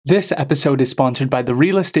This episode is sponsored by the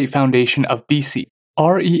Real Estate Foundation of BC.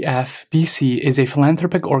 REF BC is a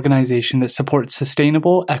philanthropic organization that supports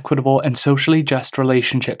sustainable, equitable, and socially just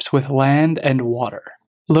relationships with land and water.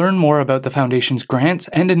 Learn more about the Foundation's grants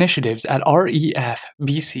and initiatives at refbc.com.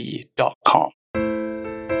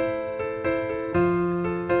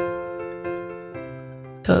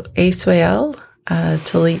 So, Aiswael,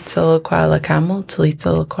 Talitzel Kwa Lakamel,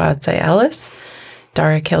 Talitzel Kwa Tsayalis,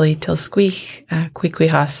 Dara Kelly till squeak,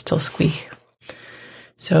 Quiquihas till squeak.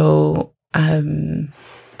 So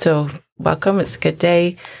welcome. It's a good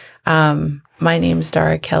day. My name's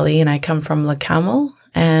Dara Kelly, and I come from Lakamel,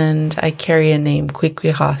 and I carry a name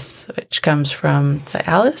Quiquihas, which comes from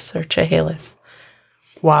Tsayalis or Chehalis.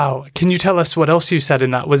 Wow. Can you tell us what else you said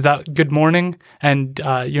in that? Was that good morning and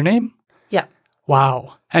your name? Yeah.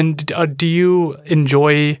 Wow. And do you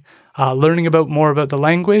enjoy learning more about the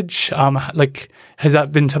language? Has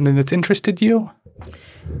that been something that's interested you?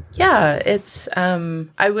 Yeah, it's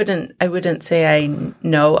I wouldn't say I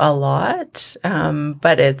know a lot,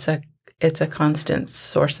 but it's a constant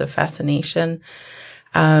source of fascination.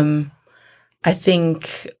 I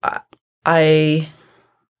think I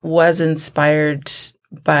was inspired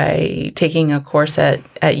by taking a course at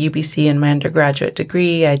UBC in my undergraduate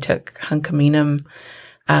degree. I took Hunkaminam,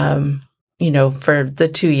 for the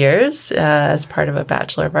 2 years as part of a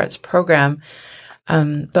Bachelor of Arts program.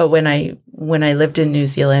 But when I lived in New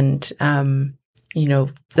Zealand, I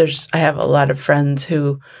have a lot of friends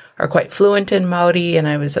who are quite fluent in Māori, and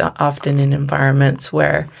I was often in environments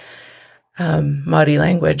where Māori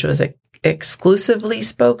language was exclusively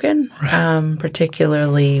spoken, right.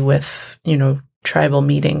 Particularly with, tribal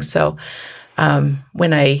meetings. So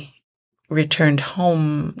when I returned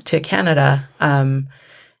home to Canada,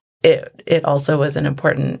 it also was an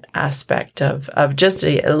important aspect of just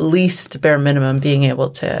at least bare minimum being able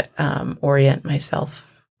to orient myself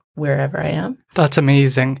wherever I am. That's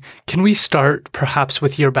amazing. Can we start perhaps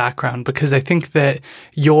with your background? Because I think that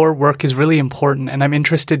your work is really important, and I'm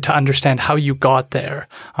interested to understand how you got there.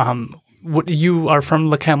 You are from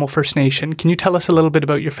Lakamel First Nation. Can you tell us a little bit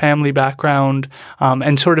about your family background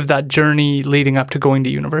and sort of that journey leading up to going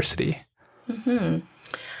to university? Mm-hmm.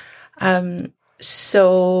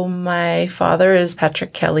 So my father is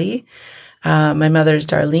Patrick Kelly. My mother is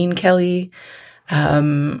Darlene Kelly.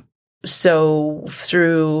 So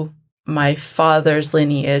through my father's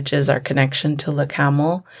lineage is our connection to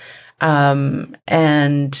Lakamel. And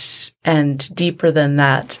deeper than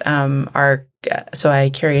that, so I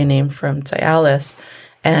carry a name from Tsayalis,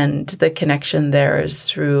 and the connection there is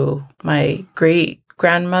through my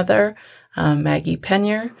great-grandmother, Maggie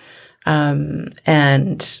Penyer,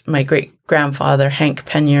 and my great-grandfather, Hank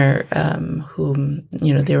Penyer, whom,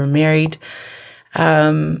 they were married.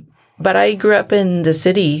 But I grew up in the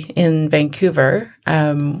city in Vancouver.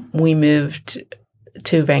 We moved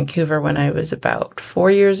to Vancouver when I was about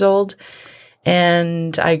 4 years old,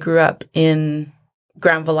 and I grew up in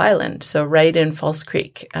Granville Island, so right in False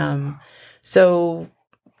Creek. My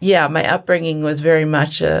upbringing was very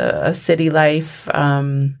much a city life.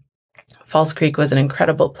 False Creek was an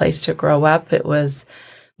incredible place to grow up. It was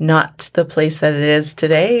not the place that it is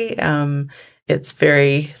today. It's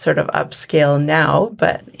very sort of upscale now,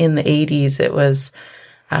 but in the 80s, it was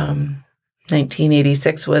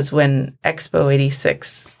 1986 was when Expo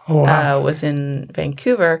 86 was in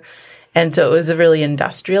Vancouver. And so it was a really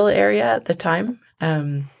industrial area at the time.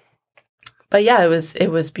 It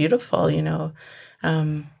was beautiful,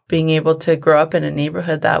 being able to grow up in a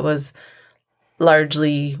neighborhood that was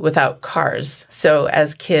largely without cars. So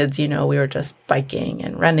as kids, we were just biking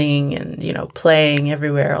and running and, playing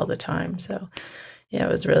everywhere all the time. So yeah, it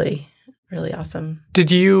was really, really awesome. Do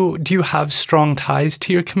you have strong ties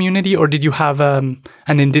to your community, or did you have an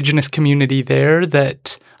Indigenous community there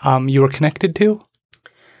that you were connected to?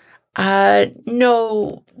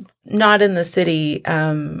 No, not in the city.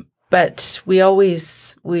 But we've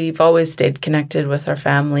always stayed connected with our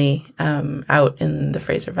family out in the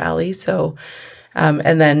Fraser Valley. So,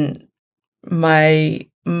 and then my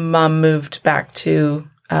mom moved back to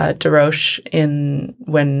Desroches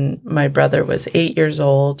when my brother was 8 years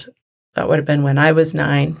old. That would have been when I was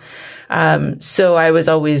 9. So I was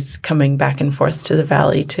always coming back and forth to the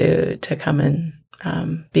valley to come and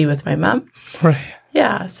be with my mom. Right.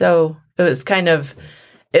 Yeah. So it was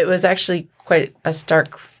actually quite a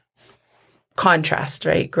stark contrast,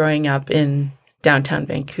 right? Growing up in downtown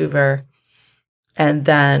Vancouver and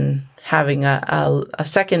then having a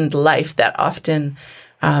second life that often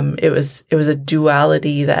it was a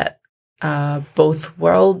duality that both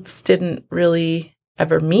worlds didn't really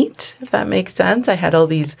ever meet, if that makes sense. I had all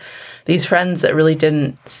these friends that really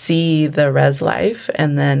didn't see the res life,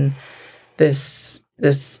 and then this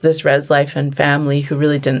res life and family who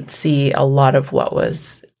really didn't see a lot of what it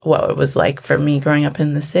was like for me growing up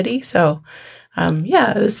in the city. So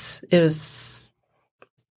it was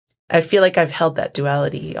I feel like I've held that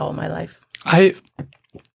duality all my life. I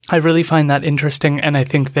really find that interesting, and I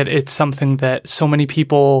think that it's something that so many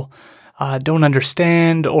people don't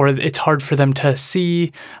understand, or it's hard for them to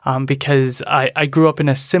see, because I grew up in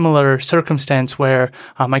a similar circumstance where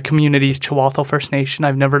my community is Chihuahua First Nation.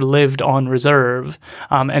 I've never lived on reserve.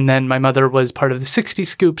 And then my mother was part of the 60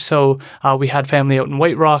 Scoop, so we had family out in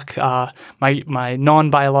White Rock. My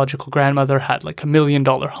non-biological grandmother had like $1 million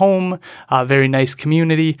home, very nice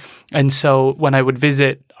community. And so when I would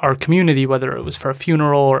visit our community, whether it was for a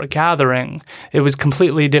funeral or a gathering, it was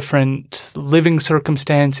completely different living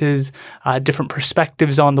circumstances, different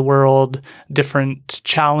perspectives on the world, different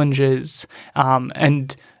challenges.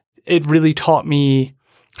 And it really taught me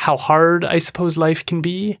how hard, I suppose, life can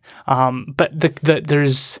be. But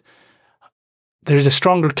there's a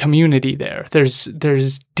stronger community there.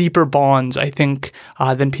 There's deeper bonds, I think,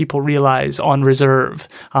 than people realize on reserve.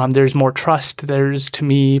 There's more trust. There's, to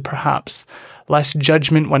me, perhaps less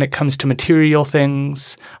judgment when it comes to material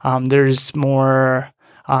things. There's more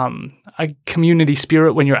a community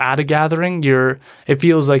spirit when you're at a gathering. It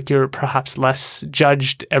feels like you're perhaps less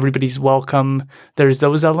judged. Everybody's welcome. There's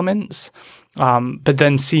those elements. But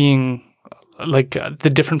then seeing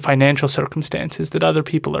the different financial circumstances that other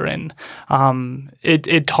people are in,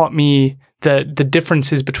 it taught me the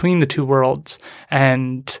differences between the two worlds.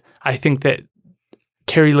 And I think that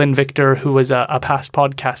Carrie Lynn Victor, who was a past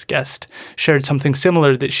podcast guest, shared something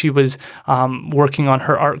similar, that she was working on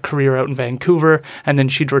her art career out in Vancouver, and then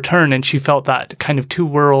she'd return, and she felt that kind of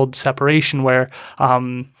two-world separation where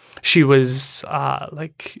she was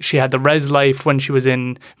she had the res life when she was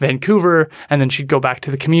in Vancouver, and then she'd go back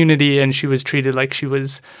to the community, and she was treated like she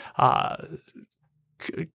was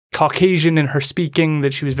Caucasian in her speaking,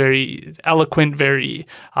 that she was very eloquent, very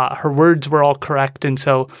her words were all correct, and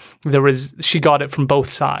so she got it from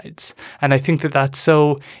both sides. And I think that that's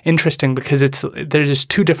so interesting, because there's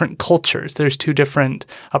two different cultures, there's two different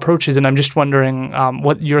approaches, and I'm just wondering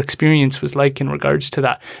what your experience was like in regards to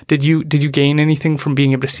that. Did you gain anything from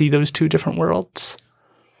being able to see those two different worlds?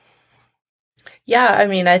 Yeah, I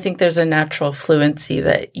mean, I think there's a natural fluency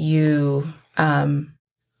that you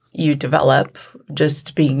develop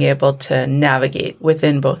just being able to navigate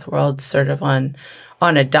within both worlds sort of on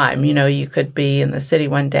a dime. You could be in the city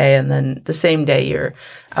one day, and then the same day you're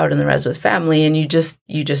out in the res with family, and you just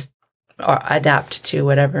adapt to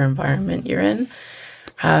whatever environment you're in.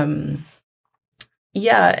 And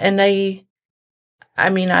I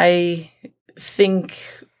think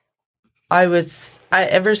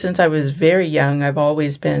ever since I was very young, I've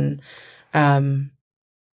always been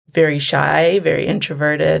very shy, very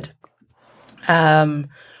introverted, and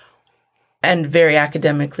very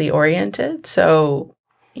academically oriented. So,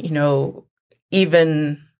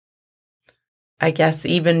 even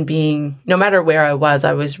being, no matter where I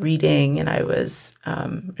was reading, and I was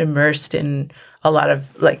immersed in a lot of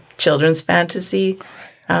children's fantasy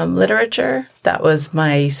literature. That was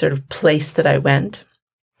my sort of place that I went.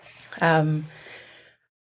 But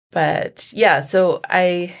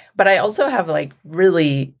I also have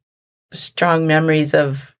really strong memories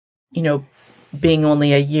of, being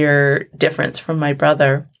only a year difference from my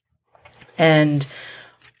brother. And,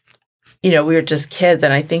 we were just kids,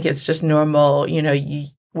 and I think it's just normal,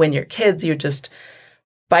 when you're kids, you're just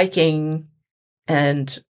biking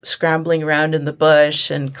and scrambling around in the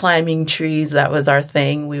bush and climbing trees. That was our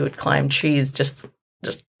thing. We would climb trees, just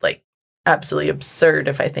absolutely absurd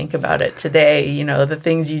if I think about it today, the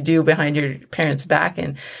things you do behind your parents' back,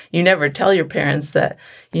 and you never tell your parents that,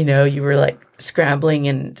 you were scrambling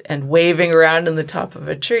and waving around in the top of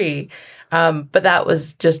a tree. But that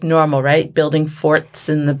was just normal, right? Building forts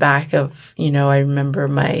in the back of, I remember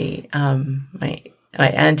my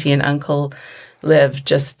auntie and uncle lived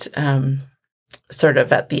just sort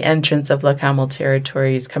of at the entrance of Lekamel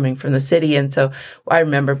territories coming from the city. And so I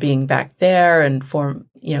remember being back there and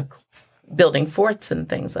building forts and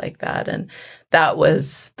things like that. And that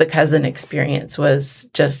was the cousin experience, was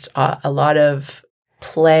just a lot of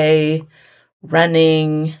play,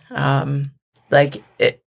 running.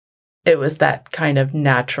 It was that kind of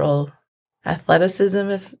natural athleticism,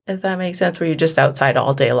 if that makes sense, where you're just outside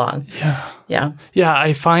all day long. Yeah,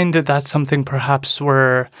 I find that that's something perhaps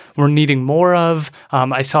we're needing more of.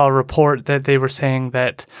 I saw a report that they were saying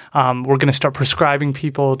that we're going to start prescribing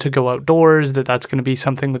people to go outdoors, that's going to be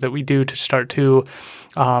something that we do to start to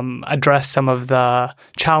address some of the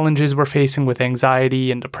challenges we're facing with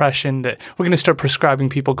anxiety and depression, that we're going to start prescribing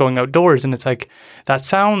people going outdoors. And it's like, that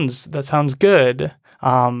sounds good.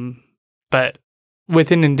 But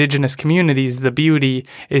within Indigenous communities, the beauty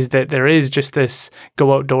is that there is just this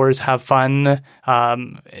go outdoors, have fun,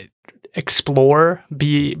 explore,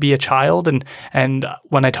 be a child. And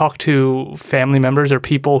when I talk to family members or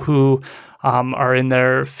people who are in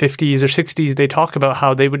their 50s or 60s, they talk about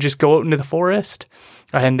how they would just go out into the forest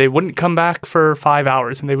and they wouldn't come back for 5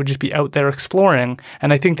 hours and they would just be out there exploring.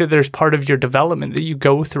 And I think that there's part of your development that you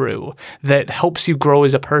go through that helps you grow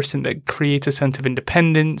as a person, that creates a sense of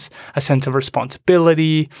independence, a sense of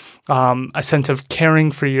responsibility, a sense of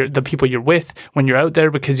caring for the people you're with when you're out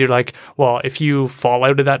there, because you're like, well, if you fall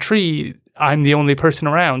out of that tree, I'm the only person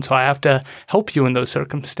around, so I have to help you in those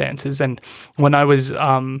circumstances. And when I was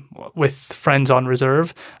with friends on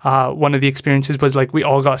reserve, one of the experiences was like we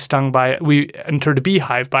entered a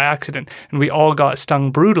beehive by accident, and we all got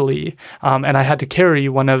stung brutally. And I had to carry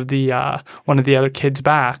one of the other kids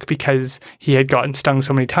back because he had gotten stung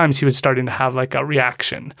so many times. He was starting to have like a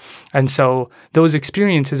reaction. And so those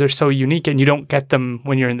experiences are so unique, and you don't get them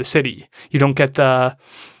when you're in the city. You don't get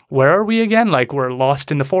where are we again? Like, we're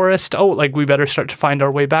lost in the forest. Oh, like, we better start to find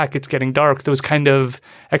our way back. It's getting dark. Those kind of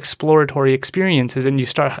exploratory experiences. And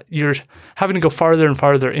you're having to go farther and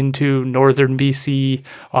farther into northern BC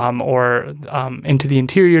or into the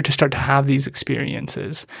interior to start to have these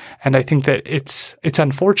experiences. And I think that it's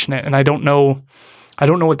unfortunate. And I don't know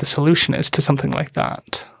what the solution is to something like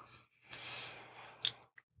that.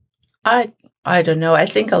 I don't know. I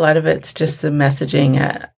think a lot of it's just the messaging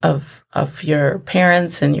of your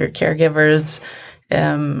parents and your caregivers.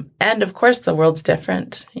 And of course, the world's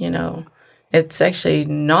different. You know, it's actually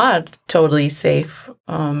not totally safe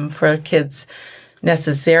for kids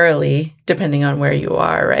necessarily, depending on where you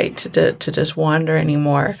are, right? To just wander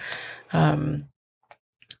anymore. I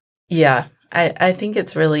think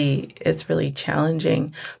it's really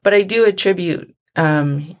challenging. But I do attribute,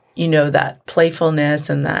 that playfulness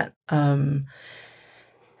and that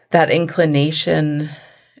inclination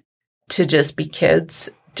to just be kids.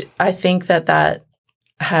 I think that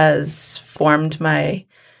has formed my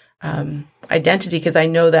identity, because I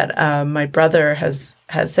know that my brother has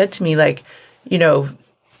said to me, like,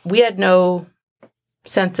 we had no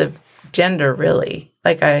sense of gender, really.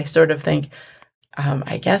 Like, I sort of think,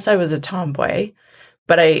 I guess I was a tomboy,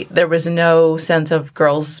 but there was no sense of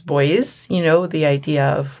girls, boys, the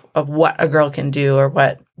idea of what a girl can do or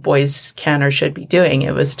what boys can or should be doing.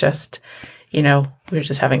 It was just, we were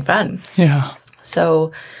just having fun. Yeah.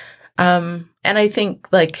 So, and I think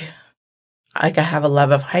like I have a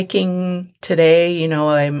love of hiking today.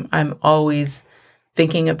 I'm always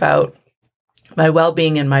thinking about my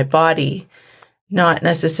well-being and my body, not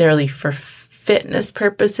necessarily for fitness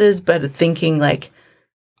purposes, but thinking like,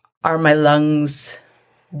 are my lungs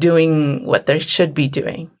doing what they should be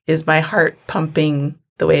doing? Is my heart pumping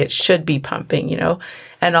the way it should be pumping,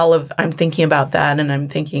 And I'm thinking about that, and I'm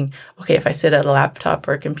thinking, okay, if I sit at a laptop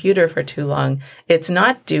or a computer for too long,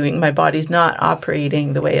 my body's not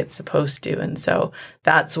operating the way it's supposed to. And so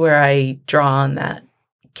that's where I draw on that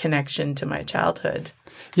connection to my childhood.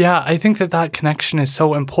 Yeah, I think that connection is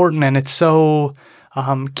so important, and it's so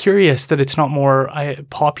curious that it's not more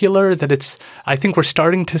popular, I think we're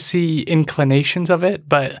starting to see inclinations of it,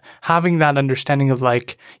 but having that understanding of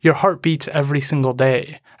like your heart beats every single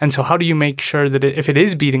day. And so how do you make sure that if it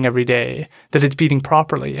is beating every day, that it's beating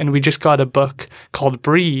properly? And we just got a book called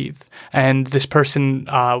Breathe, and this person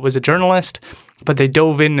was a journalist, but they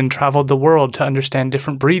dove in and traveled the world to understand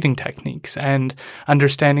different breathing techniques, and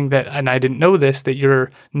understanding that, and I didn't know this, that your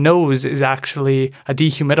nose is actually a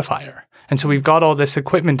dehumidifier. And so we've got all this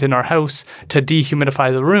equipment in our house to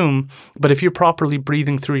dehumidify the room, but if you're properly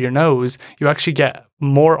breathing through your nose, you actually get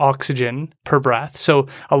more oxygen per breath. So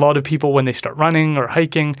a lot of people, when they start running or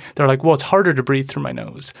hiking, they're like, well, it's harder to breathe through my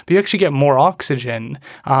nose. But you actually get more oxygen,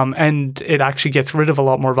 and it actually gets rid of a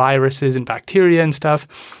lot more viruses and bacteria and stuff.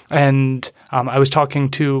 And I was talking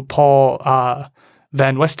to Paul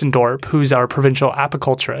Van Westendorp, who's our provincial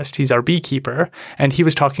apiculturist. He's our beekeeper, and he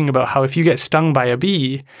was talking about how if you get stung by a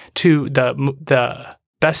bee, the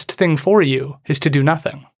best thing for you is to do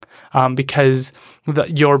nothing. because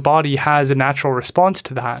your body has a natural response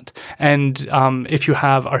to that. And if you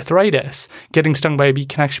have arthritis, getting stung by a bee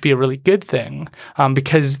can actually be a really good thing,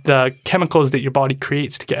 because the chemicals that your body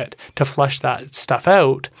creates to flush that stuff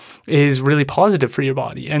out is really positive for your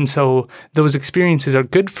body. And so those experiences are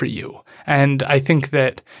good for you. And I think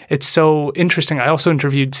that it's so interesting. I also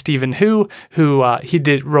interviewed Stephen Hu, who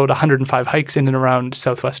wrote 105 hikes in and around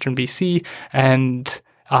southwestern BC, and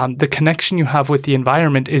the connection you have with the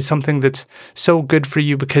environment is something that's so good for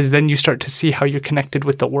you, because then you start to see how you're connected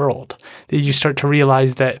with the world. You start to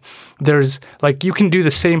realize that there's, like, you can do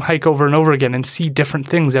the same hike over and over again and see different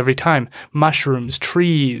things every time. Mushrooms,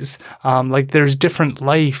 trees, like there's different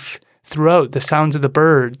life throughout, the sounds of the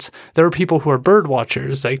birds. There are people who are bird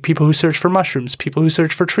watchers, like people who search for mushrooms, people who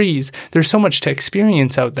search for trees. There's so much to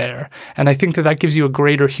experience out there. And I think that gives you a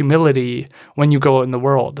greater humility when you go out in the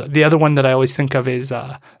world. The other one that I always think of is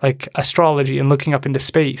like astrology and looking up into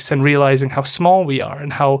space and realizing how small we are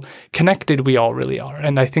and how connected we all really are.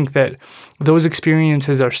 And I think that those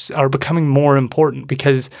experiences are becoming more important,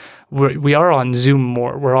 because we are on Zoom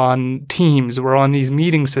more, we're on Teams, we're on these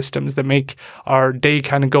meeting systems that make our day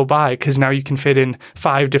kind of go by, because now you can fit in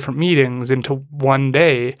 5 different meetings into one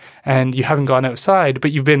day, and you haven't gone outside,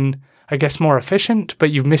 but you've been, I guess, more efficient,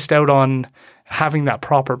 but you've missed out on having that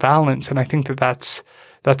proper balance. And I think that that's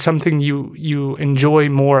something you enjoy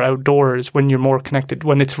more outdoors when you're more connected,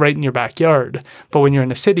 when it's right in your backyard. But when you're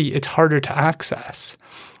in a city, it's harder to access.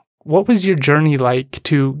 What was your journey like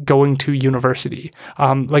to going to university?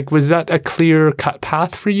 Like, was that a clear-cut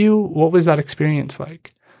path for you? What was that experience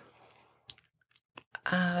like?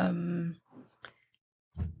 I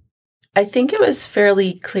think it was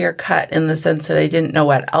fairly clear-cut in the sense that I didn't know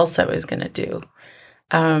what else I was going to do.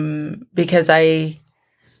 Because I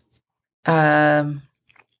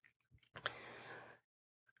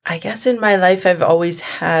guess in my life, I've always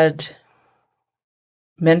had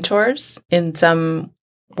mentors in some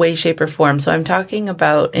way, shape, or form. So I'm talking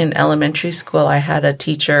about in elementary school, I had a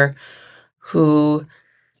teacher who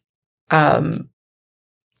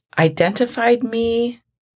identified me.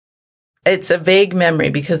 It's a vague memory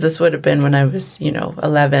because this would have been when I was,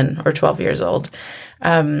 11 or 12 years old.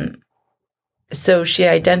 So she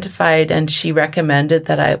identified and she recommended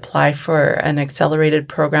that I apply for an accelerated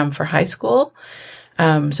program for high school.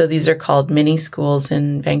 So these are called mini schools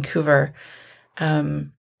in Vancouver.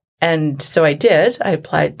 And so I did. I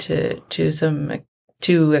applied to two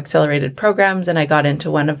accelerated programs, and I got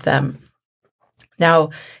into one of them.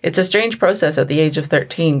 Now, it's a strange process at the age of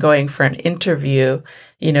 13 going for an interview.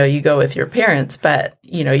 You go with your parents, but,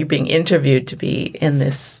 you're being interviewed to be in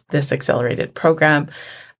this accelerated program.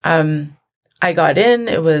 I got in.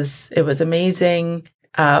 It was amazing.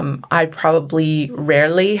 I probably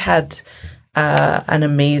rarely had an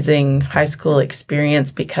amazing high school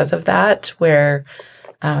experience because of that, where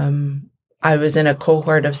I was in a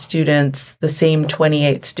cohort of students, the same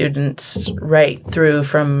 28 students right through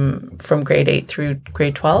from grade 8 through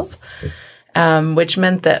grade 12, which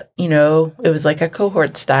meant that, it was like a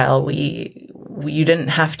cohort style. You didn't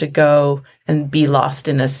have to go and be lost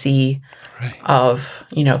in a sea of,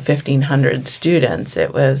 1,500 students.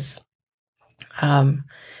 It was, and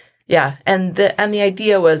the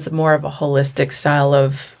idea was more of a holistic style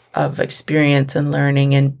of experience and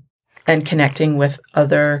learning and connecting with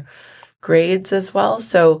other grades as well.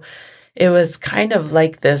 So it was kind of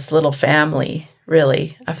like this little family,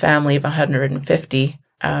 really, a family of 150.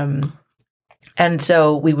 And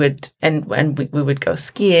so we would, we would go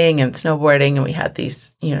skiing and snowboarding, and we had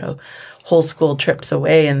these, whole school trips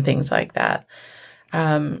away and things like that.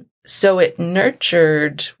 So it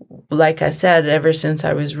nurtured, like I said, ever since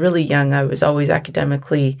I was really young, I was always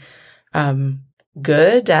academically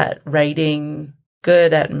good at writing,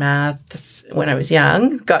 good at math when I was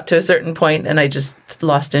young, got to a certain point and I just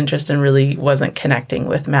lost interest and really wasn't connecting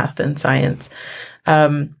with math and science.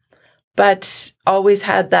 But always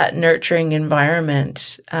had that nurturing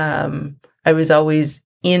environment. I was always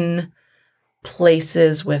in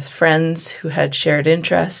places with friends who had shared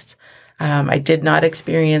interests. I did not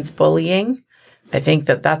experience bullying. I think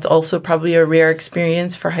that's also probably a rare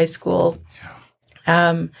experience for high school.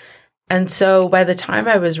 Yeah. And so by the time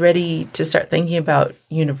I was ready to start thinking about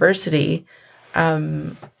university,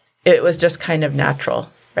 it was just kind of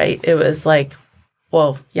natural, right? It was like,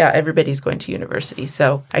 well, yeah, everybody's going to university,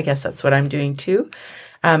 so I guess that's what I'm doing too.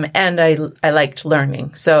 And I liked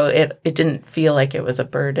learning, so it didn't feel like it was a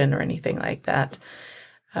burden or anything like that.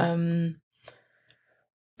 I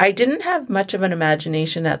didn't have much of an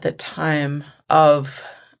imagination at the time of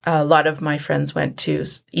a lot of my friends went to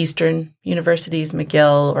Eastern universities,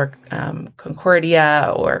 McGill or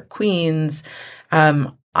Concordia or Queen's.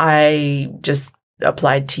 I just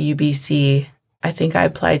applied to UBC. I think I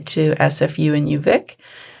applied to SFU and UVic.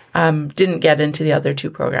 Didn't get into the other two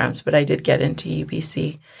programs, but I did get into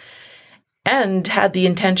UBC and had the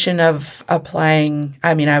intention of applying.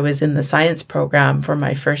 I mean, I was in the science program for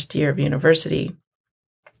my first year of university,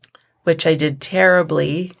 which I did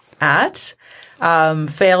terribly at,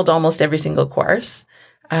 failed almost every single course,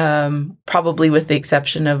 probably with the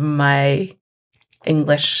exception of my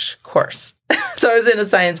English course. So I was in a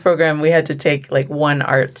science program. We had to take like one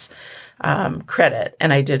arts credit,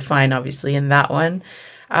 and I did fine, obviously, in that one.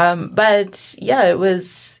 But yeah, it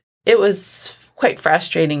was quite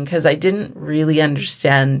frustrating because I didn't really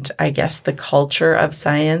understand, I guess, the culture of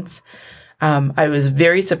science. I was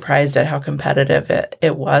very surprised at how competitive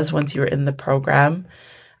it was once you were in the program.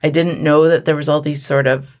 I didn't know that there was all these sort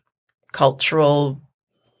of cultural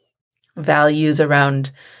values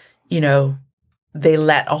around, they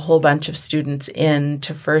let a whole bunch of students in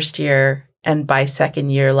to first year, and by second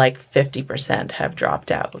year, like 50% have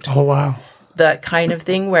dropped out. Oh, wow. That kind of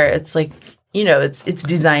thing where it's like, it's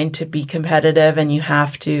designed to be competitive and you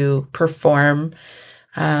have to perform.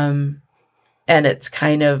 And it's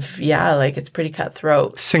kind of, like it's pretty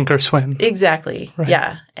cutthroat. Sink or swim. Exactly. Right.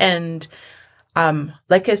 Yeah. And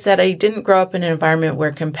like I said, I didn't grow up in an environment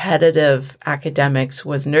where competitive academics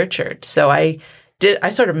was nurtured. So I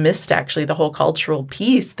sort of missed actually the whole cultural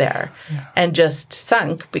piece there and just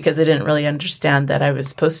sunk because I didn't really understand that I was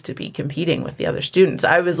supposed to be competing with the other students.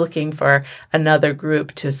 I was looking for another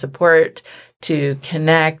group to support, to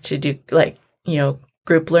connect, to do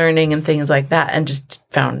group learning and things like that, and just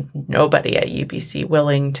found nobody at UBC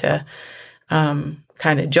willing to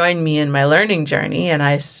kind of join me in my learning journey. And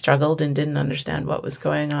I struggled and didn't understand what was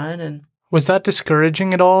going on. And was that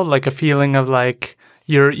discouraging at all? Like a feeling of like,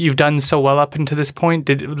 you've done so well up until this point.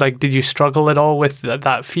 Did you struggle at all with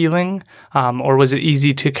that feeling, or was it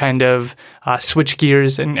easy to kind of switch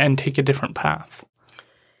gears and take a different path?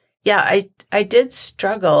 Yeah, I did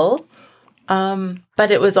struggle,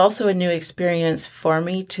 but it was also a new experience for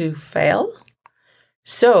me to fail.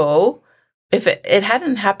 So if it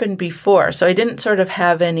hadn't happened before, so I didn't sort of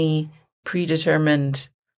have any predetermined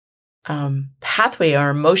pathway or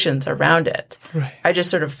emotions around it. Right. I just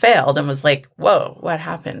sort of failed and was like, whoa, what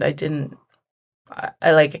happened?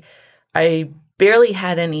 I barely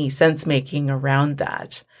had any sense making around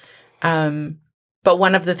that. But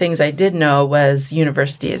one of the things I did know was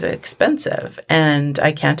university is expensive and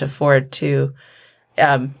I can't afford to,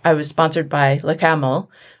 I was sponsored by LeCamel,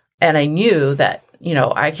 and I knew that,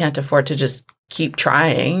 I can't afford to just keep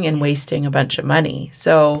trying and wasting a bunch of money.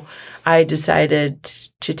 So I decided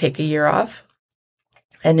to take a year off.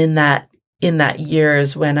 And in that year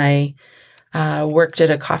is when I worked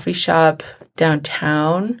at a coffee shop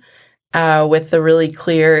downtown with the really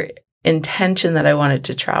clear intention that I wanted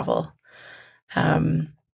to travel.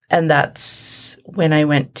 And that's when I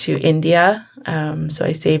went to India. So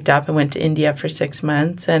I saved up and went to India for 6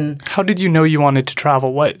 months. And how did you know you wanted to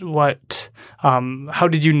travel? How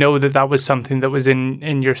did you know that was something that was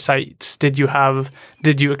in your sights? Did you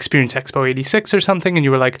experience Expo 86 or something? And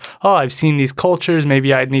you were like, oh, I've seen these cultures.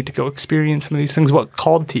 Maybe I'd need to go experience some of these things. What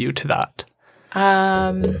called to you to that?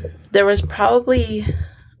 There was probably,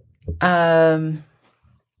 so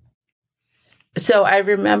I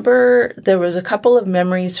remember there was a couple of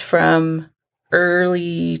memories from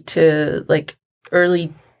early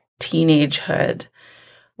teenagehood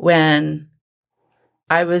when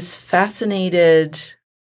I was fascinated.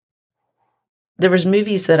 There was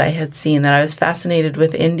movies that I had seen that I was fascinated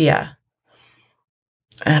with India.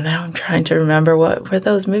 And now I'm trying to remember what were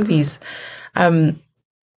those movies. But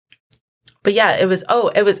yeah, it was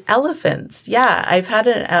elephants. Yeah, I've had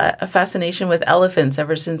a fascination with elephants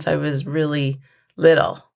ever since I was really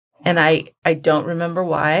little. And I don't remember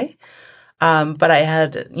why, but I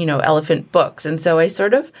had, elephant books. And so I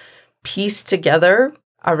sort of pieced together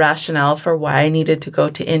a rationale for why I needed to go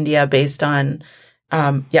to India based on,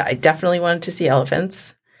 I definitely wanted to see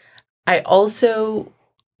elephants. I also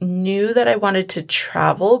knew that I wanted to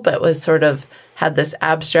travel, but was sort of had this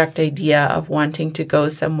abstract idea of wanting to go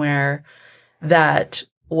somewhere that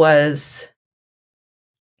was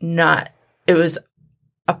it was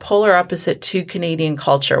a polar opposite to Canadian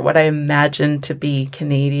culture, what I imagined to be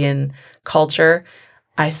Canadian culture.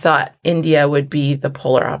 I thought India would be the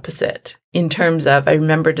polar opposite in terms of, I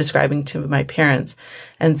remember describing to my parents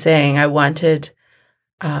and saying I wanted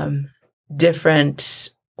different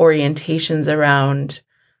orientations around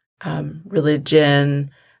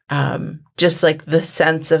religion, just like the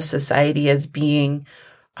sense of society as being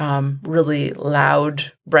really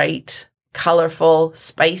loud, bright, colorful,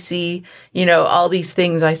 spicy, all these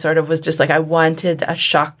things. I sort of was just like, I wanted a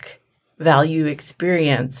shock value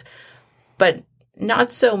experience, but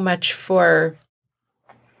not so much for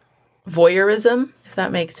voyeurism, if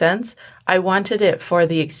that makes sense. I wanted it for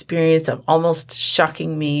the experience of almost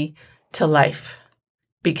shocking me to life,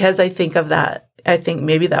 because I think of that. I think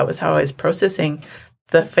maybe that was how I was processing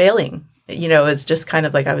the failing. It's just kind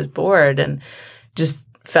of like I was bored and just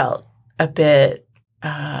felt a bit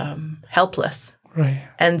helpless. Right.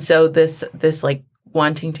 And so this like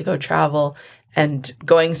wanting to go travel and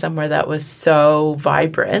going somewhere that was so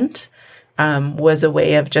vibrant was a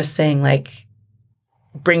way of just saying, like,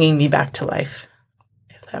 bringing me back to life,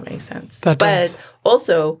 if that makes sense. That does. But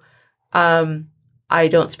also, I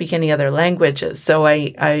don't speak any other languages. So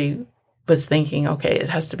I was thinking, okay, it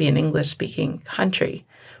has to be an English-speaking country,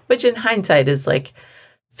 which in hindsight is like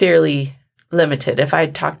fairly limited. If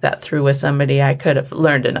I'd talked that through with somebody, I could have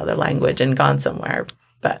learned another language and gone somewhere.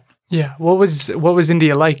 But yeah, what was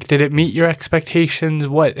India like? Did it meet your expectations?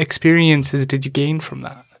 What experiences did you gain from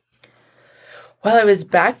that? Well, I was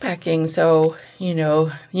backpacking, so, you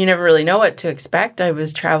never really know what to expect. I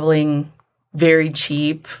was traveling very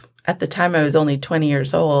cheap. At the time, I was only 20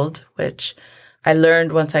 years old, which I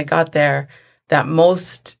learned once I got there that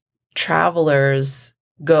most travelers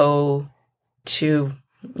go to,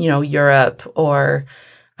 Europe, or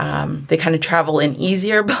they kind of travel in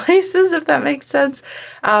easier places, if that makes sense.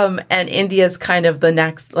 And India's kind of the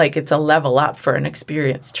next, like, it's a level up for an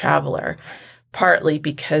experienced traveler, partly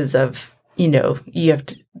because of, you have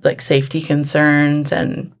like safety concerns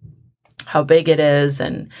and how big it is,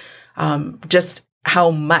 and just how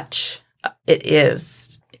much it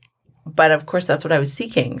is. But of course, that's what I was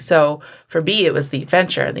seeking. So for me, it was the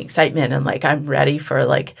adventure and the excitement, and like, I'm ready for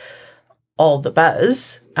like all the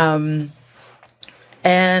buzz. And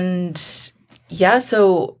yeah,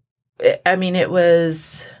 so I mean, it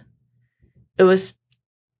was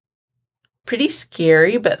pretty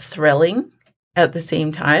scary, but thrilling at the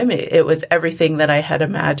same time. It was everything that I had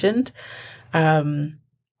imagined. I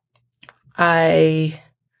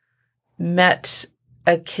met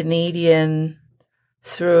a Canadian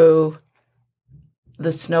through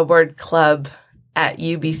the snowboard club at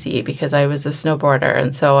UBC, because I was a snowboarder.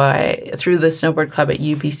 And so through the snowboard club at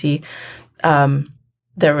UBC,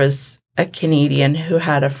 there was a Canadian who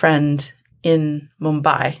had a friend in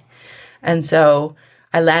Mumbai. And so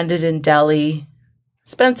I landed in Delhi,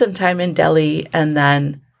 spent some time in Delhi, and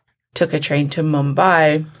then took a train to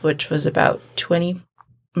Mumbai, which was about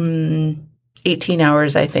 18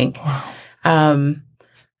 hours, I think. Wow.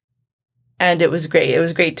 And it was great. It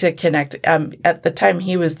was great to connect. At the time,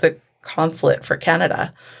 he was the consulate for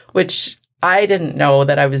Canada, which I didn't know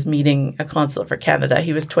that I was meeting a consulate for Canada.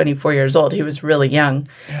 He was 24 years old. He was really young.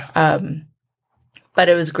 Yeah. But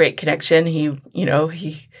it was a great connection. It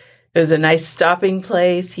was a nice stopping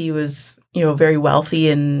place. He was, very wealthy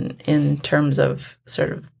in terms of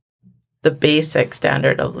sort of the basic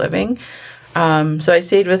standard of living. So I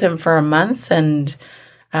stayed with him for a month, and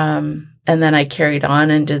then I carried on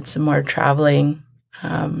and did some more traveling.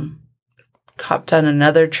 Hopped on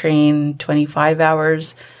another train, 25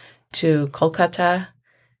 hours to Kolkata.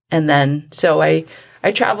 And then, so I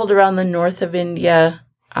traveled around the north of India.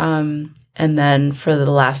 And then for the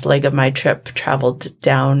last leg of my trip, traveled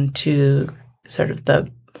down to sort of the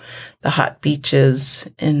hot beaches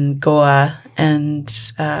in Goa and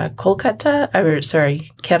Kerala.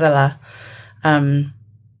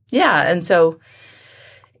 Yeah. And so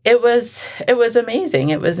it was amazing.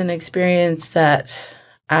 It was an experience that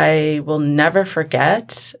I will never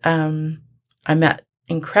forget. I met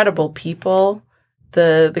incredible people.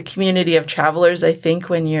 The community of travelers, I think,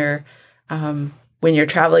 when you're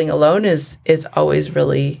traveling alone is always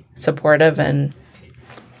really supportive, and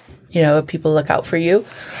people look out for you.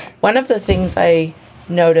 One of the things I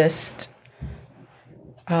noticed,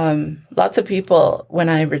 lots of people when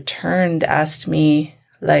I returned asked me,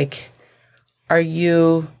 like, were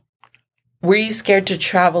you scared to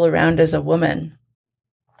travel around as a woman?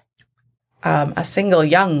 A single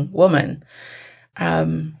young woman.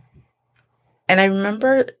 And I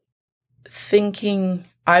remember thinking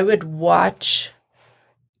I would watch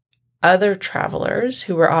other travelers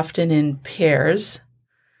who were often in pairs,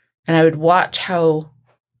 and I would watch how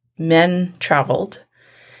men traveled.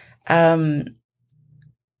 And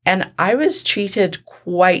I was treated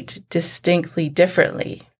quite distinctly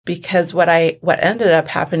differently, because what ended up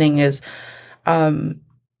happening is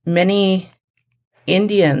many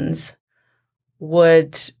Indians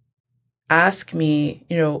would ask me,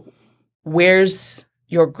 where's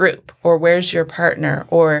your group, or where's your partner,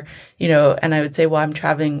 or, and I would say, well, I'm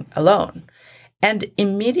traveling alone. And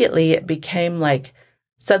immediately it became like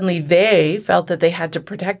suddenly they felt that they had to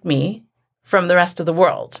protect me from the rest of the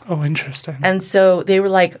world. Oh, interesting. And so they were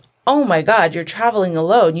like, "Oh my God, you're traveling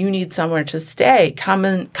alone. You need somewhere to stay. Come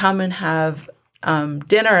and have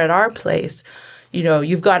dinner at our place. You know,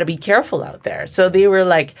 you've got to be careful out there." So they were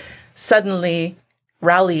like suddenly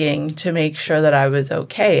rallying to make sure that I was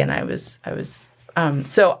okay. And I was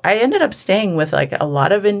so I ended up staying with like a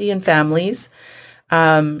lot of Indian families.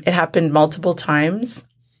 It happened multiple times.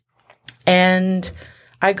 And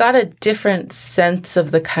I got a different sense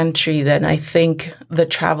of the country than I think the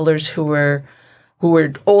travelers who were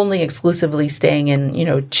only exclusively staying in, you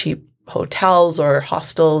know, cheap hotels or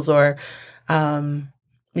hostels or,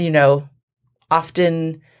 you know,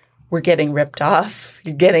 often we're getting ripped off.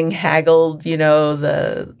 You're getting haggled, you know,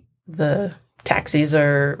 the taxis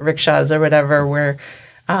or rickshaws or whatever,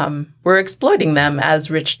 we're exploiting them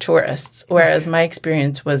as rich tourists. Whereas my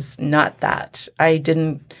experience was not that. I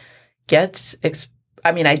didn't get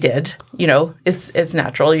I did, you know, it's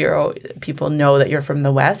natural. People know that you're from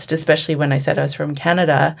the West, especially when I said I was from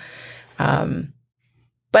Canada.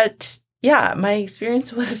 But yeah, my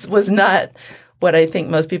experience was not what I think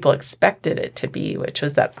most people expected it to be, which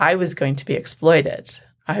was that I was going to be exploited.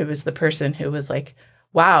 I was the person who was like,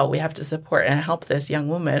 wow, we have to support and help this young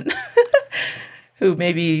woman who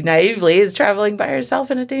maybe naively is traveling by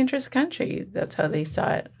herself in a dangerous country. That's how they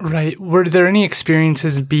saw it. Right. Were there any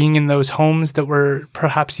experiences being in those homes that were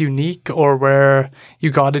perhaps unique or where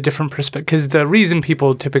you got a different perspective? Because the reason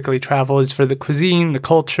people typically travel is for the cuisine, the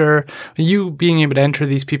culture. You being able to enter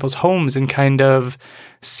these people's homes and kind of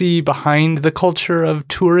see behind the culture of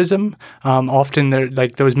tourism. Often they're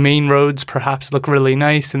like those main roads perhaps look really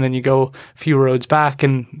nice and then you go a few roads back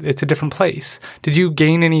and it's a different place. Did you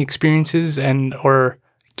gain any experiences or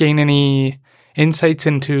gain any insights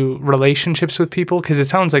into relationships with people? Because it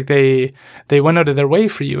sounds like they went out of their way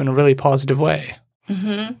for you in a really positive way.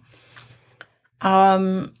 Mm-hmm.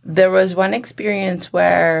 There was one experience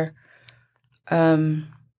where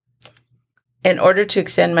in order to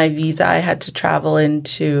extend my visa, I had to travel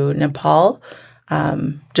into Nepal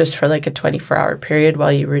just for like a 24-hour period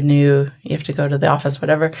while you renew. You have to go to the office,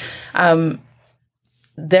 whatever.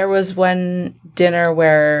 There was one dinner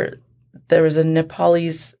where there was a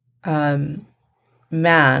Nepalese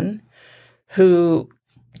man who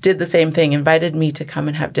did the same thing, invited me to come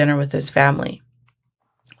and have dinner with his family.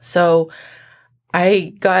 So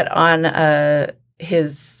I got on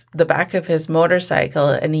the back of his motorcycle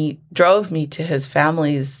and he drove me to his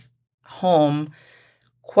family's home,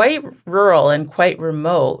 quite rural and quite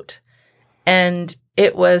remote. And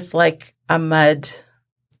it was like a mud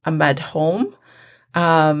home.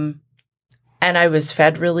 And I was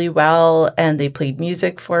fed really well and they played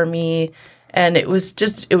music for me. And it was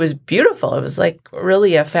beautiful. It was like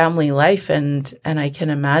really a family life. And I can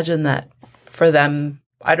imagine that for them,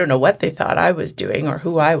 I don't know what they thought I was doing or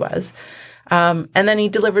who I was. And then he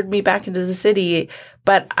delivered me back into the city,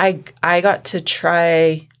 but I got to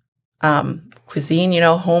try cuisine, you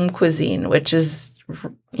know, home cuisine, which is,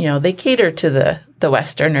 you know, they cater to the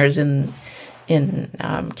Westerners in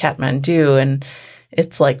Kathmandu, and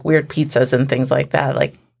it's like weird pizzas and things like that.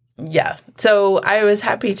 Like, yeah. So I was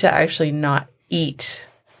happy to actually not eat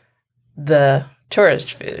the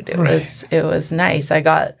tourist food. It was nice. I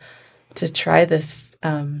got to try this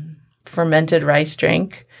fermented rice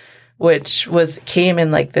drink, which came in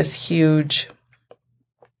like this huge,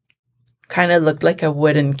 kind of looked like a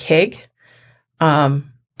wooden keg,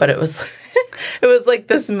 but it was it was like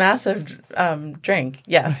this massive drink.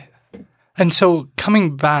 Yeah. And so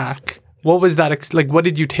coming back, what was that like? What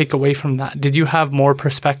did you take away from that? Did you have more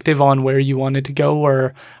perspective on where you wanted to go,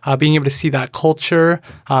 or being able to see that culture,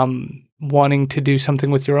 wanting to do something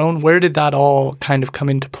with your own? Where did that all kind of come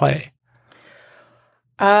into play?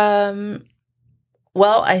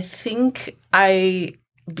 Well, I think the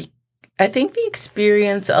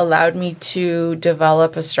experience allowed me to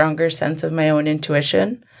develop a stronger sense of my own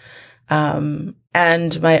intuition, and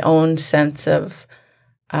my own sense of,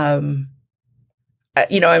 I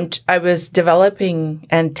was developing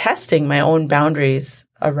and testing my own boundaries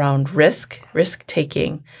around risk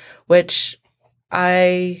taking, which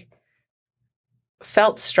I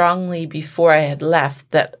felt strongly before I had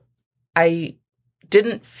left that I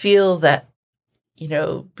didn't feel that, you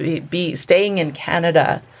know, be staying in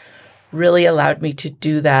Canada really allowed me to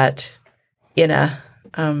do that in a,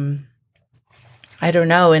 in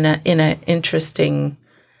a interesting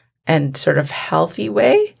and sort of healthy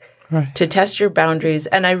way, right, to test your boundaries.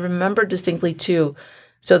 And I remember distinctly too,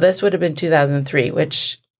 so this would have been 2003,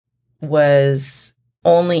 which was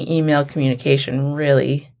only email communication,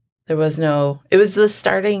 really. It was the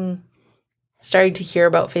starting starting to hear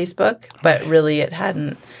about Facebook, but really it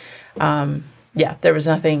hadn't. There was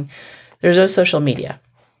nothing. There's no social media.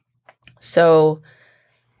 So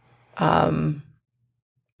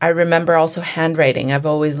I remember also handwriting. I've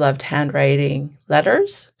always loved handwriting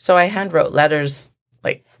letters. So I handwrote letters,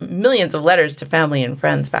 like millions of letters to family and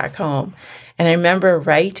friends back home. And I remember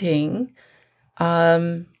writing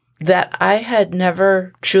that I had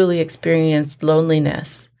never truly experienced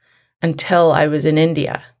loneliness until I was in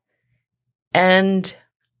India. And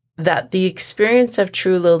that the experience of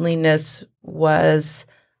true loneliness was,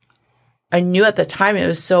 I knew at the time it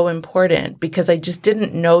was so important because I just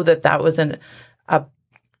didn't know that was a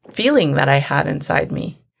feeling that I had inside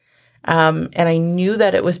me. And I knew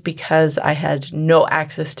that it was because I had no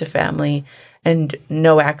access to family and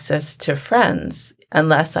no access to friends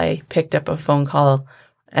unless I picked up a phone call,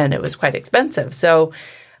 and it was quite expensive. So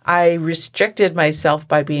I restricted myself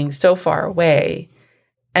by being so far away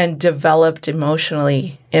and developed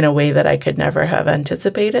emotionally in a way that I could never have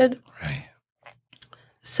anticipated. Right.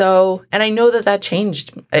 So, and I know that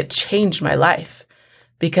changed my life,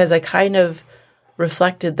 because I kind of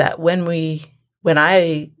reflected that when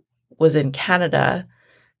I was in Canada,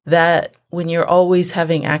 that when you're always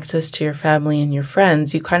having access to your family and your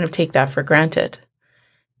friends, you kind of take that for granted.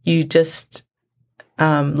 You just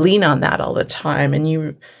lean on that all the time, and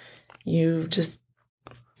you just.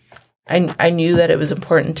 I knew that it was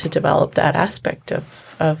important to develop that aspect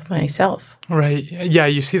of myself. Right. Yeah,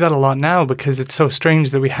 you see that a lot now because it's so strange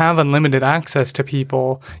that we have unlimited access to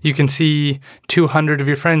people. You can see 200 of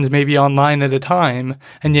your friends maybe online at a time,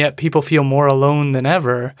 and yet people feel more alone than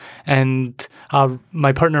ever. And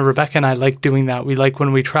my partner Rebecca and I like doing that. We like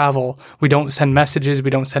when we travel, we don't send messages, we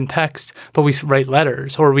don't send texts, but we write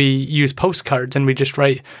letters, or we use postcards and we just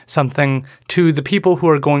write something to the people who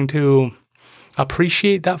are going to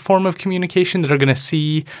appreciate that form of communication, that are going to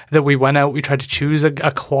see that we went out, we tried to choose a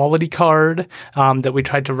quality card, that we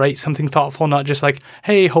tried to write something thoughtful, not just like,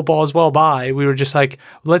 hey, hope all is well, bye. We were just like,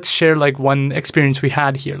 let's share like one experience we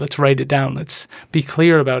had here. Let's write it down. Let's be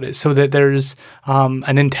clear about it so that there's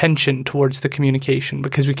an intention towards the communication,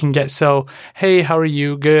 because we can get so, hey, how are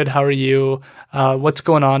you? Good. How are you? What's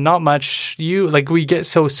going on? Not much. We get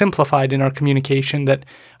so simplified in our communication that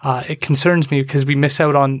it concerns me, because we miss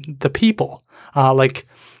out on the people.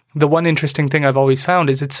 The one interesting thing I've always found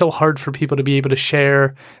is it's so hard for people to be able to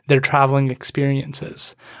share their traveling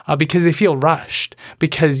experiences because they feel rushed.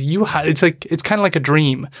 Because it's kind of like a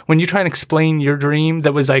dream. When you try and explain your dream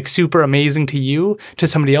that was like super amazing to you to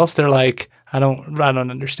somebody else, they're like, I don't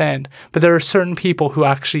understand. But there are certain people who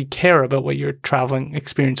actually care about what your traveling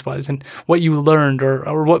experience was and what you learned,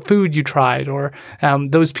 or what food you tried, or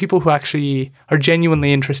those people who actually are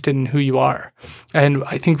genuinely interested in who you are. And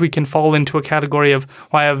I think we can fall into a category of,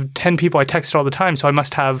 well, I have 10 people I text all the time, so I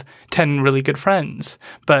must have 10 really good friends.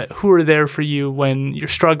 But who are there for you when you're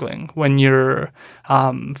struggling, when you're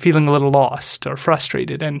feeling a little lost or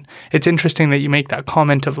frustrated? And it's interesting that you make that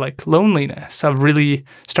comment of like loneliness, of really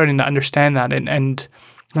starting to understand that and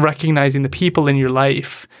recognizing the people in your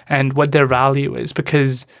life and what their value is,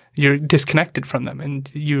 because you're disconnected from them, and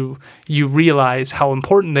you realize how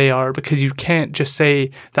important they are, because you can't just say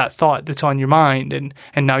that thought that's on your mind and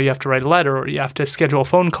now you have to write a letter, or you have to schedule a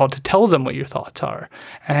phone call to tell them what your thoughts are.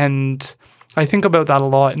 And I think about that a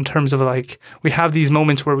lot in terms of like, we have these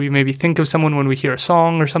moments where we maybe think of someone when we hear a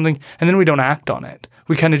song or something, and then we don't act on it.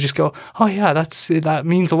 We kind of just go, oh yeah, that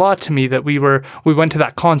means a lot to me that we went to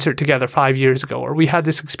that concert together 5 years ago, or we had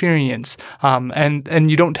this experience,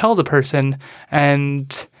 and you don't tell the person.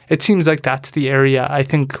 And it seems like that's the area I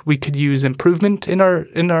think we could use improvement in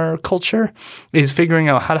our culture, is figuring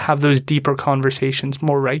out how to have those deeper conversations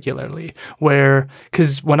more regularly.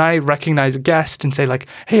 Because when I recognize a guest and say like,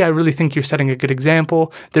 hey, I really think you're setting a good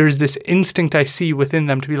example, there's this instinct I see within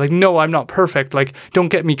them to be like, no, I'm not perfect. Like, don't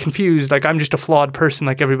get me confused. Like, I'm just a flawed person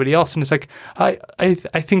like everybody else. And it's like, I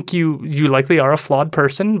think you likely are a flawed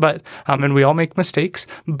person, but and we all make mistakes.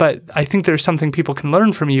 But I think there's something people can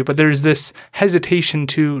learn from you. But there's this hesitation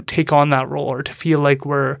to take on that role, or to feel like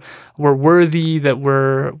we're worthy, that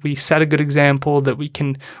we set a good example, that we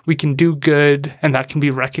can do good, and that can be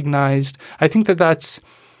recognized. I think that's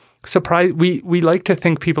surprise. We like to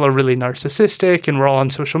think people are really narcissistic, and we're all on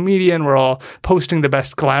social media and we're all posting the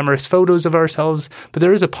best glamorous photos of ourselves, but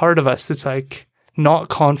there is a part of us that's like not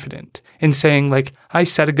confident in saying like, I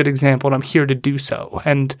set a good example and I'm here to do so.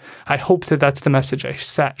 And I hope that that's the message I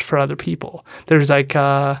set for other people. There's like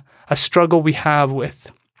a struggle we have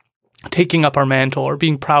with taking up our mantle, or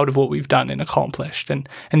being proud of what we've done and accomplished, and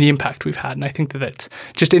the impact we've had. And I think that it's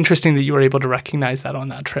just interesting that you were able to recognize that on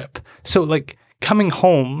that trip. So like, coming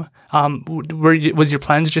home, was your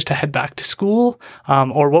plans just to head back to school?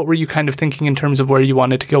 Or what were you kind of thinking in terms of where you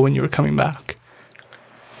wanted to go when you were coming back?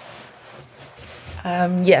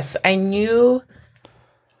 Yes, I knew.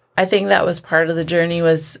 I think that was part of the journey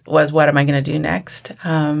was what am I going to do next?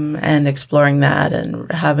 And exploring that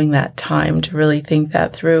and having that time to really think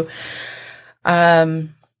that through.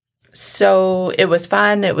 So it was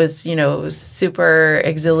fun. It was, it was super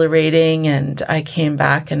exhilarating, and I came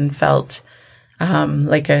back and felt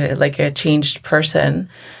like a changed person.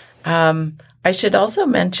 I should also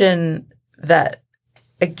mention that,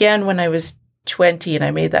 again, when I was 20 and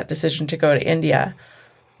I made that decision to go to India,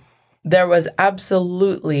 there was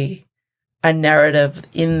absolutely a narrative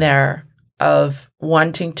in there of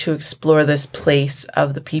wanting to explore this place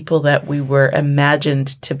of the people that we were imagined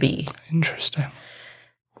to be. Interesting.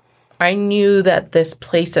 I knew that this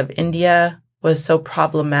place of India was so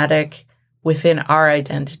problematic within our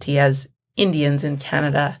identity as Indians in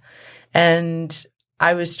Canada. And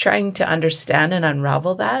I was trying to understand and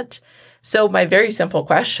unravel that. So my very simple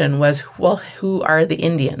question was, well, who are the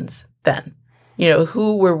Indians then?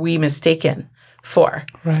 Who were we mistaken for?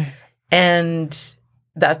 Right. And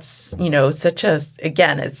that's,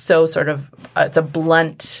 it's so sort of, it's a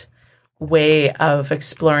blunt way of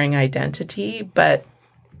exploring identity, but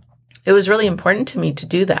it was really important to me to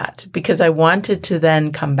do that because I wanted to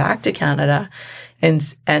then come back to Canada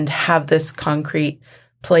and have this concrete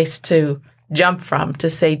place to jump from, to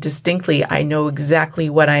say distinctly, I know exactly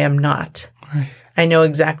what I am not. Right. I know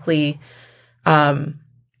exactly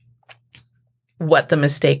what the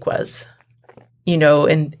mistake was,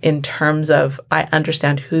 in terms of I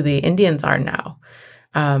understand who the Indians are now.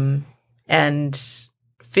 And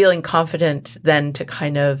feeling confident then to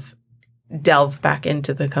kind of delve back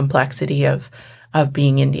into the complexity of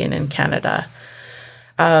being Indian in Canada.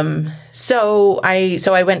 So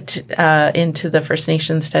I went into the First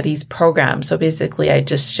Nation Studies program. So basically, I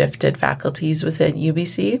just shifted faculties within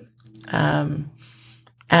UBC,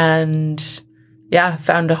 and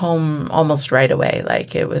found a home almost right away.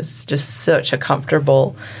 Like, it was just such a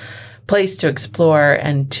comfortable place to explore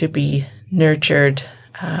and to be nurtured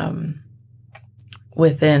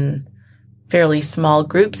within fairly small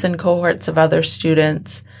groups and cohorts of other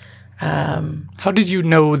students. How did you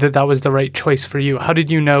know that that was the right choice for you? How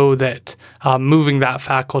did you know that moving that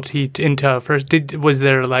faculty into first, was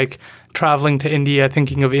there like traveling to India,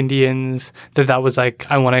 thinking of Indians, that was like,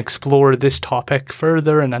 I want to explore this topic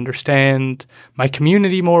further and understand my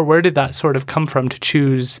community more? Where did that sort of come from to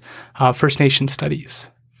choose First Nation studies?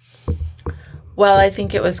 Well, I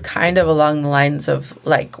think it was kind of along the lines of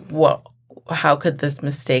like, how could this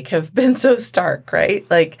mistake have been so stark, right?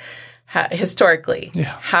 Like, historically,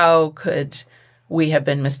 how could we have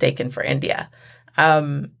been mistaken for India?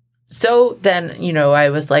 So then, I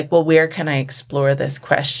was like, well, where can I explore this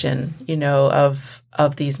question,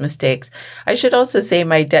 of these mistakes? I should also say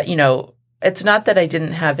it's not that I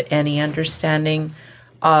didn't have any understanding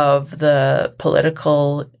of the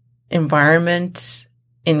political environment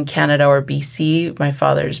in Canada or BC. My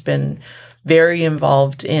father's been very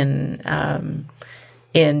involved in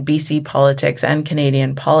BC politics and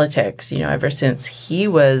Canadian politics, ever since he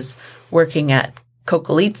was working at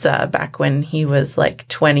Kokolitsa back when he was like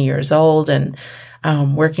 20 years old, and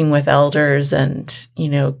working with elders and,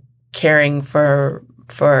 caring for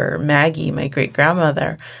Maggie, my great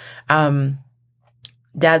grandmother.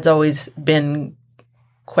 Dad's always been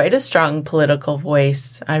quite a strong political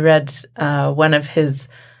voice. I read one of his,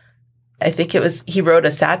 he wrote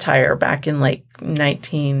a satire back in like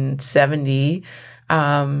 1970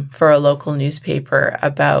 for a local newspaper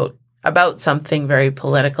about something very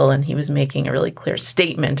political, and he was making a really clear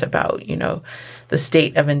statement about, the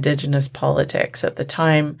state of Indigenous politics at the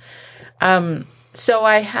time. So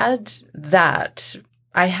I had that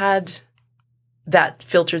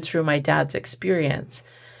filtered through my dad's experience.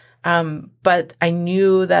 But I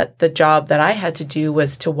knew that the job that I had to do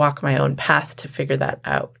was to walk my own path to figure that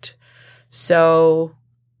out. So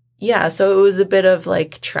it was a bit of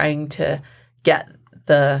like trying to get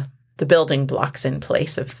the building blocks in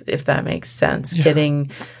place, if that makes sense,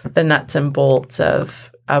 getting the nuts and bolts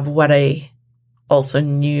of what I also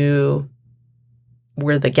knew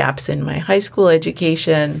were the gaps in my high school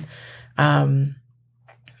education. Trying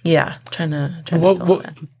to fill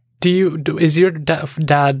that. Is your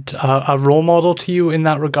dad a role model to you in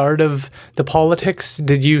that regard of the politics?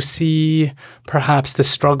 Did you see perhaps the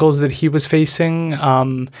struggles that he was facing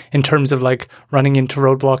in terms of like running into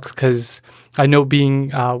roadblocks? Because I know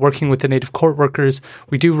working with the Native court workers,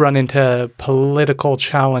 we do run into political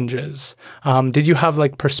challenges. Did you have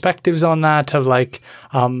like perspectives on that of like,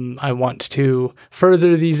 I want to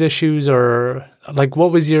further these issues, or Like,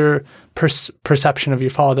 what was your perception of your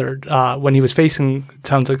father when he was facing, it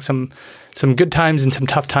sounds like, some good times and some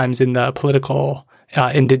tough times in the political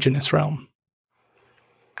Indigenous realm?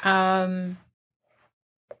 I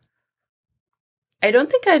don't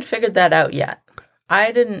think I'd figured that out yet.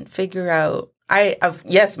 I didn't figure out.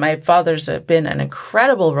 Yes, my father's been an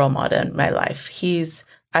incredible role model in my life.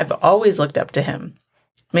 I've always looked up to him.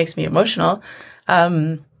 Makes me emotional.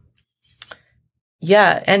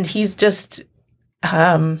 Yeah, and he's just,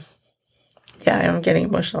 I'm getting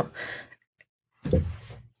emotional.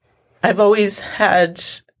 I've always had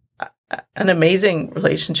an amazing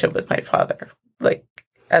relationship with my father. Like,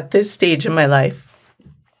 at this stage in my life,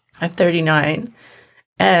 I'm 39,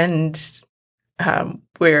 and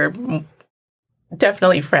we're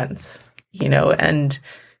definitely friends, and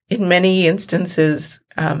in many instances,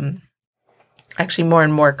 actually more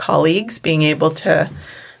and more colleagues, being able to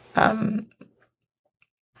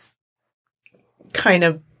kind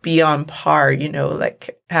of be on par,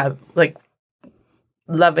 have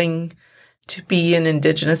loving to be in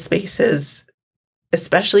Indigenous spaces,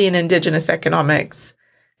 especially in Indigenous economics,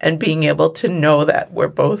 and being able to know that we're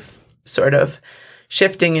both sort of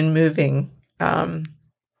shifting and moving,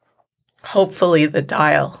 hopefully, the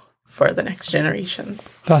dial for the next generation.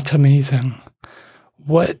 That's amazing.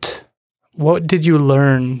 What did you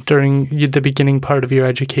learn during the beginning part of your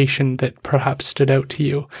education that perhaps stood out to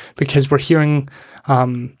you? Because we're hearing,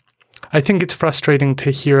 I think it's frustrating to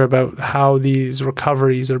hear about how these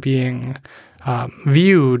recoveries are being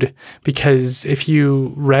viewed, because if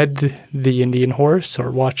you read The Indian Horse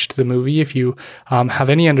or watched the movie, if you have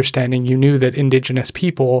any understanding, you knew that Indigenous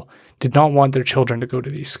people did not want their children to go to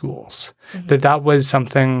these schools. Mm-hmm. That was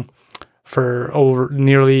something for over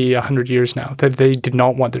nearly 100 years now, that they did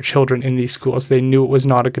not want their children in these schools. They knew it was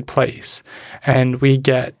not a good place. And we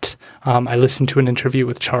get, I listened to an interview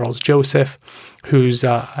with Charles Joseph, who's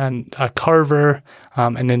a carver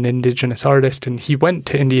and an Indigenous artist, and he went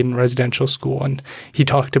to Indian residential school, and he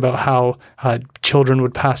talked about how children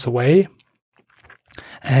would pass away,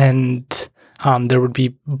 and there would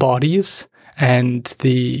be bodies, and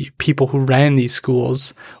the people who ran these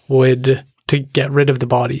schools would, to get rid of the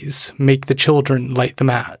bodies, make the children light the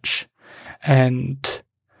match. And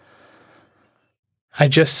I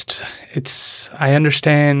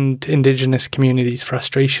understand Indigenous communities'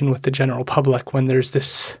 frustration with the general public when there's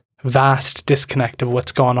this vast disconnect of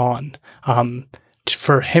what's gone on.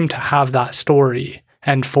 For him to have that story,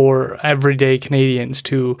 and for everyday Canadians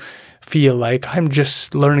to feel like, I'm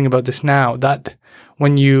just learning about this now, that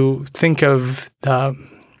when you think of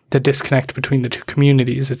the disconnect between the two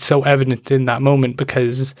communities, it's so evident in that moment,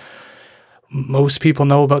 because most people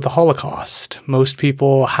know about the Holocaust. Most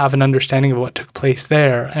people have an understanding of what took place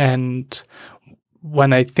there. And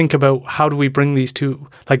when I think about how do we bring these two,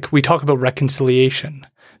 like, we talk about reconciliation.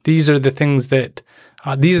 These are the things that,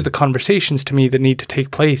 these are the conversations to me that need to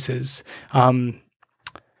take place. Is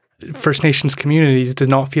First Nations communities does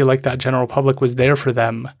not feel like that general public was there for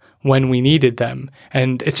them when we needed them.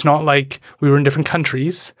 And it's not like we were in different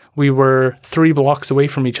countries. We were 3 blocks away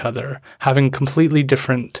from each other, having completely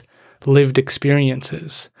different lived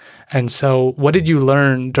experiences. And so what did you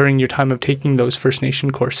learn during your time of taking those First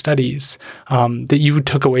Nation core studies that you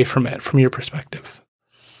took away from it, from your perspective?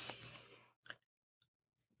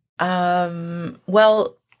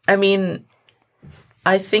 Well, I mean,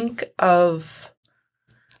 I think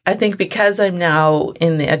because I'm now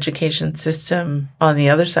in the education system on the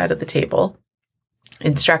other side of the table,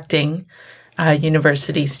 instructing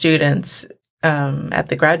university students at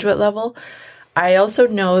the graduate level, I also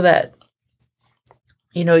know that,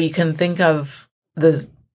 you can think of the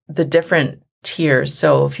different tiers.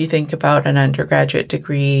 So if you think about an undergraduate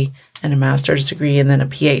degree and a master's degree and then a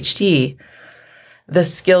PhD, the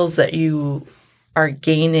skills that you are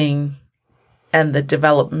gaining and the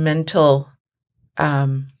developmental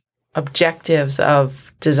objectives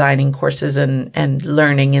of designing courses and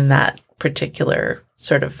learning in that particular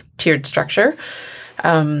sort of tiered structure.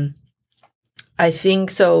 I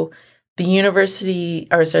think so.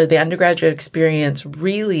 The undergraduate experience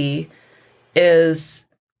really is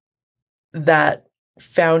that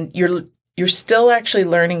you're still actually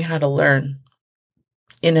learning how to learn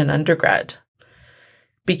in an undergrad,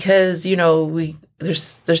 because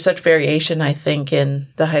there's such variation, I think, in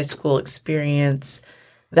the high school experience,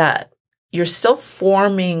 that you're still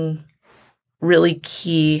forming really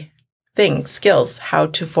key skills, how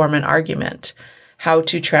to form an argument, how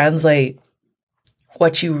to translate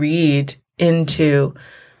what you read into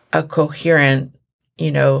a coherent,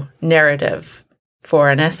 narrative for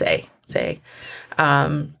an essay, say.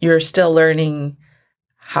 You're still learning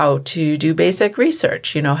how to do basic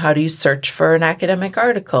research. How do you search for an academic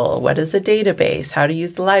article? What is a database? How to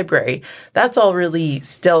use the library? That's all really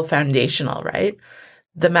still foundational, right?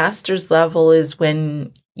 The master's level is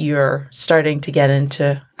when you're starting to get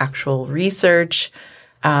into actual research,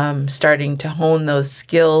 starting to hone those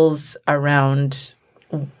skills around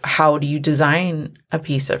how do you design a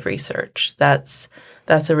piece of research. That's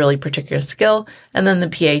a really particular skill. And then the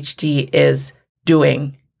PhD is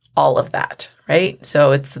doing all of that, right?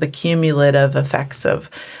 So it's the cumulative effects of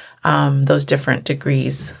those different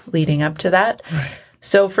degrees leading up to that. Right.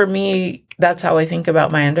 So for me, that's how I think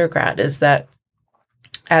about my undergrad, is that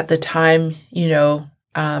at the time,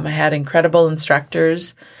 I had incredible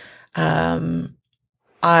instructors. I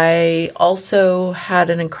also had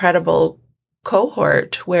an incredible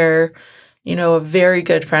cohort where, a very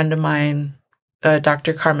good friend of mine,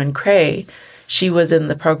 Dr. Carmen Cray, she was in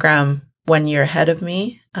the program 1 year ahead of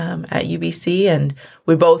me at UBC, and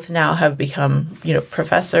we both now have become,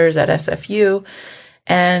 professors at SFU.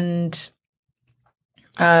 And,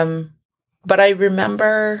 but I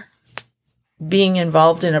remember being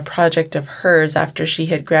involved in a project of hers after she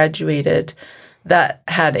had graduated that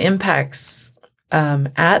had impacts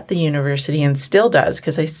at the university and still does,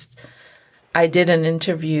 because I did an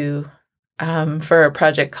interview for a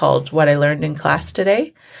project called What I Learned in Class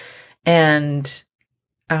Today. And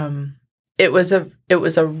it was a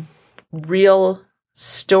real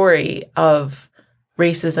story of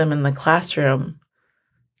racism in the classroom.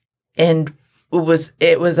 And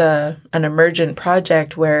it was an emergent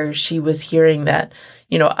project where she was hearing that,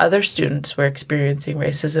 other students were experiencing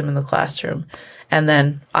racism in the classroom. And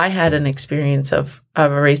then I had an experience of a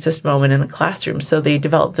racist moment in a classroom. So they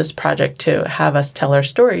developed this project to have us tell our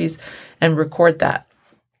stories and record that.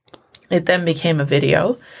 It then became a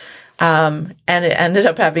video. And it ended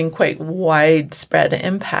up having quite widespread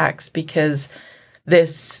impacts because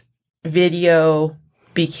this video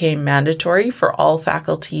became mandatory for all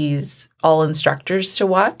faculties, all instructors to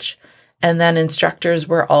watch. And then instructors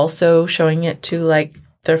were also showing it to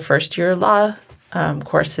their first year law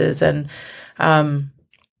courses. And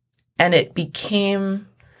it became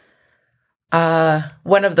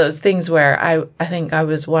one of those things where I think I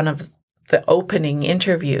was one of the opening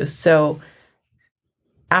interviews. So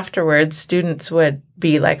afterwards, students would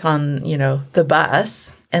be on, the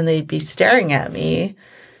bus, and they'd be staring at me.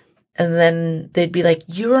 And then they'd be like,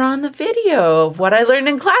 "You were on the video of What I Learned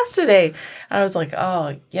in Class Today." And I was like,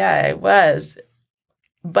 "Oh, yeah, I was."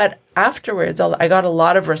 But afterwards, I got a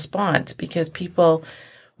lot of response because people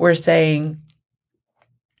were saying,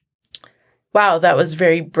 "Wow, that was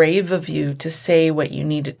very brave of you to say what you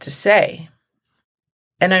needed to say."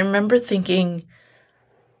 And I remember thinking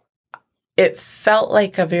it felt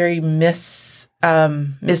like a very misplaced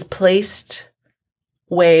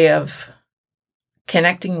way of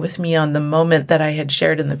connecting with me on the moment that I had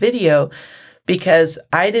shared in the video, because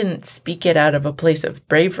I didn't speak it out of a place of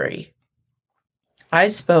bravery. I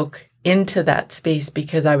spoke into that space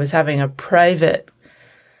because I was having a private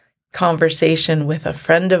conversation with a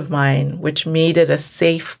friend of mine, which made it a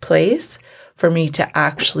safe place for me to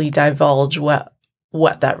actually divulge what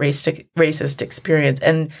that racist experience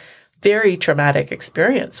and very traumatic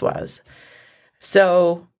experience was.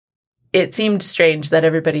 So it seemed strange that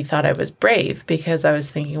everybody thought I was brave, because I was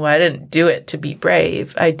thinking, well, I didn't do it to be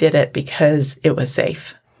brave. I did it because it was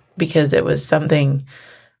safe, because it was something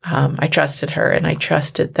I trusted her, and I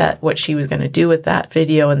trusted that what she was going to do with that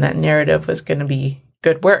video and that narrative was going to be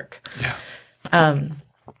good work.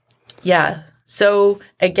 Yeah. So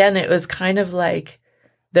again, it was kind of like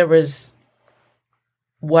there was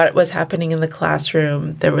what was happening in the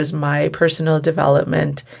classroom, there was my personal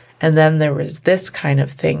development, and then there was this kind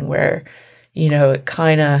of thing where,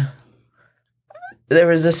 there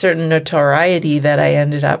was a certain notoriety that I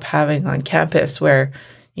ended up having on campus where,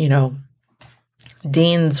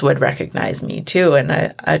 deans would recognize me too. And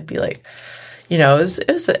I'd be like, it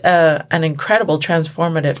was an incredible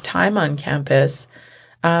transformative time on campus,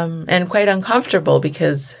 and quite uncomfortable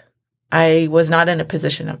because I was not in a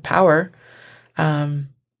position of power.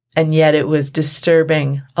 And yet it was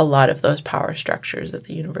disturbing a lot of those power structures at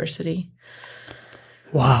the university.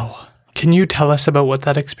 Wow. Can you tell us about what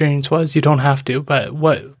that experience was? You don't have to, but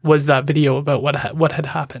what was that video about? What had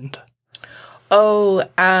happened? Oh,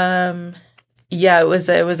 yeah, it was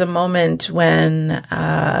a moment when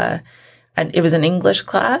it was an English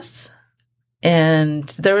class, and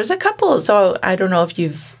there was a couple. So I don't know if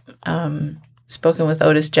you've spoken with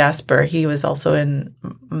Otis Jasper. He was also in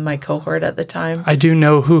my cohort at the time. I do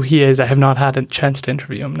know who he is. I have not had a chance to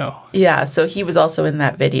interview him, no. Yeah, so he was also in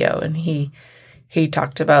that video, and he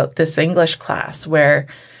talked about this English class where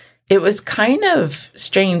it was kind of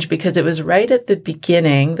strange because it was right at the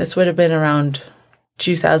beginning. This would have been around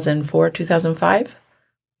 2004, 2005,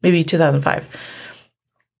 maybe 2005,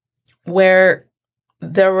 where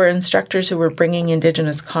there were instructors who were bringing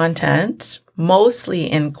Indigenous content, mostly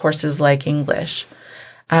in courses like English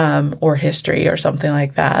or history or something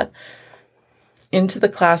like that, into the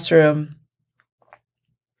classroom.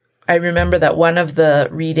 I remember that one of the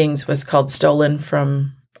readings was called Stolen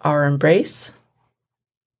from Our Embrace.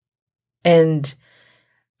 And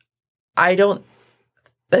I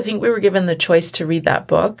think we were given the choice to read that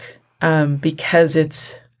book because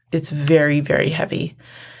it's very, very heavy.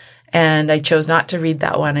 And I chose not to read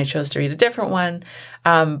that one. I chose to read a different one.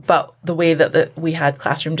 But the way that we had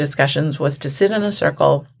classroom discussions was to sit in a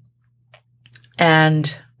circle,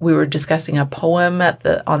 and we were discussing a poem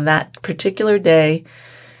on that particular day.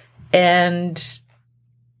 And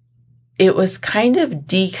it was kind of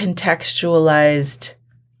decontextualized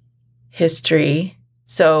history.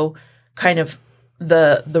 So kind of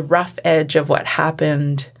the rough edge of what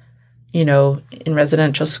happened, in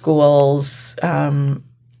residential schools,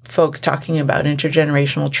 folks talking about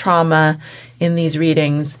intergenerational trauma in these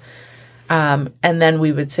readings. And then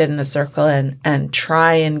we would sit in a circle and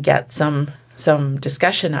try and get some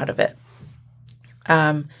discussion out of it.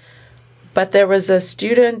 But there was a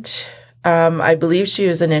student, I believe she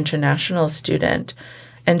was an international student,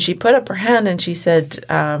 and she put up her hand and she said,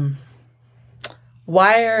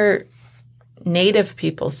 why are Native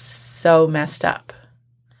people so messed up?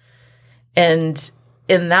 And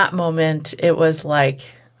in that moment, it was like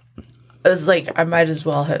I might as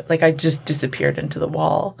well have, I just disappeared into the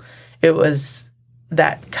wall. It was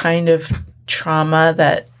that kind of trauma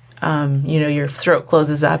that, your throat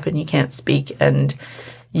closes up and you can't speak and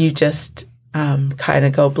you just kind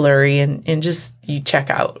of go blurry and just you check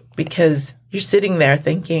out because you're sitting there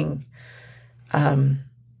thinking,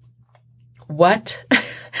 what?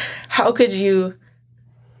 How could you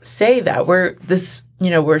say that?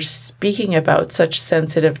 We're speaking about such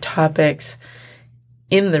sensitive topics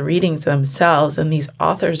in the readings themselves, and these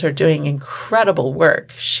authors are doing incredible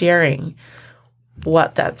work sharing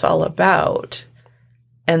what that's all about.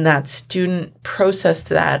 And that student processed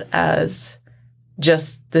that as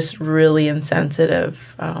just this really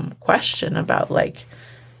insensitive question about,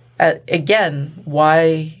 again,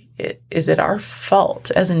 why is it our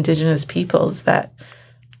fault as Indigenous peoples that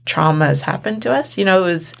trauma has happened to us?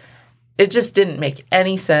 It just didn't make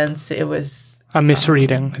any sense. It was a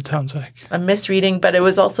misreading, it sounds like. A misreading, but it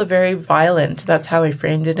was also very violent. That's how I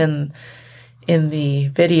framed it in the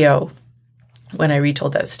video when I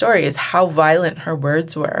retold that story, is how violent her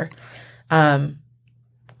words were. Because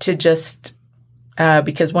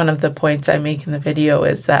one of the points I make in the video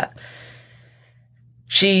is that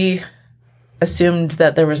she assumed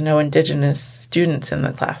that there was no Indigenous students in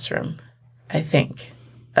the classroom, I think.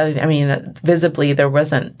 I mean, visibly there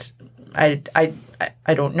wasn't. I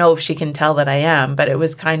don't know if she can tell that I am, but it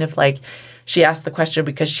was kind of like she asked the question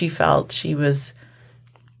because she felt she was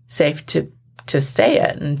safe to say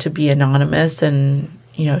it and to be anonymous. And,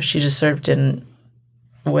 she just sort of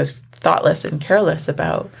was thoughtless and careless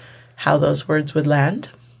about how those words would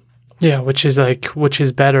land. Yeah, which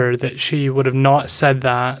is better that she would have not said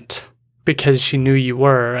that because she knew you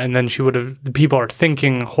were, and then the people are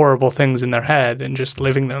thinking horrible things in their head and just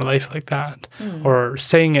living their life like that, or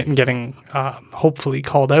saying it and getting hopefully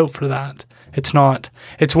called out for that.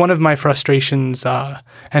 It's one of my frustrations,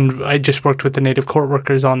 and I just worked with the Native court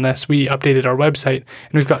workers on this. We updated our website,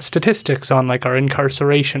 and we've got statistics on our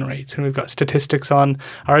incarceration rates, and we've got statistics on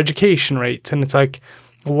our education rates, and it's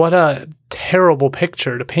what a terrible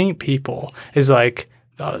picture to paint people is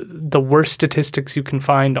the worst statistics you can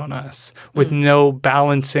find on us with no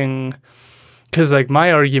balancing. Because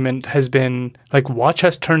my argument has been watch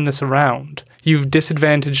us turn this around. You've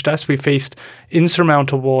disadvantaged us. We faced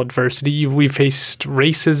insurmountable adversity. We faced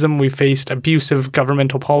racism. We faced abusive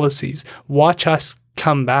governmental policies. Watch us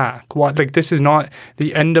come back. This is not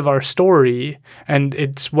the end of our story. And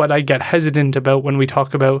it's what I get hesitant about when we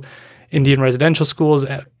talk about Indian residential schools,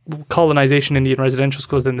 colonization Indian residential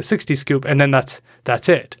schools in the 60s scoop, and then that's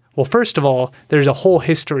it. Well, first of all, there's a whole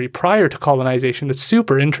history prior to colonization that's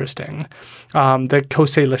super interesting. The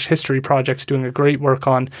Coast Salish History Project's doing a great work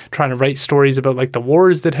on trying to write stories about the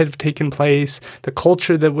wars that have taken place, the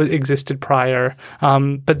culture that existed prior.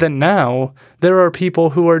 But then now there are people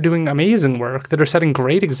who are doing amazing work that are setting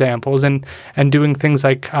great examples and doing things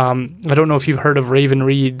I don't know if you've heard of Raven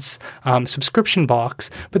Reed's subscription box,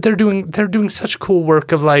 but they're doing such cool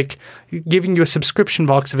work of giving you a subscription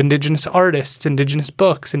box of Indigenous artists, Indigenous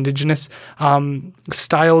books, Indigenous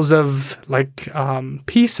styles of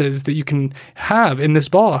pieces that you can have in this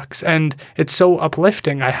box. And it's so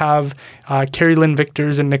uplifting. I have Carrie Lynn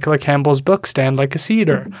Victor's and Nicola Campbell's book, Stand Like a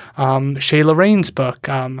Cedar, Shayla Rain's book,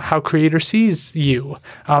 How Creator Sees You.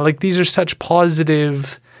 These are such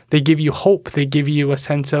positive. They give you hope. They give you a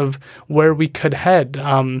sense of where we could head.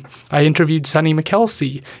 I interviewed Sonny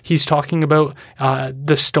McKelsey. He's talking about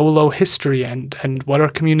the Stolo history and what our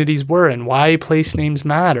communities were and why place names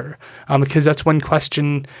matter. Because that's one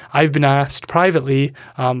question I've been asked privately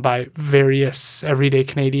by various everyday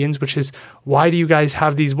Canadians, which is, why do you guys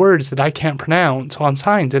have these words that I can't pronounce on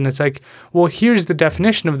signs? And it's like, well, here's the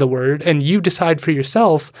definition of the word, and you decide for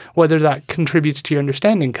yourself whether that contributes to your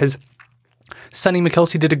understanding. Because Sonny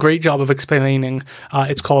McKelsey did a great job of explaining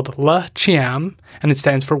it's called La Chiam, and it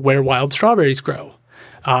stands for Where Wild Strawberries Grow.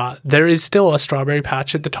 There is still a strawberry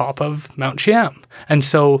patch at the top of Mount Chiam. And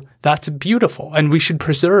so that's beautiful. And we should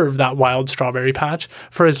preserve that wild strawberry patch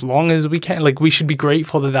for as long as we can. We should be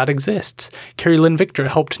grateful that that exists. Carrie Lynn Victor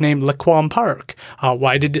helped name Laquam Park.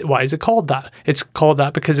 Why is it called that? It's called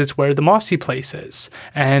that because it's where the mossy place is.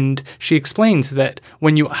 And she explains that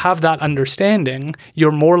when you have that understanding,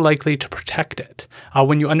 you're more likely to protect it.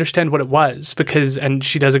 When you understand what it was, and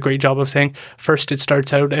she does a great job of saying, first it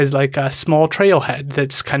starts out as a small trailhead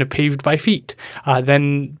that's kind of paved by feet.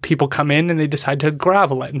 Then people come in and they decide to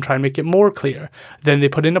gravel it and try and make it more clear. Then they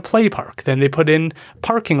put in a play park. Then they put in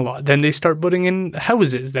parking lot. Then they start putting in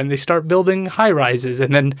houses. Then they start building high rises.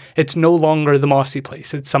 And then it's no longer the mossy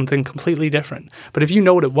place. It's something completely different. But if you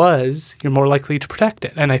know what it was, you're more likely to protect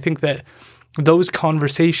it. And I think that those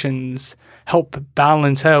conversations help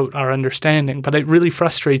balance out our understanding. But it really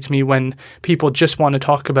frustrates me when people just want to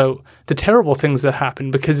talk about the terrible things that happen,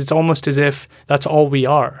 because it's almost as if that's all we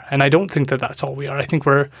are. And I don't think that that's all we are. I think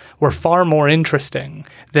we're far more interesting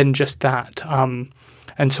than just that.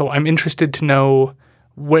 And so I'm interested to know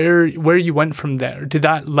where you went from there. Did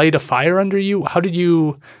that light a fire under you? How did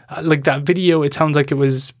you, that video, it sounds like it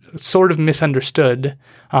was sort of misunderstood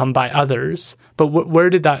by others. But where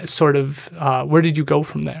did that where did you go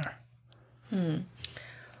from there?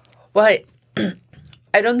 Well,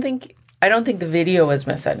 I don't think the video was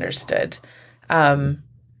misunderstood,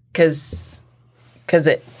 because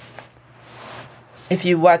it, if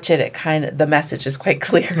you watch it, the message is quite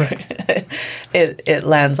clear. Right. It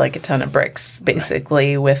lands like a ton of bricks,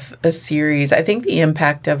 basically, right, with a series. I think the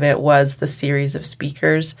impact of it was the series of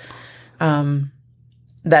speakers, that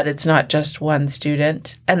it's not just one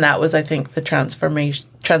student, and that was, I think, the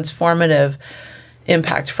transformative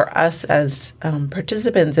impact for us as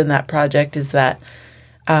participants in that project, is that,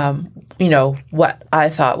 what I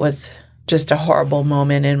thought was just a horrible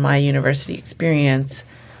moment in my university experience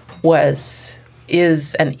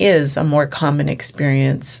is a more common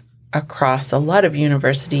experience across a lot of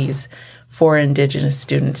universities for Indigenous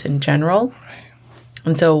students in general. Right.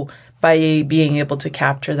 And so by being able to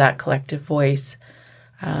capture that collective voice,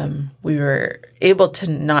 we were able to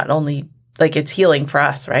not only, it's healing for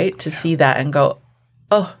us, right? To see that and go,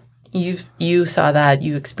 oh, you saw that,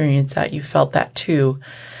 you experienced that, you felt that too.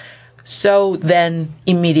 So then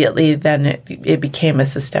immediately it became a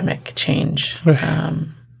systemic change. Right.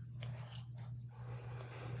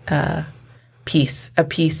 A piece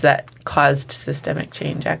that caused systemic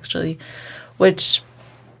change, actually, which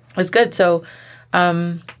was good. So,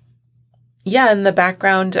 in the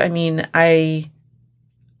background, I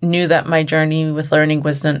knew that my journey with learning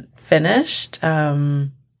wasn't finished.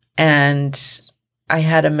 And I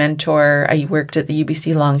had a mentor. I worked at the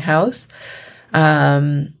UBC Longhouse.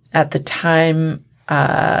 At the time,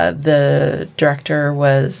 the director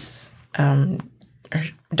was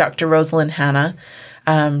Dr. Rosalind Hanna.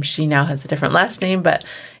 She now has a different last name, but,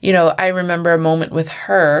 I remember a moment with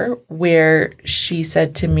her where she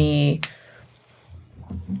said to me,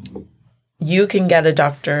 you can get a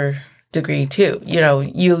doctor degree too.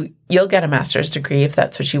 You'll get a master's degree if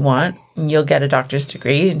that's what you want, and you'll get a doctor's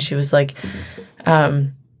degree. And she was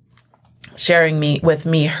sharing with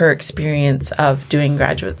me her experience of doing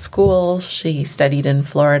graduate school. She studied in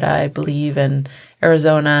Florida, I believe, and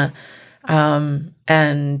Arizona.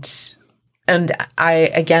 And I,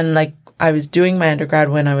 again, I was doing my undergrad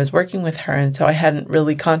when I was working with her, and so I hadn't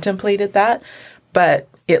really contemplated that, but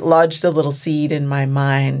it lodged a little seed in my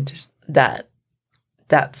mind that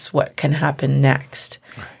that's what can happen next.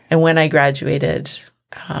 Right. And when I graduated,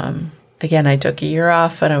 again, I took a year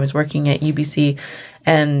off and I was working at UBC,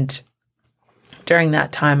 and during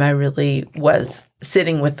that time, I really was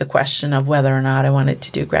sitting with the question of whether or not I wanted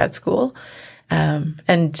to do grad school, and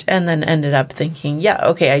then ended up thinking, yeah,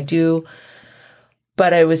 okay, I do.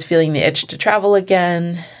 but I was feeling the itch to travel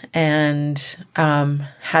again, and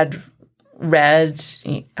had read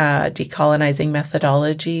Decolonizing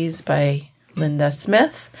Methodologies by Linda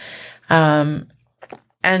Smith. And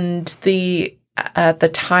at the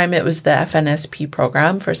time, it was the FNSP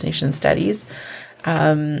program, First Nation Studies.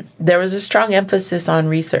 There was a strong emphasis on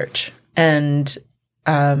research, and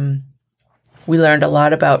we learned a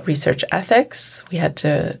lot about research ethics. We had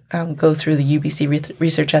to go through the UBC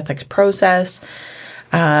research ethics process.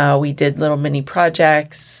 We did little mini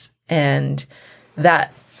projects, and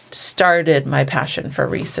that started my passion for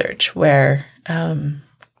research, where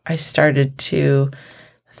I started to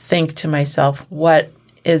think to myself, what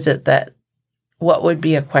would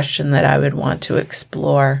be a question that I would want to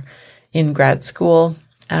explore in grad school?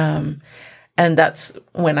 And that's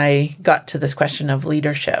when I got to this question of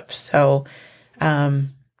leadership. So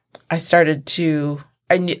I started to,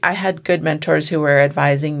 I had good mentors who were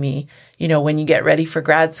advising me, when you get ready for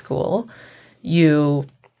grad school, you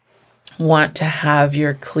want to have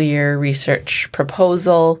your clear research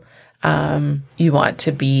proposal. You want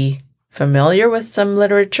to be familiar with some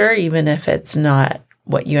literature, even if it's not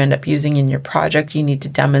what you end up using in your project. You need to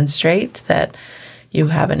demonstrate that you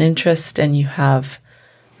have an interest and you have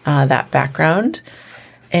that background.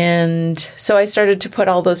 And so I started to put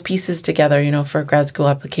all those pieces together, for a grad school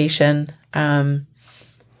application, and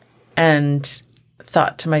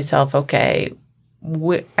thought to myself, okay,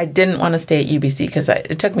 I didn't want to stay at UBC because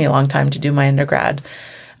it took me a long time to do my undergrad.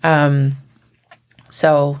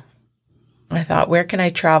 So I thought, where can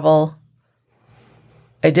I travel?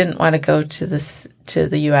 I didn't want to go to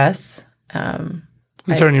the US.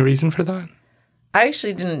 Was there any reason for that? I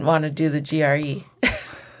actually didn't want to do the GRE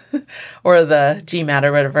or the GMAT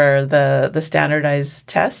or whatever, the standardized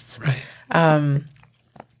tests. Right.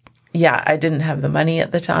 Yeah, I didn't have the money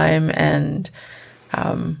at the time, and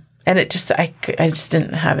it just I just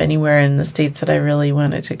didn't have anywhere in the States that I really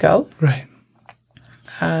wanted to go. Right.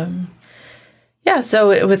 Yeah,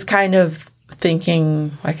 so it was kind of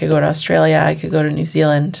thinking I could go to Australia, I could go to New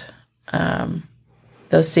Zealand.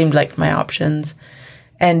 Those seemed like my options,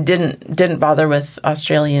 and didn't bother with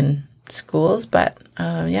Australian schools, but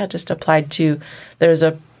just applied to. There's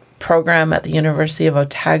a program at the University of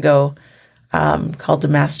Otago called the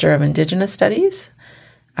Master of Indigenous Studies.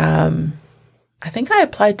 I think I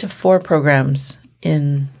applied to 4 programs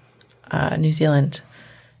in New Zealand.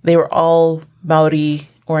 They were all Maori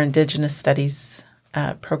or Indigenous Studies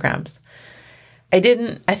programs. I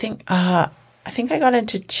think I got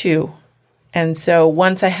into 2. And so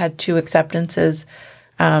once I had 2 acceptances,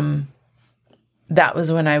 that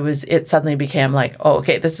was when it suddenly became like, oh,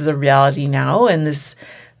 okay, this is a reality now. And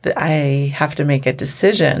I have to make a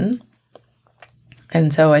decision.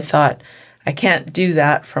 And so I thought, I can't do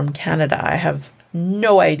that from Canada. I have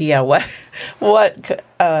no idea what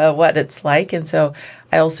it's like. And so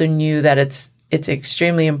I also knew that it's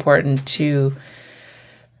extremely important to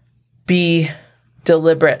be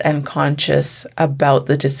deliberate and conscious about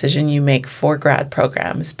the decision you make for grad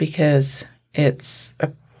programs, because it's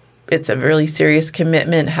a really serious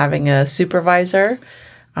commitment having a supervisor.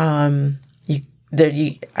 I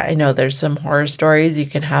know there's some horror stories. You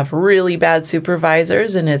can have really bad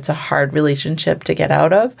supervisors, and it's a hard relationship to get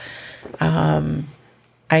out of. I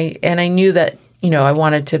knew that, I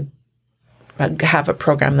wanted to have a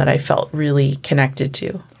program that I felt really connected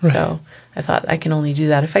to. Right. So I thought I can only do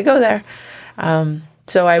that if I go there.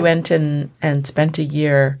 So I went and spent a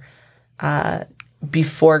year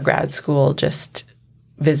before grad school just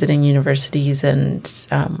visiting universities and,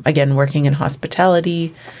 again, working in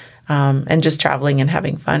hospitality, and just traveling and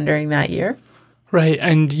having fun during that year. Right.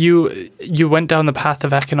 And you went down the path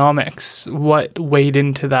of economics. What weighed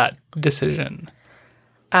into that decision?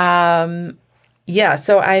 So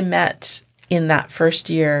I met in that first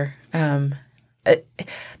year.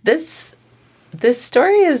 This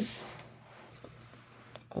story is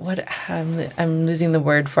what I'm losing the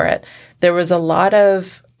word for it. There was a lot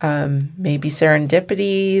of maybe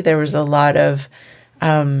serendipity. There was a lot of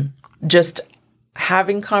just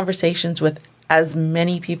having conversations with as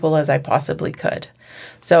many people as I possibly could.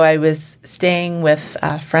 So I was staying with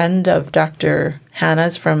a friend of Dr.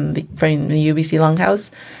 Hannah's from the UBC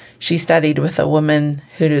Longhouse. She studied with a woman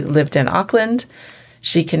who lived in Auckland.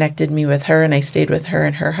 She connected me with her, and I stayed with her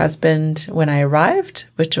and her husband when I arrived,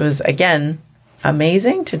 which was, again,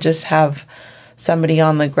 amazing to just have somebody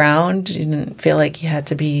on the ground. You didn't feel like you had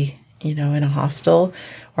to be, in a hostel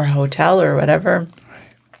or a hotel or whatever.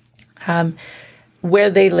 Where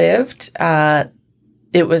they lived,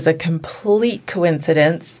 it was a complete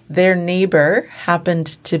coincidence. Their neighbor happened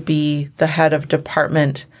to be the head of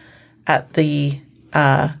department at the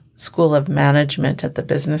School of Management at the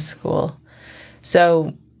business school.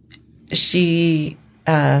 So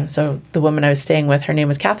so the woman I was staying with, her name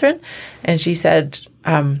was Catherine, and she said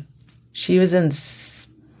she was in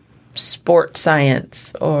sport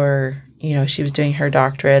science, or, she was doing her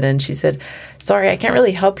doctorate, and she said, sorry, I can't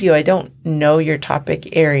really help you. I don't know your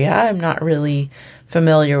topic area. I'm not really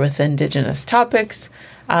familiar with Indigenous topics,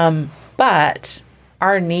 but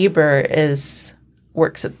our neighbor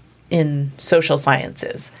works in social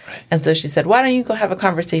sciences. Right. And so she said, why don't you go have a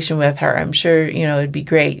conversation with her? I'm sure, it'd be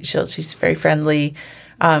great. She's very friendly.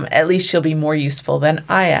 At least she'll be more useful than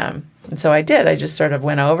I am. And so I did. I just sort of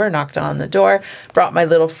went over, knocked on the door, brought my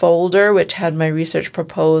little folder, which had my research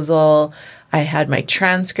proposal. I had my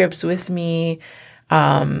transcripts with me.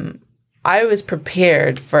 I was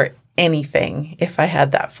prepared for anything if I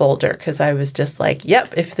had that folder, because I was just like,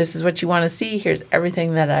 yep, if this is what you want to see, here's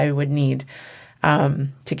everything that I would need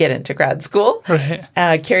to get into grad school. Right.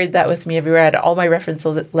 Carried that with me everywhere. I had all my reference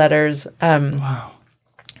letters. Wow.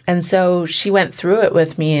 And so she went through it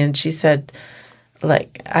with me, and she said,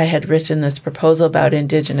 I had written this proposal about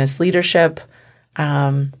Indigenous leadership.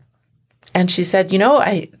 And she said,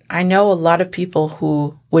 I know a lot of people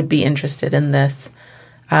who would be interested in this.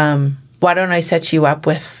 Why don't I set you up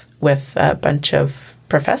with a bunch of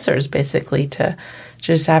professors, basically, to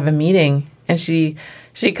just have a meeting? And she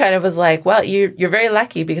kind of was like, well, you're very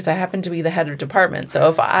lucky, because I happen to be the head of department. So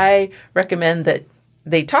if I recommend that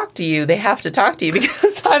they talk to you, they have to talk to you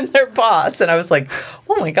because I'm their boss. And I was like,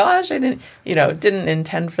 oh my gosh, I didn't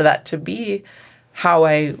intend for that to be how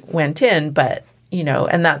I went in, but,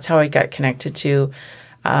 and that's how I got connected to,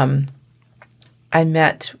 I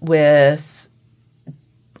met with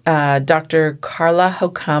Dr. Carla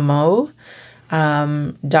Hokamo,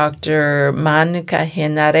 Dr. Manuka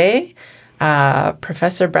Hinare,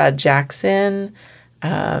 Professor Brad Jackson,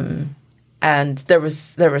 and there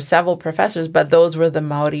were several professors, but those were the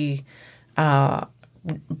Maori.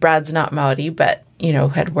 Brad's not Maori, but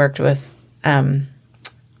had worked with on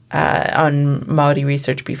Maori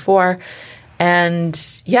research before, and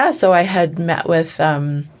so I had met with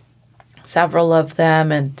several of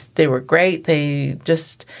them, and they were great. They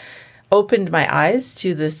just opened my eyes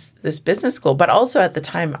to this business school. But also at the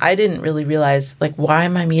time, I didn't really realize, why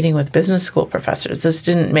am I meeting with business school professors? This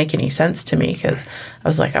didn't make any sense to me, because I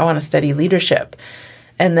was like, I want to study leadership.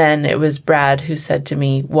 And then it was Brad who said to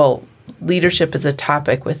me, well, leadership is a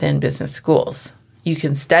topic within business schools. You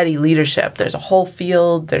can study leadership. There's a whole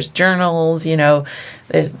field. There's journals.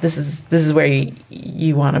 This is where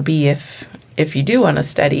you want to be if you do want to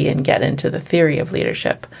study and get into the theory of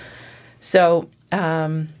leadership. So,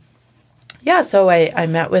 so I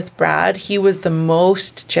met with Brad. He was the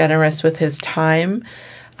most generous with his time.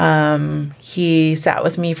 He sat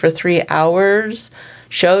with me for 3 hours,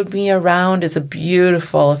 showed me around. It's a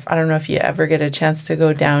beautiful, I don't know if you ever get a chance to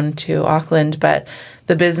go down to Auckland, but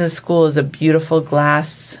the business school is a beautiful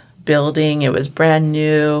glass building. It was brand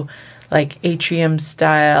new, atrium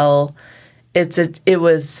style. It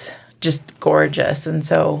was just gorgeous. And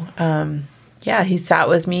so, he sat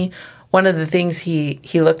with me. One of the things he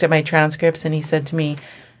looked at my transcripts and he said to me,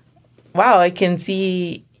 wow, I can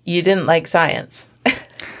see you didn't like science.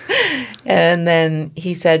 And then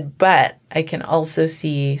he said, but I can also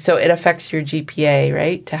see, so it affects your GPA,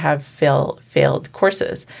 right, to have failed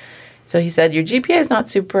courses. So he said, your GPA is not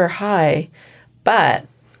super high, but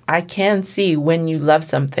I can see when you love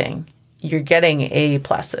something, you're getting A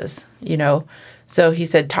pluses, So he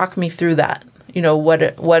said, talk me through that.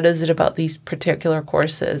 What is it about these particular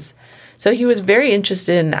courses? So he was very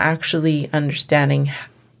interested in actually understanding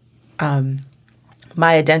my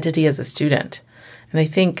identity as a student. And I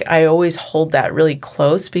think I always hold that really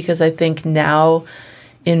close, because I think now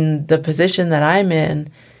in the position that I'm in,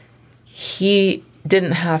 he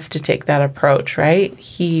didn't have to take that approach, right?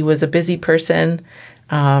 He was a busy person,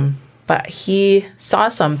 but he saw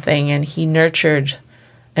something and he nurtured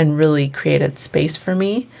and really created space for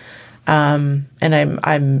me. And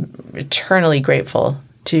I'm eternally grateful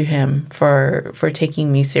to him for taking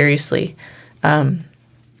me seriously. And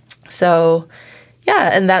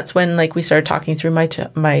that's when we started talking through my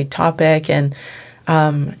topic, and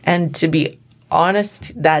to be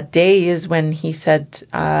honest, that day is when he said,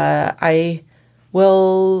 I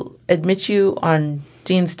will admit you on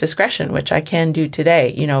Dean's discretion, which I can do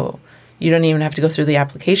today. You don't even have to go through the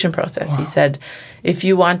application process. Wow. He said, if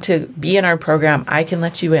you want to be in our program, I can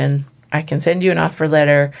let you in. I can send you an offer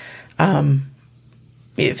letter,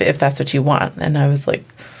 if that's what you want. And I was like,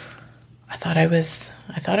 I thought I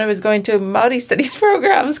was going to Maori studies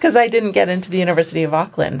programs, because I didn't get into the University of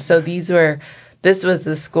Auckland. So this was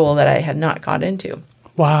the school that I had not got into.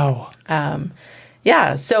 Wow.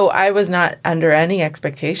 yeah, so I was not under any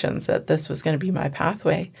expectations that this was going to be my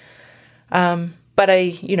pathway. But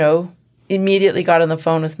I, immediately got on the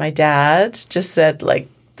phone with my dad, just said, like,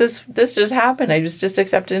 this just happened. I was just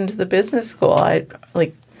accepted into the business school. I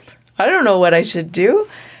don't know what I should do.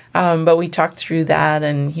 But we talked through that,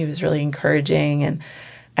 and he was really encouraging.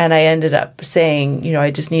 And I ended up saying,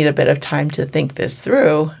 I just need a bit of time to think this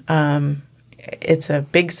through. It's a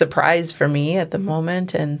big surprise for me at the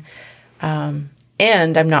moment. And I'm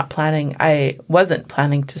not planning, I wasn't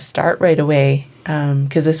planning to start right away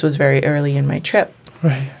because this was very early in my trip.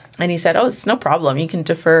 Right. And he said, it's no problem. You can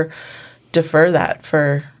defer that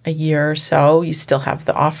for a year or so. You still have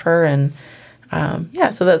the offer. And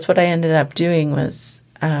so that's what I ended up doing was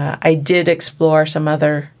I did explore some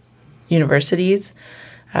other universities,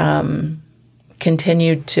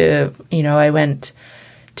 continued to, I went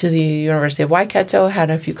to the University of Waikato,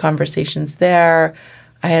 had a few conversations there.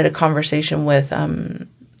 I had a conversation with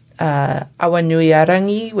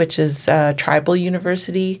Awanuiarangi, which is a tribal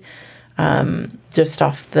university, just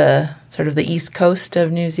off the sort of the east coast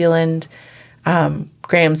of New Zealand.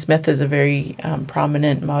 Graham Smith is a very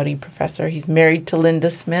prominent Māori professor. He's married to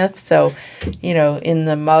Linda Smith. So, in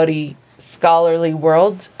the Māori scholarly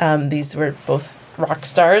world, these were both rock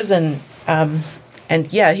stars. And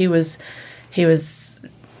he was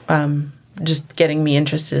just getting me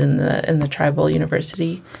interested in the tribal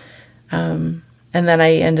university. And then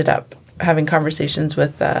I ended up having conversations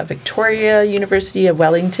with Victoria University of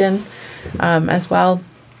Wellington as well.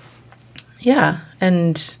 Yeah,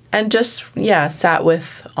 and just sat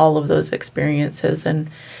with all of those experiences, and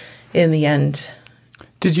in the end,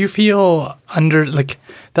 did you feel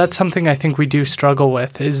that's something I think we do struggle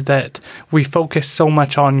with, is that we focus so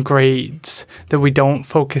much on grades that we don't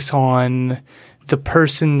focus on the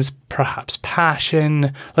person's perhaps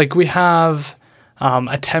passion. Like we have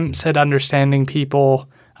attempts at understanding people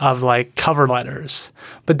of like cover letters,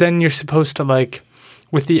 but then you're supposed to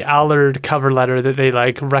with the Allard cover letter that they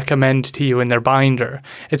recommend to you in their binder,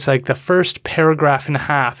 it's like the first paragraph and a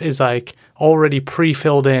half is already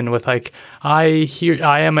pre-filled in with I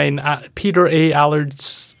am a Peter A. Allard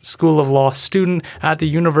School of Law student at the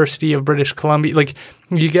University of British Columbia.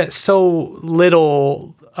 You get so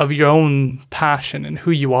little of your own passion and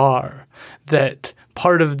who you are that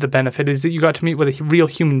part of the benefit is that you got to meet with a real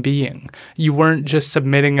human being. You weren't just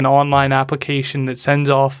submitting an online application that sends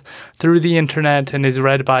off through the internet and is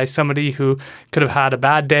read by somebody who could have had a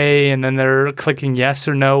bad day and then they're clicking yes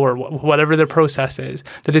or no or whatever their process is,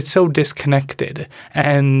 that it's so disconnected.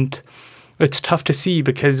 And it's tough to see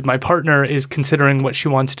because my partner is considering what she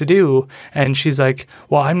wants to do and she's like,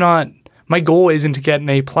 well, my goal isn't to get an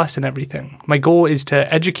A+ in everything. My goal is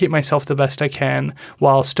to educate myself the best I can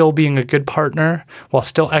while still being a good partner, while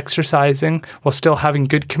still exercising, while still having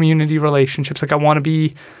good community relationships. I want to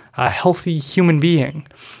be a healthy human being.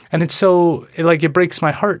 And it's so, it breaks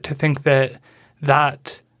my heart to think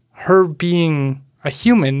that her being a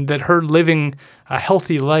human, that her living a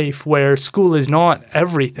healthy life where school is not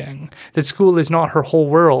everything, that school is not her whole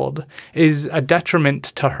world, is a detriment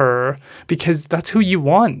to her, because that's who you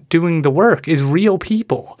want doing the work, is real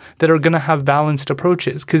people that are going to have balanced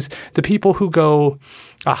approaches. Because the people who go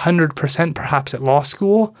 100% perhaps at law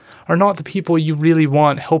school are not the people you really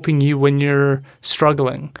want helping you when you're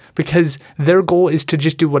struggling, because their goal is to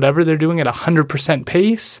just do whatever they're doing at 100%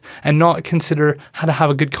 pace and not consider how to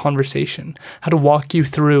have a good conversation, how to walk you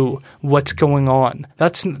through what's going on.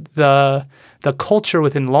 That's the culture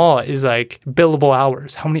within law is billable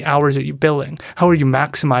hours. How many hours are you billing? How are you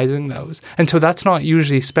maximizing those? And so that's not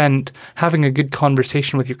usually spent having a good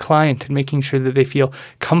conversation with your client and making sure that they feel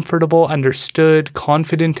comfortable, understood,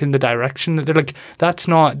 confident in the direction that they're that's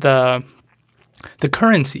not the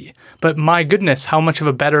currency. But my goodness, how much of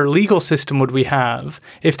a better legal system would we have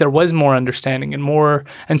if there was more understanding and more?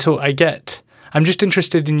 And so I'm just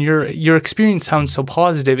interested in your experience. Sounds so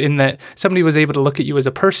positive in that somebody was able to look at you as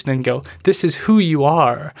a person and go, this is who you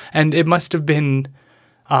are. And it must have been,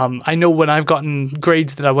 I know when I've gotten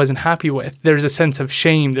grades that I wasn't happy with, there's a sense of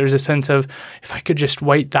shame. There's a sense of, if I could just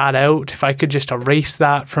white that out, if I could just erase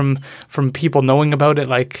that from people knowing about it,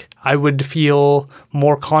 I would feel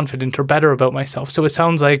more confident or better about myself. So it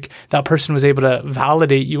sounds like that person was able to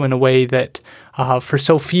validate you in a way that for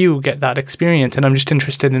so few get that experience. And I'm just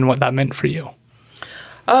interested in what that meant for you.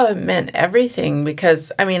 Oh, it meant everything,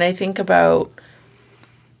 because, I think about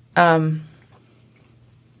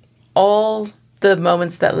all the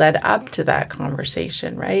moments that led up to that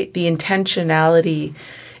conversation, right? The intentionality.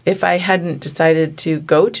 If I hadn't decided to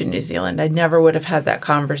go to New Zealand, I never would have had that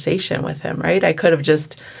conversation with him, right? I could have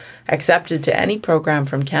just accepted to any program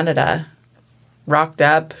from Canada, rocked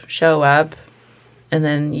up, show up, and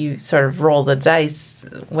then you sort of roll the dice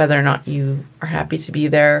whether or not you are happy to be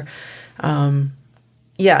there.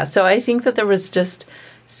 So I think that there was just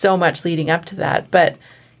so much leading up to that. But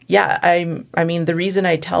yeah, I mean, the reason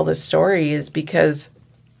I tell this story is because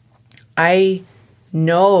I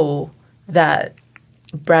know that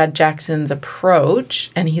Brad Jackson's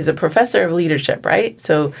approach, and he's a professor of leadership, right?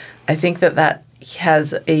 So I think that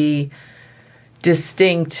has a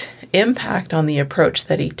distinct impact on the approach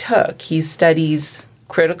that he took. He studies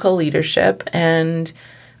critical leadership, and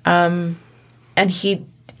he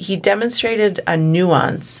demonstrated a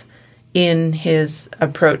nuance in his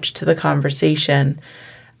approach to the conversation,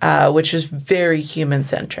 which was very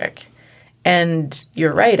human-centric. And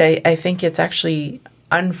you're right. I think it's actually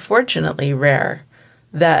unfortunately rare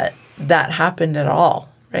that happened at all,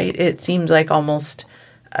 right? It seems like almost,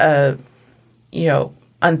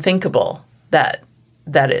 unthinkable that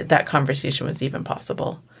conversation was even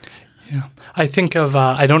possible. Yeah, I think of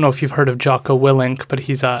I don't know if you've heard of Jocko Willink, but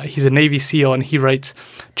he's a Navy SEAL, and he writes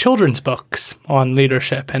children's books on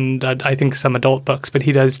leadership, and I think some adult books, but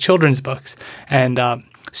he does children's books. And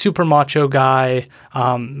super macho guy,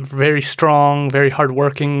 very strong, very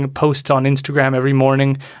hardworking, posts on Instagram every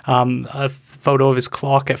morning, a photo of his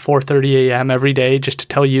clock at 4:30 a.m. every day, just to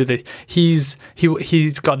tell you that he's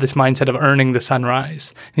got this mindset of earning the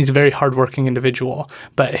sunrise. He's a very hardworking individual,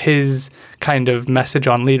 but his kind of message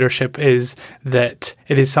on leadership is that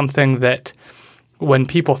it is something that when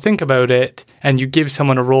people think about it and you give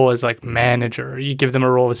someone a role as like manager, you give them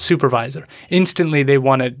a role as supervisor, instantly they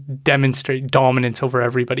want to demonstrate dominance over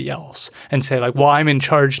everybody else and say like, well, I'm in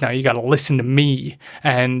charge now. You got to listen to me.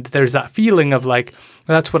 And there's that feeling of like,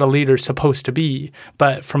 that's what a leader's supposed to be.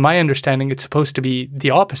 But from my understanding, it's supposed to be the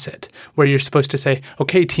opposite, where you're supposed to say,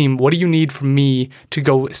 okay, team, what do you need from me to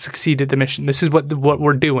go succeed at the mission? This is what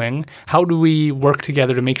we're doing. How do we work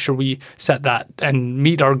together to make sure we set that and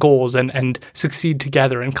meet our goals and succeed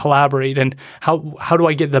together and collaborate? And how do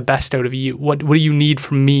I get the best out of you? What do you need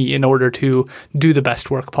from me in order to do the best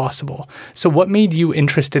work possible? So what made you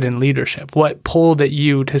interested in leadership? What pulled at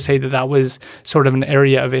you to say that was sort of an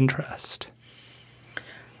area of interest?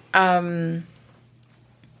 Well,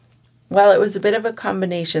 it was a bit of a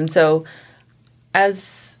combination. So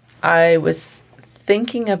as I was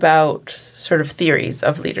thinking about sort of theories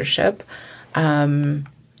of leadership, and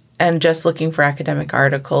just looking for academic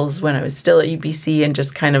articles when I was still at UBC and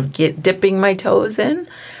just kind of dipping my toes in,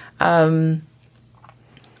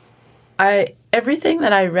 everything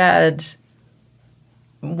that I read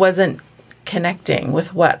wasn't connecting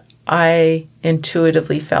with what I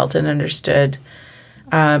intuitively felt and understood.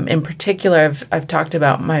 In particular, I've talked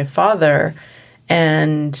about my father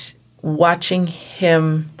and watching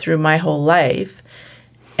him through my whole life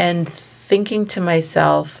and thinking to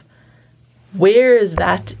myself, where is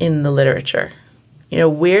that in the literature? You know,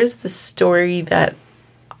 where's the story that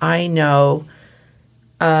I know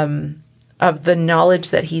of the knowledge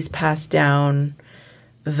that he's passed down,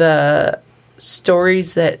 the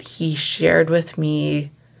stories that he shared with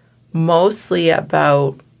me, mostly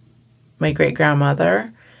about my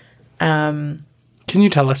great-grandmother. Can you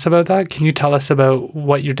tell us about that? Can you tell us about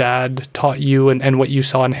what your dad taught you and what you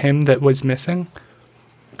saw in him that was missing?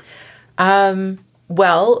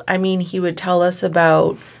 Well, I mean, he would tell us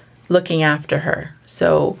about looking after her.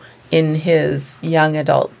 So in his young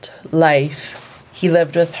adult life, he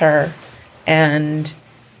lived with her, and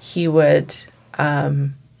he would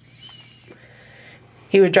drive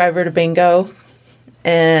her to bingo,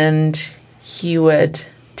 and he would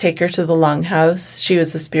take her to the longhouse. She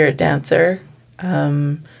was a spirit dancer.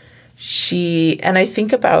 And I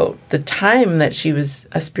think about the time that she was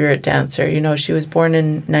a spirit dancer. You know, she was born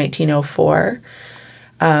in 1904.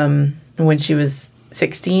 When she was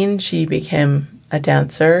 16, she became a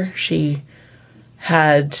dancer. She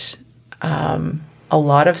had a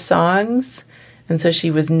lot of songs, and so she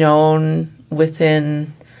was known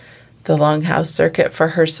within the longhouse circuit for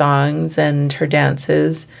her songs and her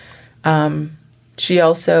dances. She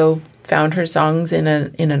also found her songs in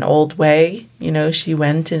an old way. You know, she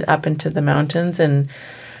went up into the mountains and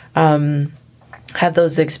had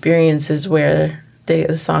those experiences where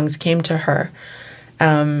the songs came to her.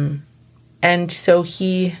 And so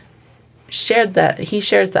he shared that. He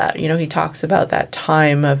shares that. You know, he talks about that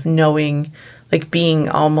time of knowing, like being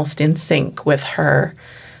almost in sync with her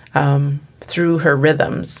through her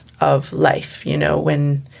rhythms of life. You know,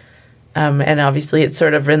 when and obviously it's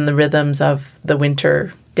sort of in the rhythms of the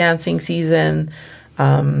winter dancing season,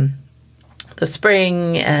 the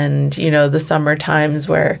spring, and, you know, the summer times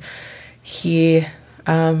where he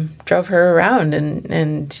drove her around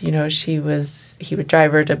and, you know, he would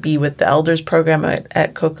drive her to be with the elders program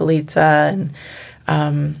at Kokalitsa,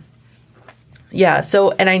 Yeah.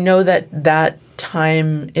 So, and I know that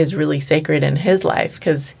time is really sacred in his life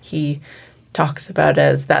because he talks about it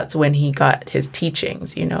as that's when he got his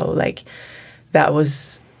teachings, like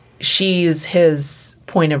she's his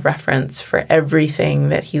point of reference for everything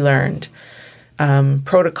that he learned.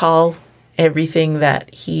 Protocol, everything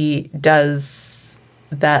that he does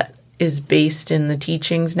that is based in the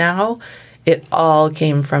teachings now, it all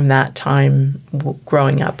came from that time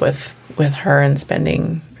growing up with her and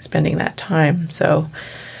spending that time. So,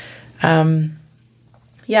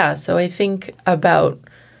 so I think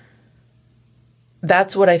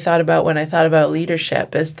that's what I thought about when I thought about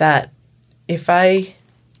leadership, is that if I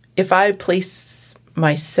place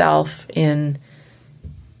myself in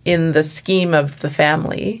the scheme of the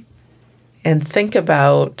family and think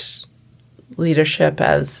about leadership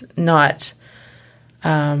as not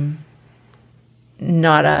a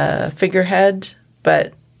figurehead,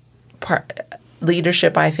 but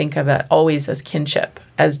leadership, I think of it always as kinship,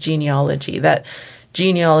 as genealogy, that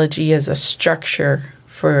genealogy is a structure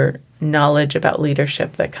for knowledge about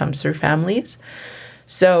leadership that comes through families.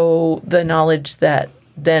 So the knowledge that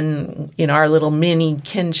then in our little mini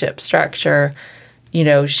kinship structure,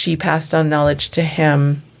 she passed on knowledge to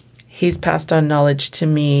him, he's passed on knowledge to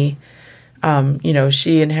me.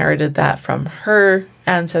 She inherited that from her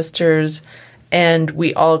ancestors, and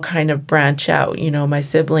we all kind of branch out. My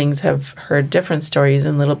siblings have heard different stories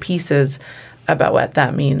and little pieces about what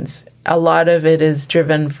that means. A lot of it is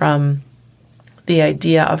driven from the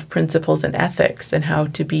idea of principles and ethics and how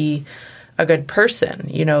to be a good person,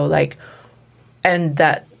 and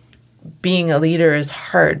that being a leader is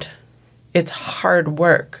hard. It's hard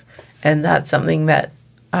work. And that's something that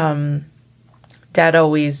Dad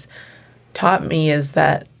always taught me, is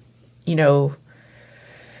that,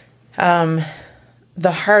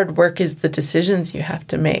 the hard work is the decisions you have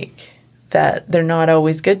to make, that they're not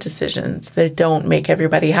always good decisions. They don't make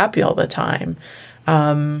everybody happy all the time.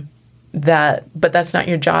 But that's not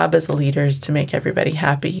your job as a leader, is to make everybody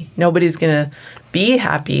happy. Nobody's going to be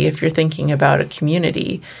happy if you're thinking about a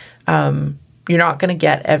community. You're not going to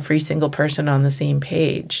get every single person on the same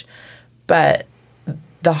page. But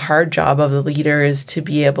the hard job of the leader is to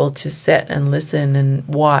be able to sit and listen and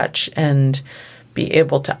watch and be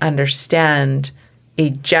able to understand a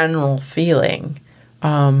general feeling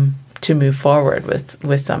to move forward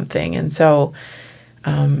with something. And so,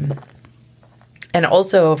 and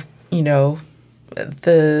also, the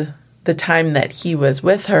time that he was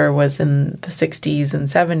with her was in the 60s and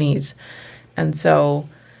 70s. And so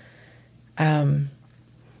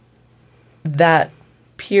that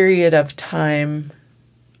period of time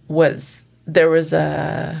the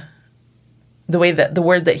way that the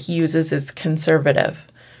word that he uses is conservative.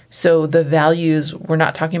 So the values, we're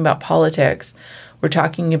not talking about politics. We're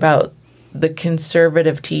talking about the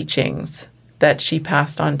conservative teachings that she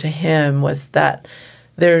passed on to him, was that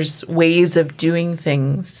there's ways of doing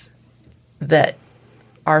things that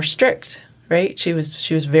are strict, right? She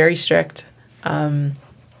was very strict,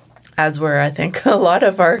 as were, I think, a lot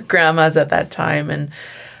of our grandmas at that time. And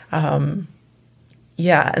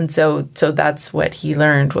and so that's what he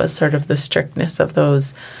learned, was sort of the strictness of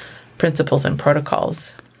those principles and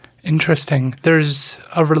protocols. Interesting. There's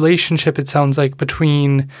a relationship, it sounds like,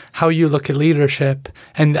 between how you look at leadership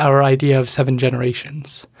and our idea of 7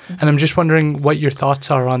 generations. Mm-hmm. And I'm just wondering what your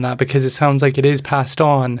thoughts are on that, because it sounds like it is passed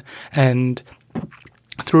on. And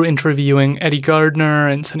through interviewing Eddie Gardner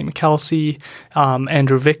and Sonny McKelsey,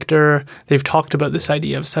 Andrew Victor, they've talked about this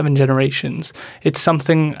idea of 7 generations. It's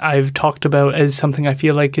something I've talked about as something I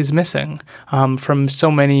feel like is missing from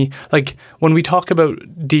so many. Like when we talk about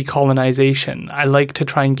decolonization, I like to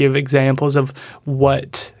try and give examples of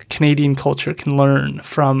what Canadian culture can learn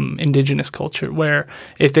from Indigenous culture, where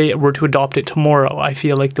if they were to adopt it tomorrow, I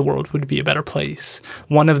feel like the world would be a better place.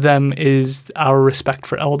 One of them is our respect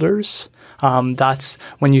for elders. That's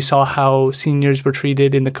when you saw how seniors were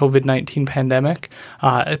treated in the COVID-19 pandemic,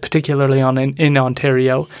 particularly in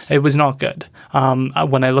Ontario. It was not good.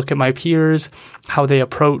 When I look at my peers, how they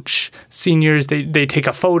approach seniors, they take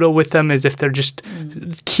a photo with them as if they're just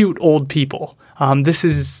cute old people. This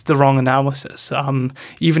is the wrong analysis.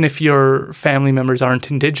 Even if your family members aren't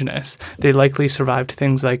Indigenous, they likely survived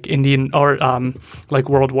things like like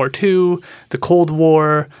World War II, the Cold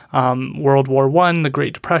War, World War I, the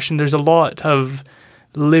Great Depression. There's a lot of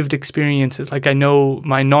lived experiences. Like I know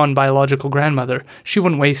my non-biological grandmother, she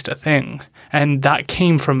wouldn't waste a thing. And that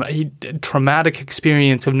came from a traumatic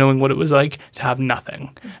experience of knowing what it was like to have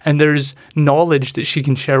nothing. And there's knowledge that she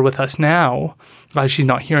can share with us now. She's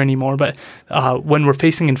not here anymore, but when we're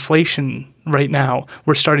facing inflation right now,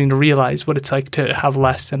 we're starting to realize what it's like to have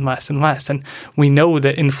less and less and less. And we know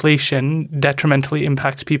that inflation detrimentally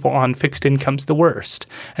impacts people on fixed incomes the worst.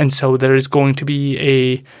 And so there's going to be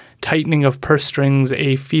a tightening of purse strings,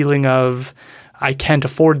 a feeling of, I can't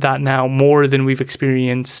afford that now, more than we've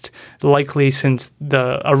experienced likely since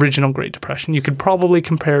the original Great Depression. You could probably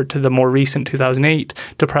compare it to the more recent 2008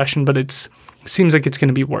 depression, but it seems like it's going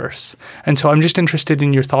to be worse. And so I'm just interested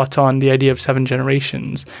in your thoughts on the idea of 7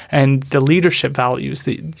 generations and the leadership values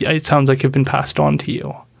that it sounds like have been passed on to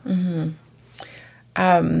you. Mm-hmm.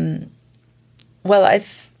 Well,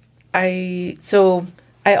 I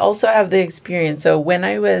also have the experience. So when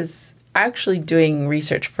I was actually doing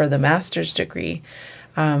research for the master's degree,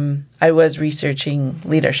 I was researching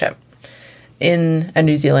leadership in a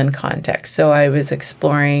New Zealand context. So I was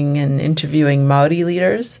exploring and interviewing Māori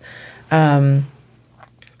leaders. And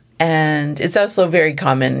it's also very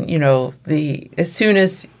common, as soon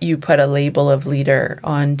as you put a label of leader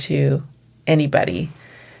onto anybody,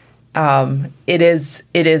 it is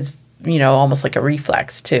almost like a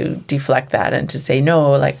reflex to deflect that and to say,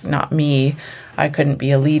 no, like not me, I couldn't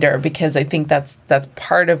be a leader, because I think that's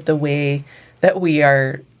part of the way that we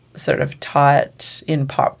are sort of taught in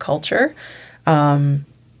pop culture,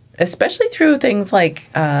 especially through things like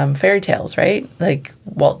fairy tales, right? Like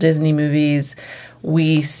Walt Disney movies,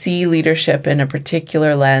 we see leadership in a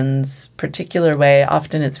particular lens, particular way.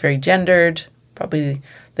 Often it's very gendered. Probably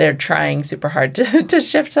they're trying super hard to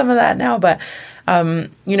shift some of that now. But,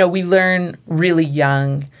 we learn really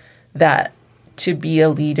young that to be a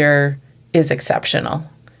leader is exceptional.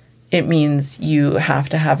 It means you have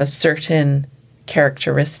to have a certain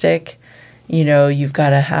characteristic. You've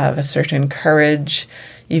got to have a certain courage.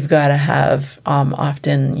 You've got to have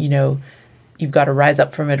often, you've got to rise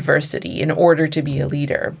up from adversity in order to be a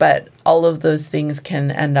leader. But all of those things can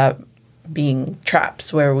end up being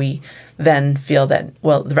traps where we then feel that,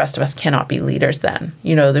 well, the rest of us cannot be leaders then.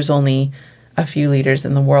 There's only a few leaders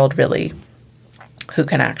in the world really who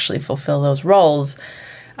can actually fulfill those roles.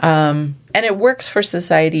 And it works for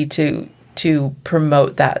society to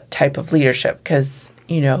promote that type of leadership because,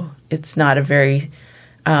 it's not a very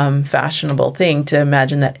fashionable thing to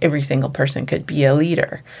imagine that every single person could be a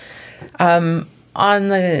leader. On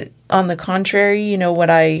the contrary, what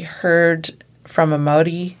I heard from a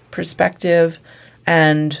Māori perspective,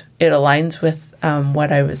 and it aligns with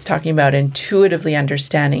what I was talking about, intuitively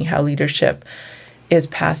understanding how leadership is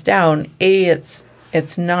passed down. It's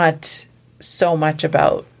not so much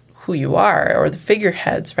about who you are or the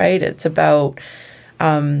figureheads, right? It's about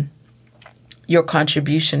your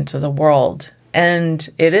contribution to the world. And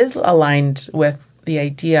it is aligned with the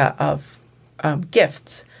idea of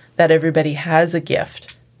gifts, that everybody has a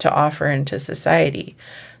gift to offer into society.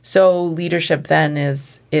 So leadership then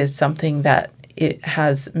is something that it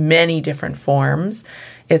has many different forms.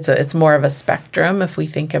 It's more of a spectrum if we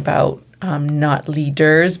think about not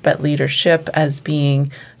leaders, but leadership as being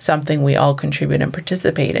something we all contribute and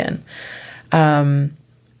participate in.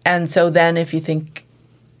 And so then if you think,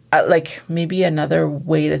 like maybe another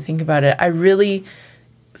way to think about it, I really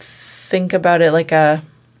think about it like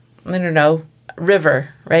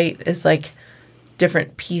river, right? It's like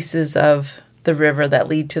different pieces of the river that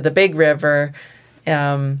lead to the big river.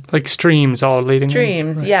 Like streams all leading.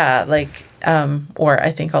 Streams, right. Yeah. Like, or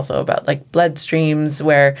I think also about like blood streams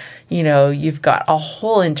where, you've got a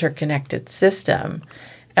whole interconnected system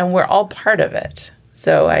and we're all part of it.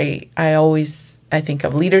 So I think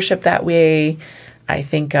of leadership that way. I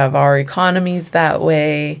think of our economies that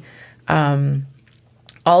way.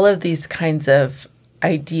 All of these kinds of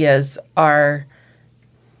ideas are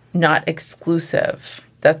not exclusive.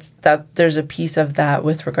 There's a piece of that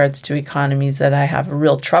with regards to economies that I have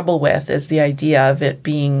real trouble with, is the idea of it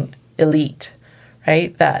being elite,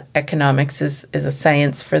 right? That economics is a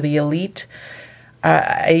science for the elite.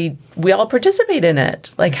 We all participate in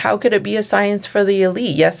it. Like, how could it be a science for the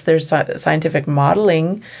elite? Yes, there's scientific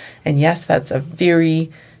modeling, and yes, that's a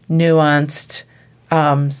very nuanced,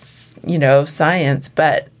 science.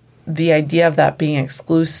 But the idea of that being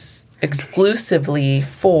exclusively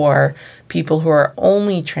for people who are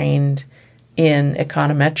only trained in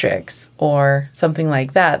econometrics or something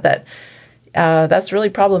like that, that's really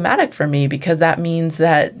problematic for me, because that means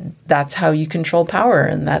that that's how you control power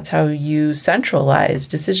and that's how you centralize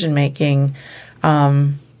decision making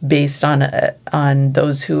based on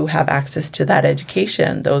those who have access to that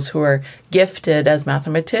education, those who are gifted as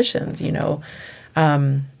mathematicians,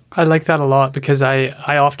 I like that a lot because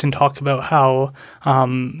I often talk about how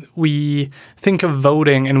we think of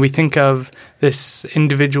voting and we think of this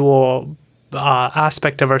individual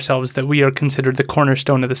aspect of ourselves that we are considered the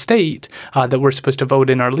cornerstone of the state, that we're supposed to vote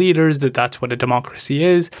in our leaders, that's what a democracy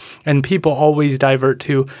is. And people always divert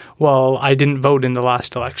to, well, I didn't vote in the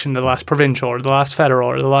last election, the last provincial or the last federal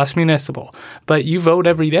or the last municipal. But you vote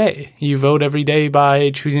every day. You vote every day by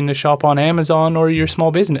choosing to shop on Amazon or your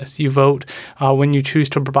small business. You vote when you choose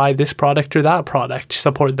to provide this product or that product,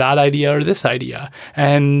 support that idea or this idea.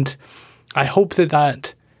 And I hope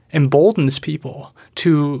that emboldens people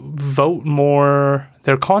to vote more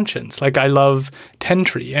their conscience. Like, I love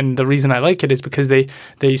Tentree, and the reason I like it is because they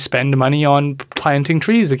spend money on planting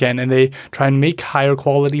trees again, and they try and make higher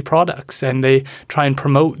quality products, and they try and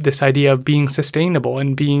promote this idea of being sustainable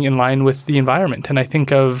and being in line with the environment. And I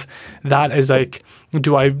think of that as like,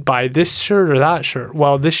 do I buy this shirt or that shirt?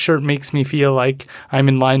 Well, this shirt makes me feel like I'm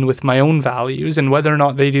in line with my own values, and whether or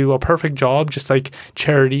not they do a perfect job, just like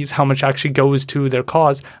charities, how much actually goes to their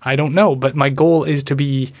cause, I don't know. But my goal is to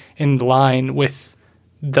be in line with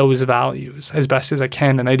those values as best as I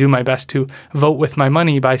can. And I do my best to vote with my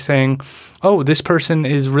money by saying, oh, this person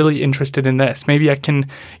is really interested in this. Maybe I can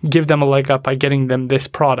give them a leg up by getting them this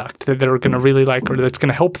product that they're going to really like, or that's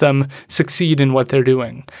going to help them succeed in what they're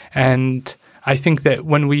doing. And I think that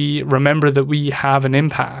when we remember that we have an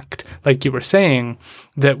impact, like you were saying,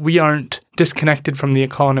 that we aren't disconnected from the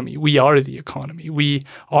economy. We are the economy. We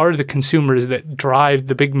are the consumers that drive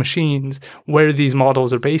the big machines where these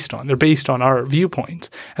models are based on. They're based on our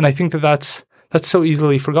viewpoints. And I think that that's so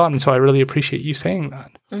easily forgotten. So I really appreciate you saying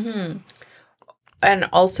that. Mm-hmm. And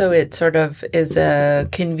also it sort of is a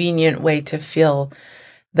convenient way to feel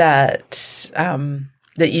that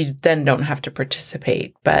that you then don't have to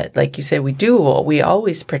participate. But like you say, we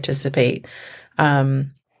always participate.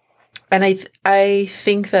 And I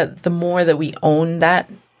think that the more that we own that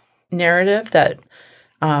narrative, that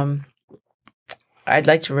I'd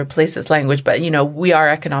like to replace this language, but, we are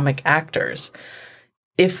economic actors.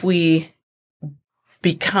 If we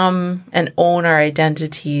become and own our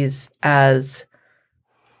identities as,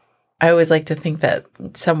 I always like to think that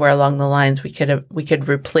somewhere along the lines we could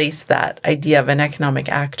replace that idea of an economic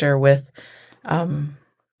actor with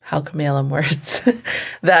Halkomelem words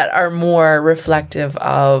that are more reflective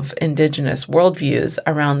of Indigenous worldviews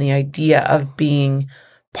around the idea of being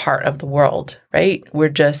part of the world, right? We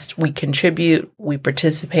contribute, we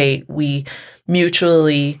participate, we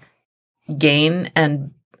mutually gain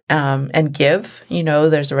and give.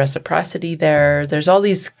 There's a reciprocity there. There's all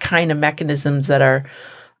these kind of mechanisms that are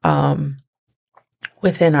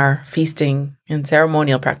within our feasting and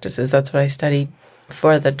ceremonial practices. That's what I studied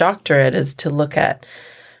for the doctorate, is to look at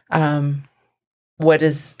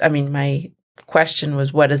my question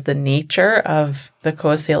was, what is the nature of the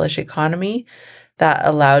Coast Salish economy? That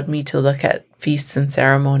allowed me to look at feasts and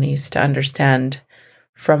ceremonies to understand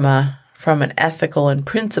from an ethical and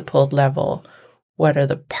principled level, what are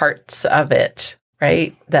the parts of it,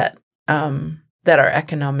 right? That are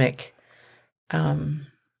economic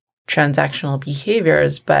transactional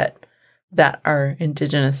behaviors, but that are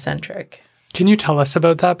Indigenous centric. Can you tell us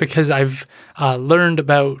about that? Because I've learned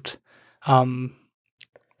about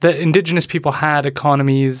that Indigenous people had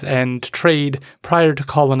economies and trade prior to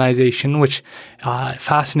colonization, which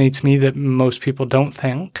fascinates me that most people don't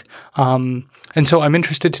think. And so I'm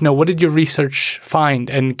interested to know, what did your research find?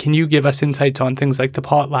 And can you give us insights on things like the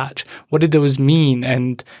potlatch? What did those mean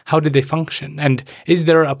and how did they function? And is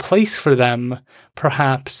there a place for them,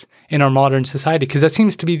 perhaps, in our modern society? Because that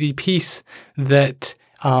seems to be the piece that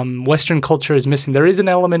Western culture is missing. There is an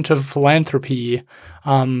element of philanthropy,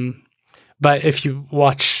 but if you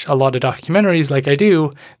watch a lot of documentaries like I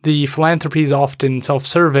do, the philanthropy is often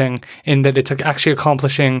self-serving in that it's actually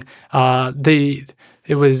accomplishing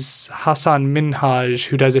it was Hassan Minhaj,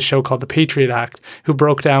 who does a show called The Patriot Act, who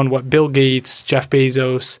broke down what Bill Gates, Jeff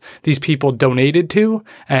Bezos, these people donated to,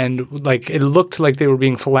 and it looked like they were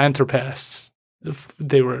being philanthropists.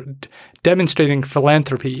 They were demonstrating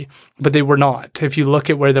philanthropy, but they were not. If you look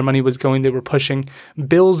at where their money was going, they were pushing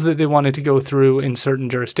bills that they wanted to go through in certain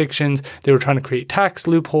jurisdictions. They were trying to create tax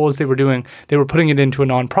loopholes. They were putting it into a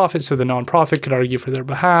nonprofit so the nonprofit could argue for their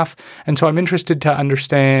behalf. And so I'm interested to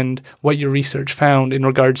understand what your research found in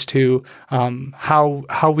regards to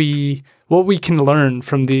what we can learn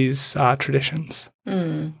from these traditions.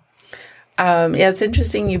 It's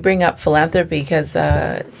interesting you bring up philanthropy because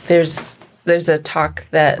there's a talk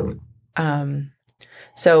that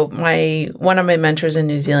so one of my mentors in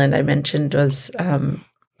New Zealand I mentioned was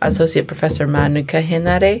Associate Professor Manuka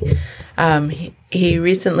Hinare. He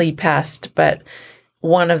recently passed, but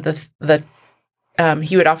one of the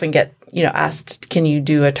he would often get, asked, can you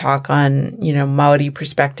do a talk on, Maori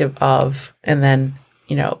perspective of, and then,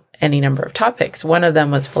 any number of topics. One of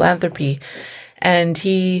them was philanthropy. And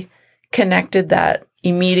he connected that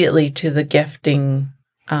immediately to the gifting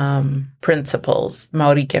principles,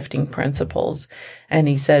 Maori gifting principles. And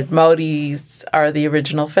he said, Maoris are the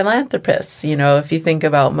original philanthropists. If you think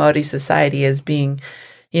about Maori society as being,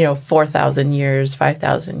 4,000 years,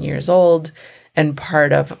 5,000 years old, and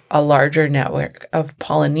part of a larger network of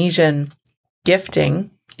Polynesian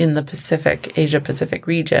gifting in the Asia-Pacific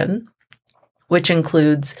region, which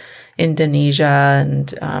includes Indonesia and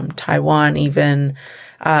Taiwan even,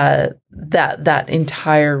 that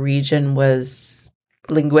entire region was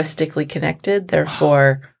linguistically connected,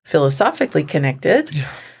 therefore philosophically connected. Yeah.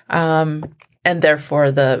 And therefore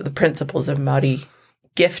the principles of Maori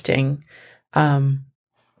gifting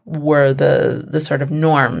were the sort of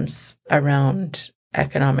norms around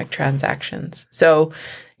economic transactions. So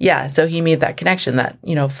he made that connection that,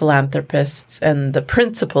 philanthropists and the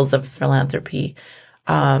principles of philanthropy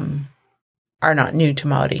are not new to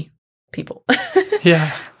Maori people.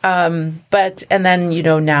 Yeah. And then,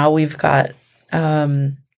 now we've got, I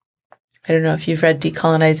don't know if you've read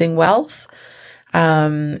Decolonizing Wealth.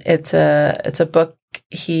 It's a book.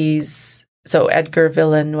 Edgar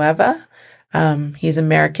Villanueva, he's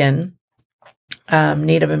American,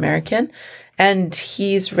 Native American. And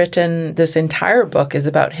he's written this entire book is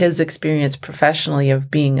about his experience professionally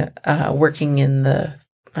of being working in the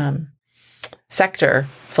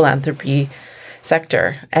philanthropy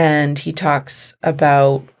sector. And he talks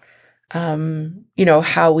about,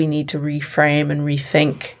 how we need to reframe and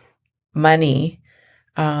rethink money.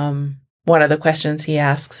 One of the questions he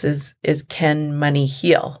asks is can money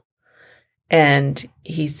heal? And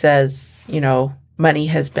he says, money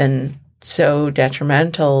has been so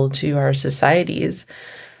detrimental to our societies.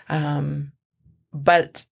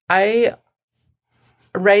 But I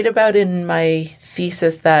write about in my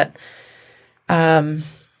thesis that,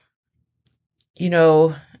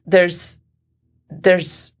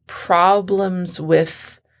 there's problems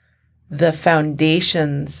with the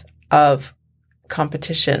foundations of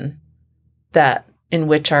competition in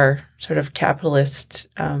which our sort of capitalist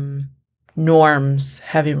norms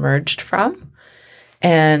have emerged from.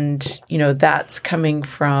 And, that's coming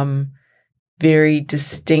from very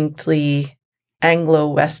distinctly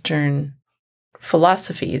Anglo-Western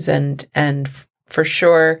philosophies. And for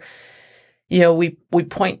sure, we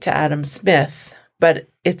point to Adam Smith, but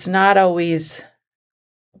it's not always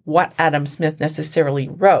what Adam Smith necessarily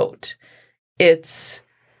wrote. It's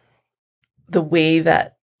the way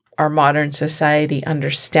that our modern society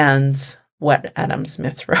understands what Adam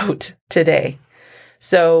Smith wrote today.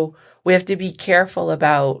 So we have to be careful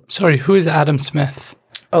about... Sorry, who is Adam Smith?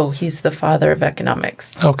 Oh, he's the father of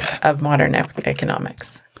economics. Okay. Of modern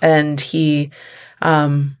economics. And he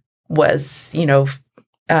was,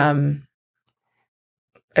 I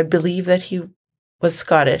believe that he was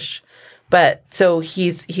Scottish. But so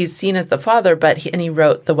he's seen as the father, and he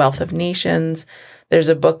wrote The Wealth of Nations. There's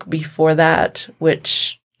a book before that,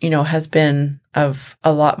 which, has been of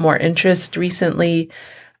a lot more interest recently,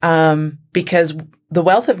 because The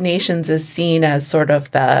Wealth of Nations is seen as sort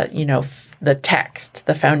of the text,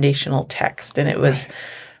 the foundational text. And it was,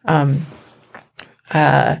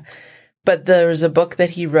 but there was a book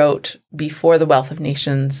that he wrote before The Wealth of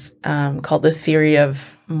Nations called The Theory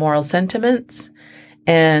of Moral Sentiments.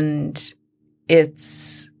 And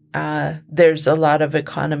it's, there's a lot of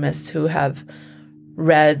economists who have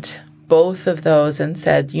read both of those and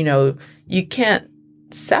said, you can't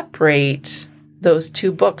separate those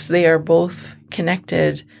two books. They are both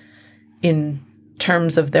connected in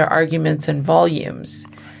terms of their arguments and volumes.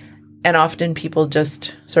 And often people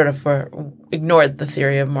just sort of ignored the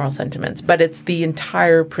theory of moral sentiments. But it's the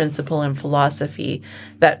entire principle and philosophy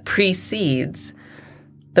that precedes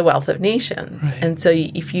The Wealth of Nations. Right. And so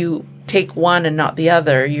if you take one and not the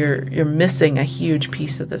other, you're missing a huge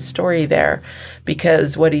piece of the story there,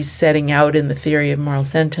 because what he's setting out in the theory of moral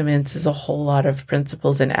sentiments is a whole lot of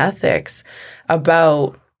principles and ethics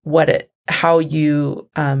about how you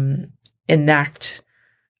enact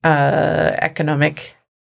economic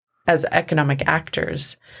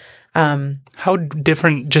actors. How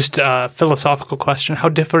different, just a philosophical question, how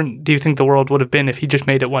different do you think the world would have been if he just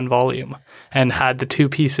made it one volume and had the two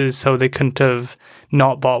pieces so they couldn't have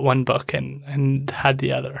not bought one book and had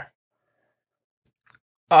the other?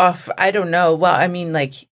 I don't know. Well, I mean,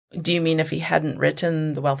 Do you mean if he hadn't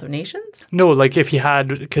written The Wealth of Nations? No, like if he had,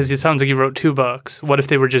 because it sounds like he wrote 2 books. What if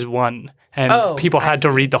they were just one? And people had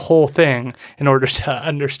to read the whole thing in order to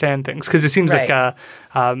understand things. Because it seems like a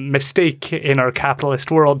mistake in our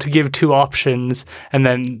capitalist world to give 2 options and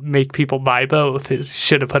then make people buy both.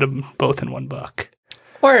 Should have put them both in one book.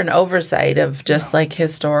 Or an oversight of just like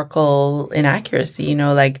historical inaccuracy,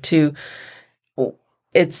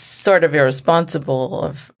 it's sort of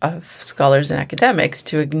irresponsible of scholars and academics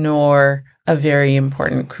to ignore a very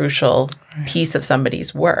important, crucial piece of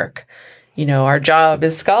somebody's work. Our job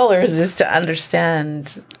as scholars is to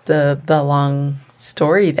understand the long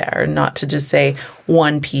story there, not to just say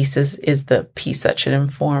one piece is the piece that should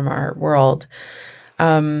inform our world.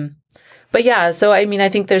 But yeah, so I mean, I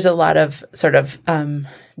think there's a lot of sort of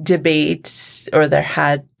debate, or there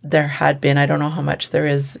had been, I don't know how much there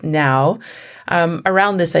is now,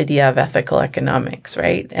 around this idea of ethical economics,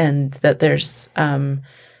 right? And that there's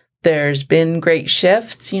been great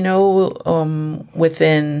shifts,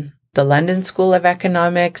 within the London School of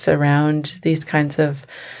Economics around these kinds of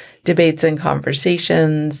debates and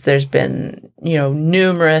conversations. There's been,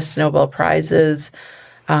 numerous Nobel Prizes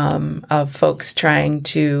of folks trying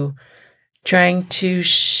to change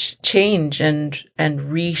and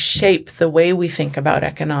reshape the way we think about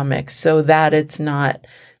economics so that it's not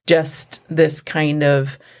just this kind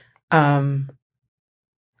of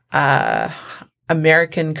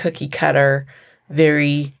American cookie cutter,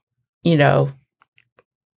 very,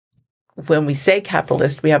 when we say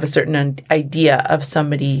capitalist, we have a certain idea of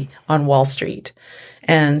somebody on Wall Street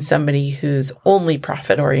and somebody who's only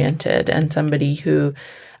profit oriented and somebody who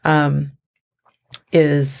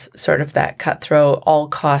is sort of that cutthroat, all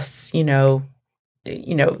costs, just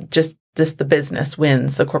the business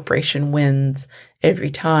wins, the corporation wins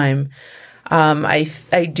every time.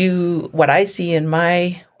 I do what I see in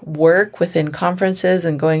my work within conferences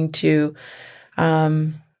and going to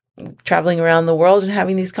traveling around the world and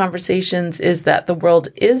having these conversations is that the world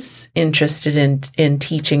is interested in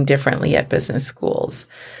teaching differently at business schools.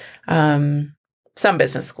 Some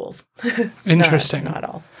business schools. Interesting. Not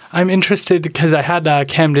all. I'm interested because I had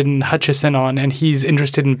Camden Hutchison on, and he's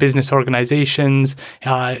interested in business organizations.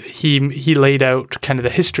 He laid out kind of the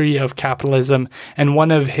history of capitalism, and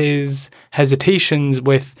one of his hesitations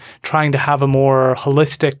with trying to have a more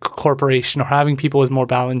holistic corporation or having people with more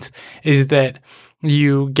balance is that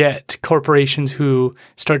you get corporations who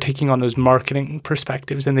start taking on those marketing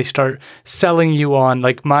perspectives and they start selling you on,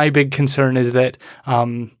 like, my big concern is that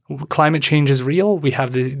climate change is real. We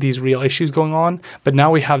have these real issues going on, but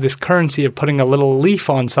now we have this currency of putting a little leaf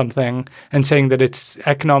on something and saying that it's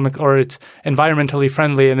economic or it's environmentally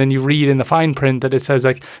friendly. And then you read in the fine print that it says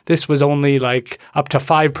like, this was only like up to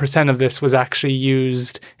 5% of this was actually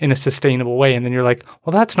used in a sustainable way. And then you're like,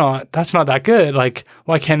 well, that's not that good. Like,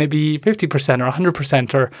 why can't it be 50% or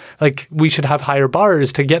 100%? Or like, we should have higher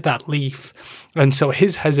bars to get that leaf. And so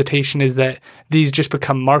his hesitation is that these just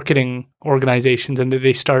become marketing organizations and that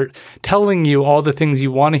they start telling you all the things you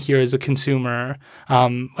want to hear as a consumer,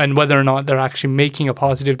 and whether or not they're actually making a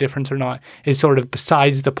positive difference or not is sort of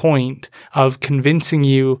besides the point of convincing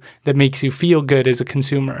you that makes you feel good as a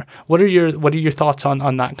consumer. What are your thoughts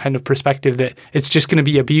on that kind of perspective, that it's just going to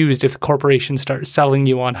be abused if the corporations start selling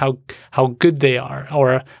you on how good they are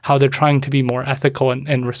or how they're trying to be more ethical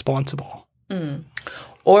and responsible?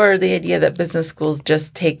 Or the idea that business schools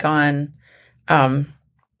just take on kind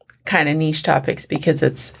of niche topics because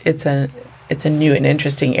it's a new and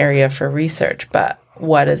interesting area for research, but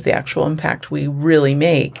what is the actual impact we really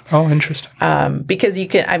make? Oh, interesting. Because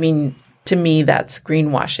to me, that's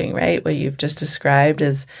greenwashing, right? What you've just described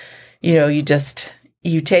is,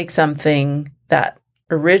 you take something that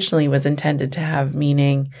originally was intended to have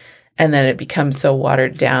meaning, and then it becomes so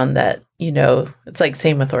watered down that, it's like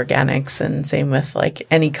same with organics and same with like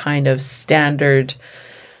any kind of standard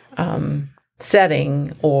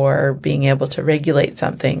setting or being able to regulate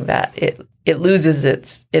something, that it loses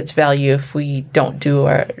its value if we don't do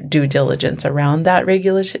our due diligence around that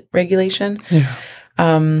regulation. Yeah.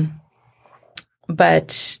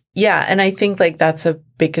 But yeah, and I think like that's a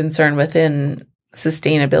big concern within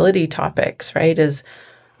sustainability topics, right? Is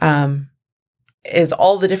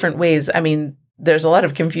all the different ways. I mean, there's a lot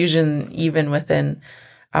of confusion even within,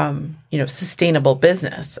 sustainable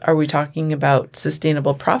business. Are we talking about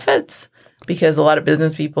sustainable profits? Because a lot of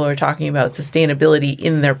business people are talking about sustainability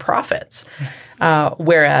in their profits.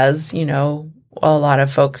 Whereas, a lot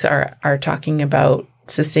of folks are talking about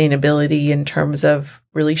sustainability in terms of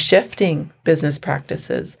really shifting business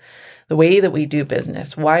practices, the way that we do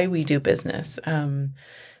business, why we do business.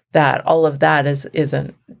 That all of that is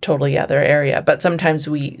a totally other area. But sometimes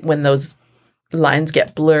when those lines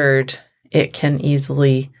get blurred, it can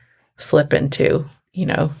easily slip into,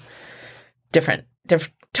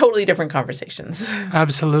 totally different conversations.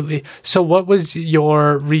 Absolutely. So what was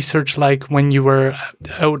your research like when you were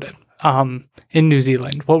out in New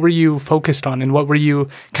Zealand? What were you focused on and what were you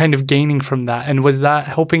kind of gaining from that? And was that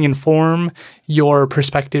helping inform your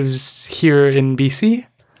perspectives here in BC?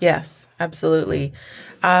 Yes, absolutely.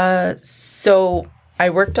 So I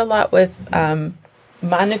worked a lot with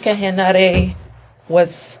Manuka Henare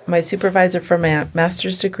was my supervisor for my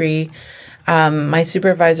master's degree. My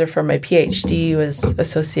supervisor for my PhD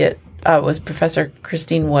was Professor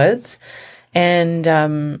Christine Woods. And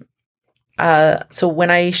so when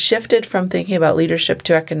I shifted from thinking about leadership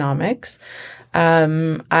to economics,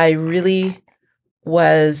 I really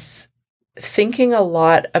was thinking a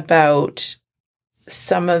lot about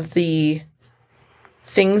some of the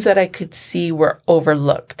things that I could see were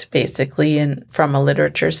overlooked, basically, from a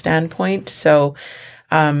literature standpoint. So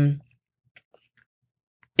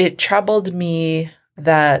it troubled me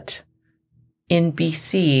that in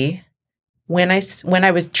BC, when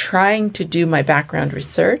I was trying to do my background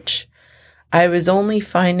research, I was only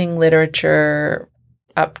finding literature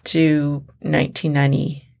up to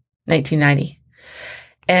 1990.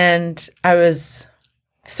 And I was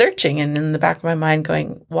searching and in the back of my mind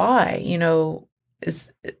going, why?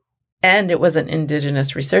 And it wasn't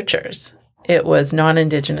Indigenous researchers. It was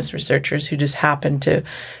non-Indigenous researchers who just happened to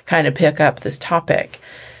kind of pick up this topic.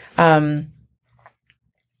 And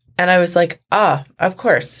I was like, of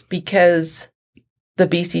course, because the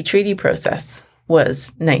BC Treaty process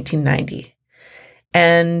was 1990.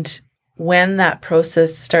 And when that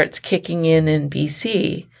process starts kicking in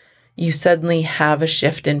BC, you suddenly have a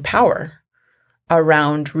shift in power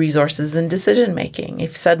around resources and decision-making.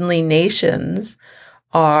 If suddenly nations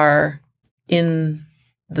are in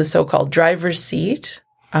the so-called driver's seat,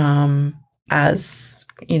 as,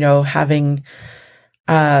 having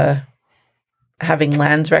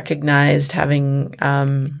lands recognized, having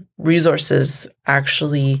resources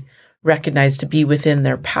actually recognized to be within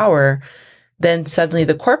their power, then suddenly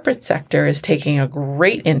the corporate sector is taking a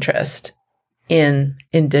great interest in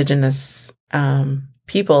Indigenous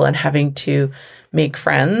people and having to make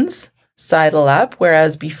friends, sidle up.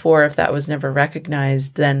 Whereas before, if that was never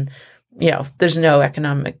recognized, then, there's no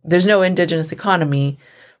Indigenous economy.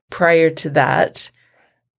 Prior to that,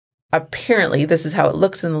 apparently, this is how it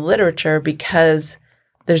looks in the literature because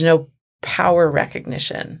there's no power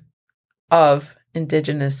recognition of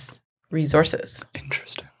Indigenous resources.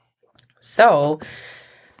 Interesting. So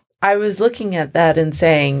I was looking at that and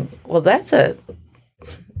saying, well,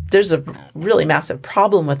 there's a really massive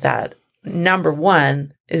problem with that. Number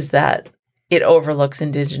one is that it overlooks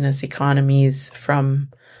Indigenous economies from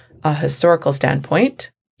a historical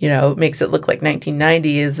standpoint. It makes it look like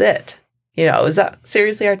 1990 is it. Is that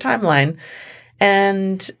seriously our timeline?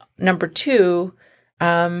 And number two,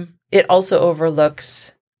 it also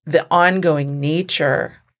overlooks the ongoing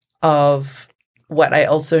nature of what I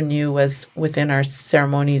also knew was within our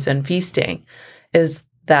ceremonies and feasting is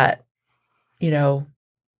that,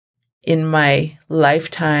 in my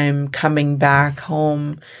lifetime coming back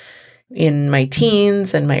home in my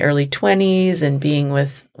teens and my early 20s and being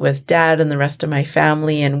with dad and the rest of my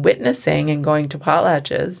family and witnessing and going to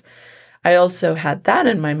potlatches, I also had that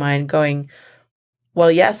in my mind going,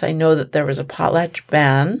 well, yes, I know that there was a potlatch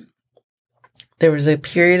ban. There was a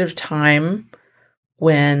period of time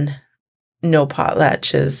when no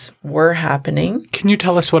potlatches were happening. Can you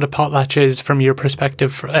tell us what a potlatch is from your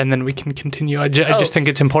perspective, and then we can continue? I just think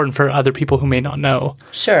it's important for other people who may not know.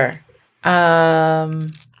 Sure. That's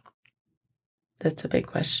a big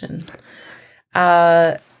question.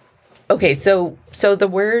 Okay, so the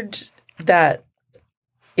word that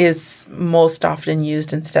is most often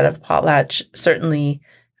used instead of potlatch, certainly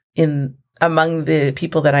among the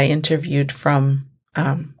people that I interviewed from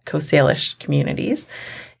Coast Salish communities,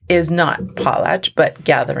 is not potlatch, but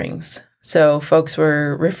gatherings. So folks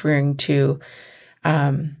were referring to,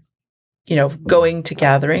 going to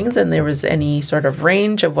gatherings, and there was any sort of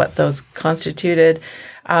range of what those constituted.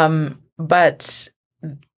 But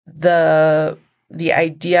the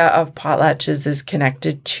idea of potlatches is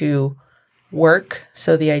connected to work.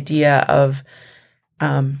 So the idea of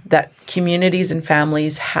that communities and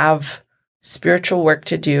families have spiritual work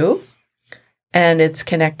to do, and it's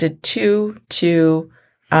connected to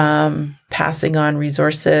passing on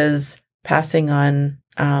resources, passing on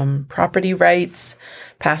property rights,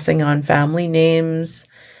 passing on family names.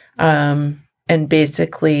 And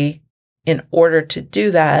basically, in order to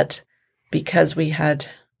do that, because we had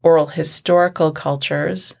oral historical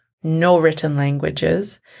cultures, no written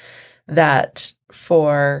languages, that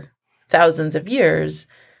for thousands of years,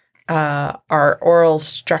 our oral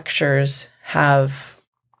structures have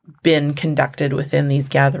been conducted within these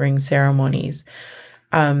gathering ceremonies.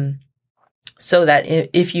 So that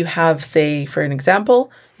if you have, say, for an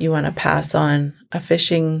example, you want to pass on a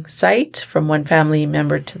fishing site from one family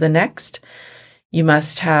member to the next, you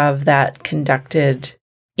must have that conducted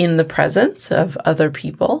in the presence of other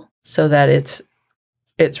people so that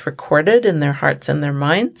it's recorded in their hearts and their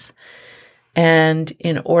minds. And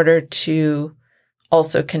in order to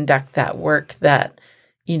also conduct that work, that,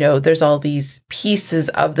 there's all these pieces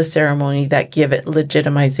of the ceremony that give it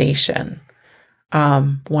legitimization.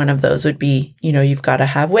 One of those would be, you've got to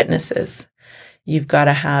have witnesses. You've got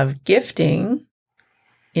to have gifting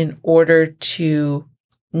in order to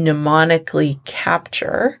mnemonically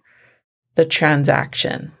capture the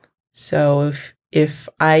transaction. So if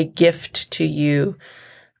I gift to you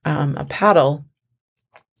a paddle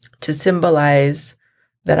to symbolize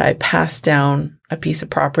that I passed down a piece of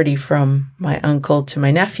property from my uncle to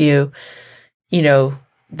my nephew,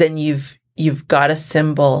 then you've got a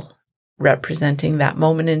symbol representing that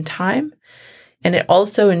moment in time. And it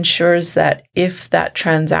also ensures that if that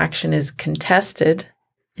transaction is contested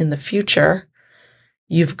in the future,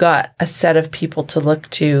 you've got a set of people to look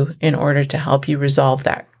to in order to help you resolve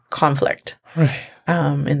that conflict. Right.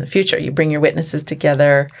 In the future. You bring your witnesses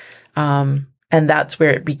together, and that's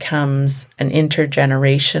where it becomes an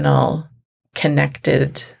intergenerational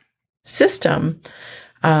connected system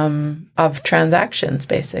of transactions,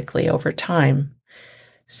 basically, over time.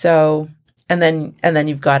 So, and then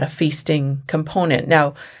you've got a feasting component.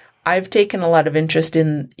 Now, I've taken a lot of interest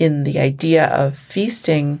in the idea of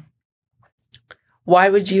feasting. Why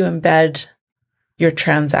would you embed your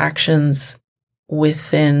transactions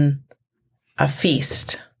within a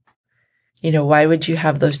feast? Why would you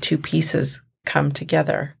have those two pieces come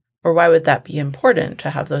together? Or why would that be important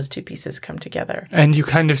to have those two pieces come together? And you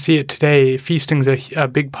kind of see it today. Feasting's a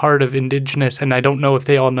big part of Indigenous, and I don't know if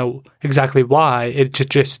they all know exactly why. It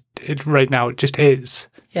just right now it just is.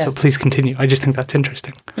 Yes. So please continue. I just think that's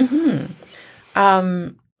interesting. Mm-hmm.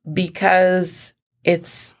 Because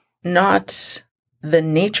it's not the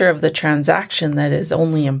nature of the transaction that is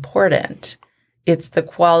only important. It's the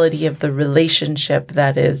quality of the relationship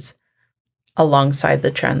that is alongside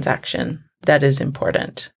the transaction that is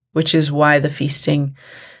important, which is why the feasting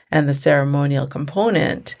and the ceremonial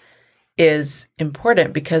component is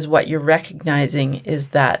important, because what you're recognizing is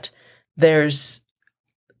that there's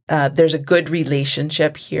a good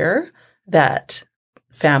relationship here that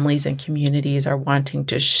families and communities are wanting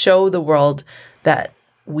to show the world that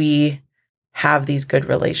we have these good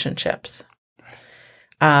relationships.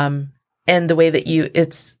 And the way that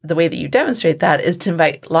you demonstrate that is to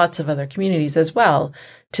invite lots of other communities as well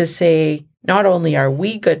to say, not only are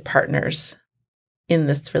we good partners in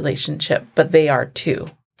this relationship, but they are too.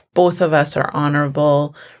 Both of us are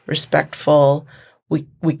honorable, respectful.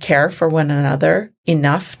 We care for one another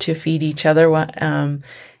enough to feed each other.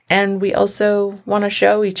 And we also want to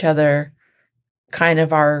show each other kind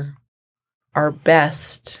of our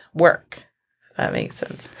best work. If that makes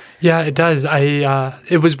sense. Yeah, it does.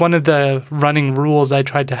 It was one of the running rules I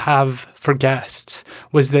tried to have for guests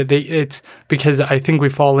was that it's because I think we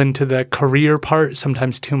fall into the career part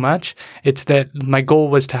sometimes too much. It's that my goal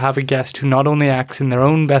was to have a guest who not only acts in their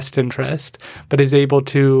own best interest, but is able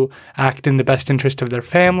to act in the best interest of their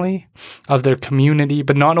family, of their community,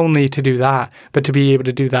 but not only to do that, but to be able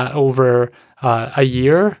to do that over a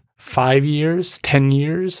year, 5 years, 10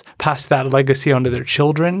 years, pass that legacy onto their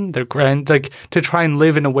children, their to try and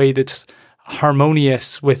live in a way that's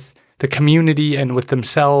harmonious with the community and with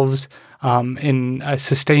themselves in a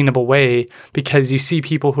sustainable way. Because you see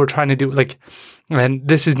people who are trying to do and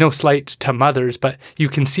this is no slight to mothers, but you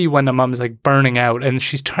can see when a mom's burning out and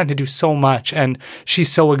she's trying to do so much and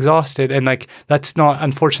she's so exhausted, and that's not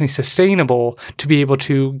unfortunately sustainable to be able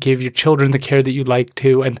to give your children the care that you'd like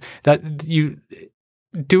to, and that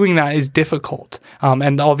doing that is difficult.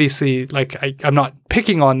 And obviously, I'm not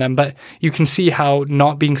picking on them, but you can see how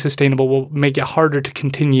not being sustainable will make it harder to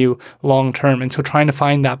continue long term. And so trying to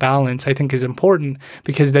find that balance, I think, is important,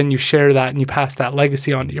 because then you share that and you pass that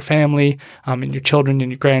legacy on to your family and your children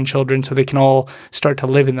and your grandchildren, so they can all start to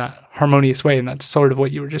live in that harmonious way. And that's sort of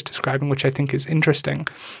what you were just describing, which I think is interesting.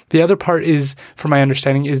 The other part is, from my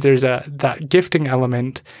understanding, is there's that gifting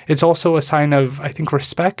element. It's also a sign of, I think,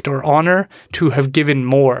 respect or honor to have given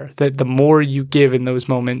more, that the more you give in those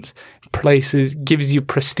moments, places, gives you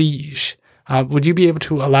prestige. Would you be able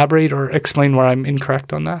to elaborate or explain where I'm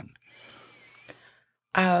incorrect on that?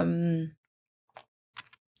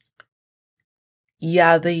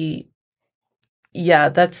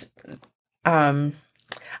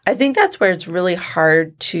 I think that's where it's really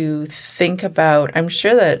hard to think about. I'm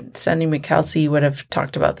sure that Sandy McKelsey would have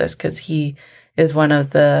talked about this because he is one of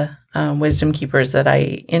the wisdom keepers that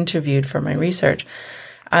I interviewed for my research.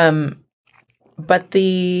 But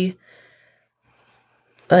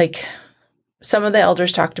some of the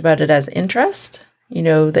elders talked about it as interest,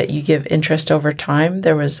 that you give interest over time.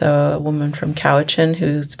 There was a woman from Cowichan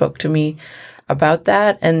who spoke to me about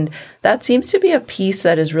that. And that seems to be a piece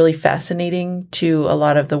that is really fascinating to a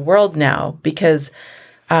lot of the world now, because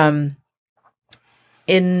in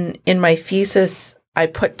my thesis, I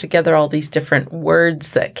put together all these different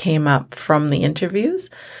words that came up from the interviews.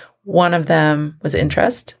 One of them was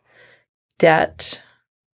interest, debt,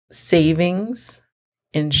 savings,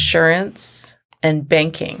 insurance, and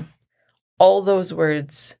banking. All those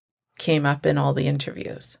words came up in all the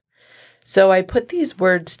interviews. So I put these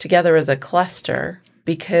words together as a cluster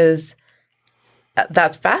because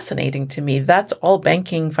that's fascinating to me. That's all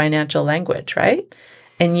banking financial language, right?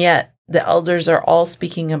 And yet the elders are all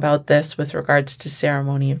speaking about this with regards to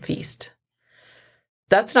ceremony and feast.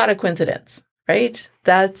 That's not a coincidence, right?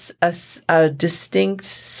 That's a distinct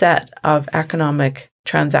set of economic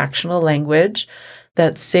transactional language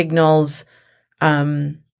that signals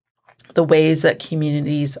the ways that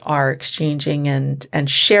communities are exchanging and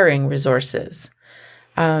sharing resources.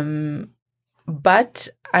 But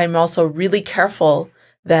I'm also really careful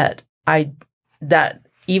that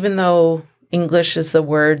even though English is the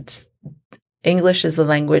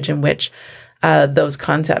language in which those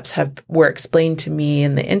concepts were explained to me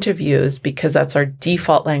in the interviews, because that's our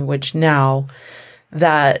default language now,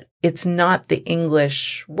 that it's not the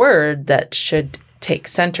English word that should take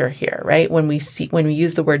center here, right? When we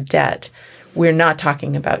use the word debt, we're not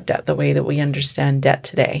talking about debt the way that we understand debt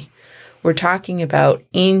today. We're talking about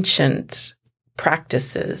ancient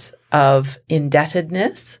practices of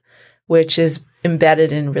indebtedness, which is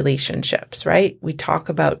embedded in relationships, right? We talk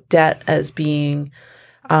about debt as being,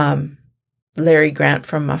 Larry Grant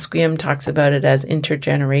from Musqueam talks about it as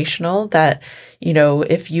intergenerational, that,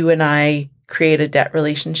 if you and I create a debt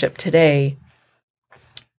relationship today,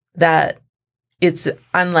 that it's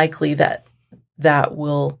unlikely that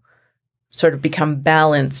will sort of become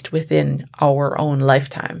balanced within our own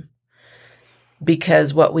lifetime.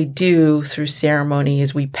 Because what we do through ceremony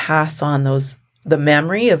is we pass on the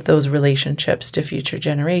memory of those relationships to future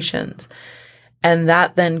generations. And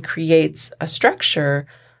that then creates a structure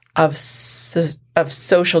of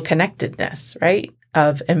social connectedness, right?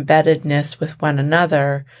 Of embeddedness with one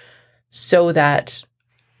another, so that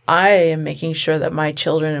I am making sure that my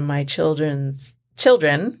children and my children's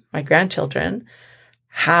children, my grandchildren,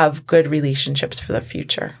 have good relationships for the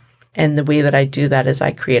future. And the way that I do that is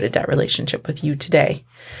I create a debt relationship with you today.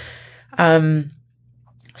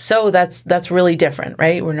 So that's really different,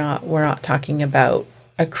 right? We're not talking about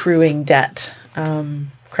accruing debt,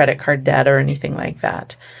 credit card debt or anything like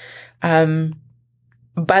that.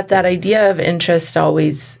 But that idea of interest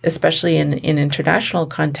always, especially in international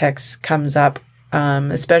contexts, comes up.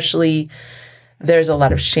 Especially, there's a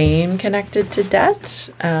lot of shame connected to debt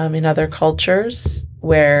in other cultures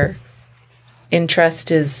where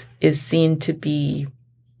interest is seen to be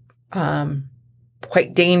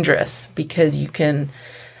quite dangerous, because you can.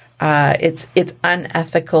 It's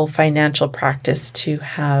unethical financial practice to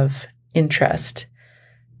have interest,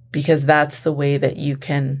 because that's the way that you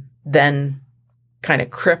can then kind of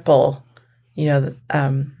cripple, the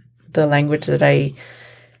language that I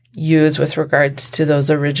use with regards to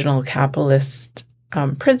those original capitalist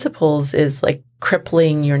principles is like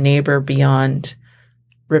crippling your neighbor beyond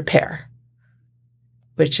repair,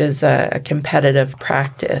 which is a competitive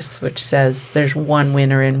practice, which says there's one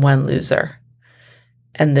winner and one loser,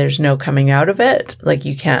 and there's no coming out of it. Like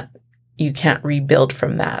you can't rebuild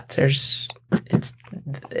from that.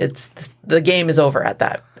 The game is over at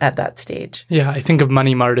that stage. Yeah, I think of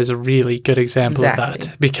Money Mart as a really good example Exactly.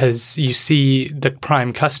 of that, because you see the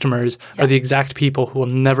prime customers are the exact people who will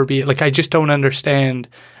never be, like, I just don't understand,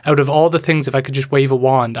 out of all the things, if I could just wave a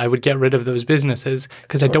wand, I would get rid of those businesses,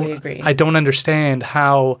 because Agree. I don't understand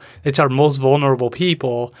how it's our most vulnerable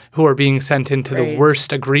people who are being sent into the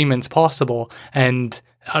worst agreements possible, and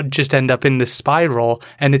just end up in this spiral.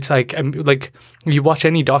 And it's like you watch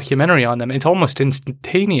any documentary on them, it's almost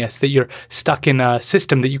instantaneous that you're stuck in a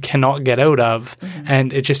system that you cannot get out of. Mm-hmm.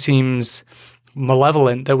 And it just seems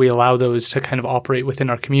malevolent that we allow those to kind of operate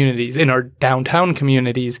within our communities, in our downtown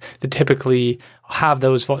communities that typically have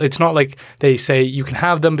those. It's not like they say you can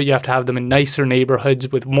have them, but you have to have them in nicer neighborhoods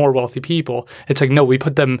with more wealthy people. It's like, no, we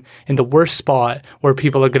put them in the worst spot where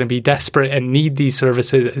people are going to be desperate and need these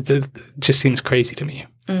services. It just seems crazy to me.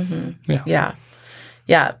 Mm-hmm.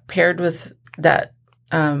 Yeah. Paired with that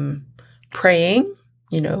preying,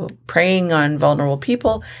 preying on vulnerable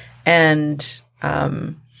people. And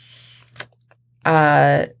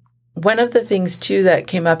one of the things, too, that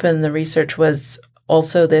came up in the research was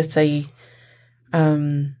also this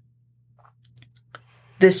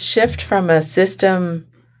shift from a system.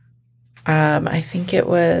 I think it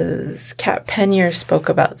was Kat Penyer spoke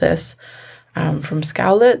about this from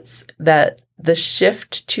Skowlitz, that the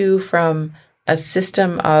shift from a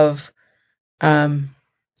system of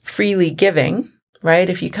freely giving, right?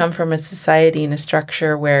 If you come from a society and a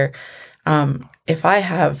structure where if I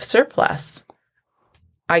have surplus,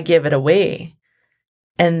 I give it away.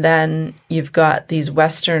 And then you've got these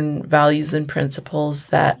Western values and principles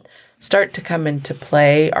that start to come into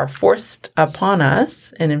play, are forced upon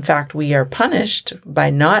us. And in fact, we are punished by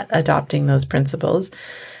not adopting those principles.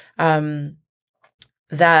 That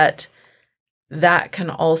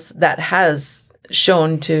has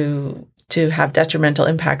shown to have detrimental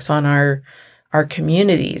impacts on our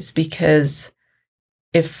communities, because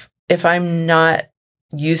if I'm not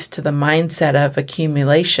used to the mindset of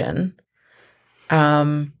accumulation,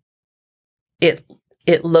 it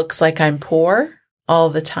looks like I'm poor all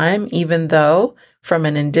the time, even though from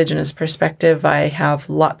an Indigenous perspective, I have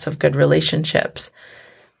lots of good relationships,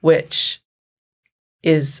 which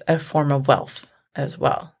is a form of wealth as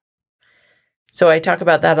well. So I talk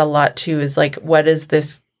about that a lot too, is like, what is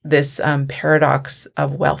this paradox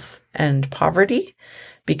of wealth and poverty?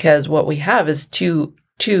 Because what we have is two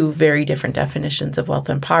very different definitions of wealth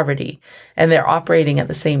and poverty, and they're operating at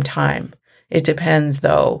the same time. It depends,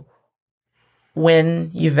 though,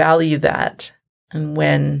 when you value that and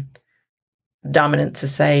when dominant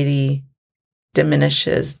society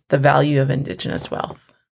diminishes the value of Indigenous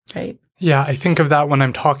wealth, right? Yeah, I think of that when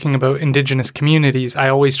I'm talking about Indigenous communities. I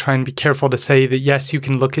always try and be careful to say that, yes, you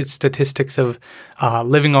can look at statistics of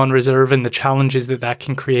living on reserve and the challenges that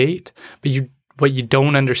can create, but what you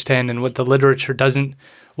don't understand and what the literature doesn't,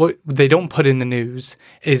 what they don't put in the news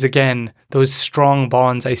is, again, those strong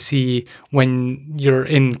bonds I see when you're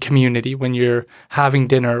in community, when you're having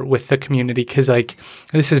dinner with the community. Because, like,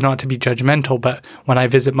 this is not to be judgmental, but when I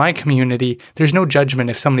visit my community, there's no judgment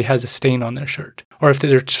if somebody has a stain on their shirt or if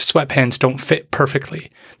their sweatpants don't fit perfectly.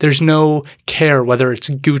 There's no care whether it's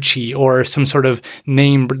Gucci or some sort of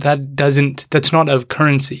name. That's not of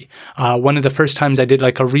currency. One of the first times I did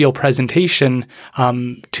like a real presentation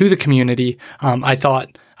to the community, I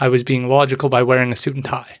thought I was being logical by wearing a suit and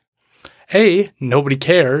tie. Nobody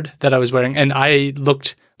cared that I was wearing, and I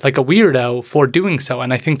looked like a weirdo for doing so.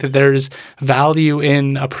 And I think that there's value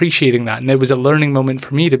in appreciating that. And it was a learning moment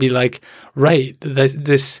for me to be like, right,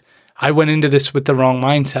 I went into this with the wrong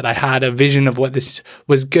mindset. I had a vision of what this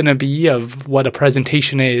was going to be, of what a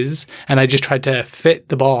presentation is, and I just tried to fit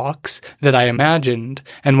the box that I imagined.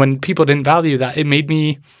 And when people didn't value that, it made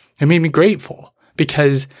me grateful,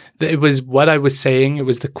 because it was what I was saying, it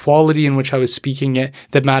was the quality in which I was speaking it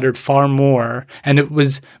that mattered far more, and it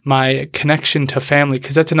was my connection to family.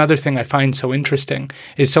 Because that's another thing I find so interesting,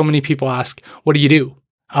 is so many people ask, what do you do?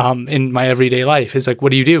 In my everyday life is like,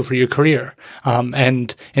 what do you do for your career?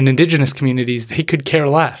 And in Indigenous communities, they could care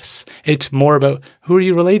less. It's more about, who are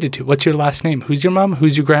you related to? What's your last name? Who's your mom?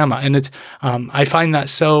 Who's your grandma? And it's, I find that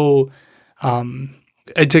so,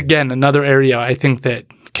 it's again, another area I think that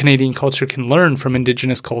Canadian culture can learn from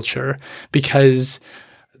Indigenous culture, because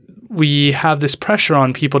we have this pressure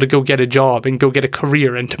on people to go get a job and go get a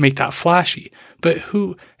career and to make that flashy. But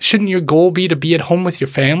shouldn't your goal be to be at home with your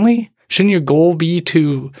family? Shouldn't your goal be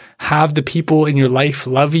to have the people in your life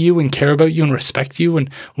love you and care about you and respect you and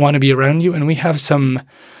want to be around you? And we have some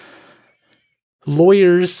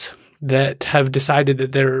lawyers that have decided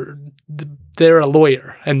that they're a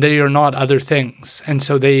lawyer and they are not other things. And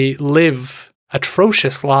so they live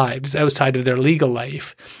atrocious lives outside of their legal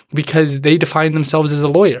life because they define themselves as a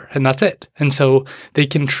lawyer, and that's it. And so they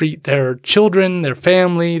can treat their children, their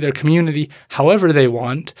family, their community however they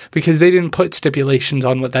want, because they didn't put stipulations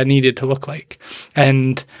on what that needed to look like.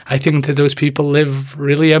 And I think that those people live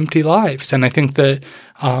really empty lives. And I think that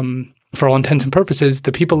for all intents and purposes,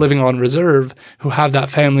 the people living on reserve who have that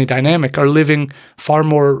family dynamic are living far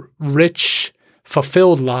more rich,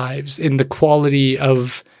 fulfilled lives in the quality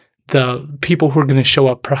of the people who are going to show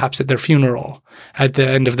up perhaps at their funeral at the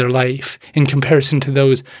end of their life, in comparison to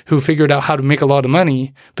those who figured out how to make a lot of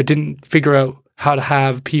money but didn't figure out how to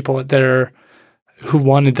have people who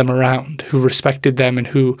wanted them around, who respected them and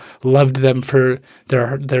who loved them for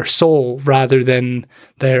their soul rather than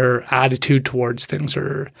their attitude towards things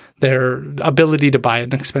or their ability to buy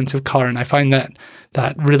an expensive car. And I find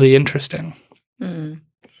that really interesting.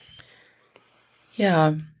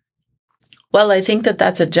 Yeah. Well, I think that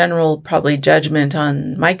that's a general probably judgment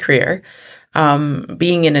on my career,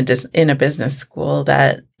 being in a business school,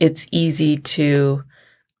 that it's easy to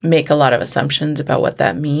make a lot of assumptions about what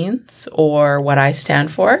that means or what I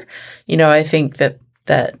stand for. I think that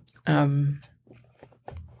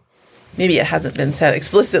maybe it hasn't been said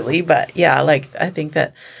explicitly, but yeah, I think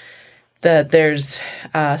that there's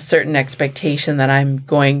a certain expectation that I'm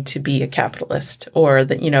going to be a capitalist, or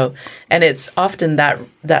that, and it's often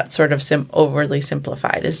that sort of overly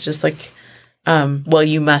simplified. It's just well,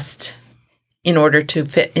 you must, in order to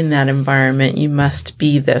fit in that environment, you must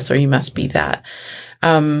be this or you must be that.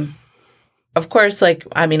 Of course,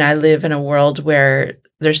 I live in a world where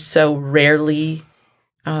there's so rarely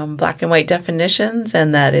black and white definitions,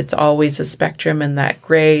 and that it's always a spectrum, and that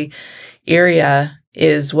gray area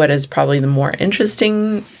is what is probably the more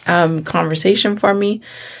interesting conversation for me.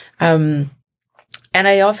 And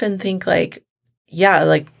I often think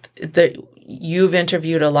you've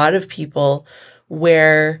interviewed a lot of people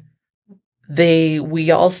where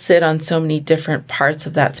we all sit on so many different parts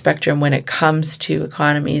of that spectrum when it comes to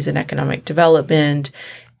economies and economic development.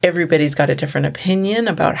 Everybody's got a different opinion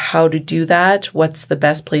about how to do that. What's the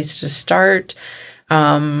best place to start?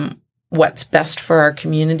 What's best for our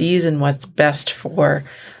communities and what's best for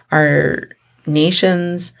our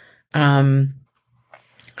nations? How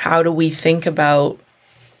do we think about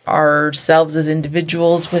ourselves as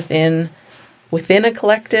individuals within a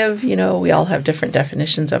collective? We all have different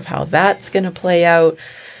definitions of how that's going to play out.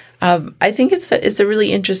 I think it's a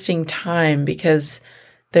really interesting time, because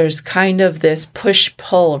there's kind of this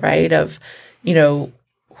push-pull, right, of,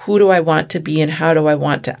 who do I want to be and how do I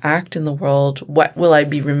want to act in the world? What will I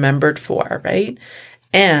be remembered for, right?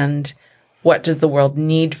 And what does the world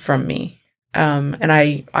need from me? And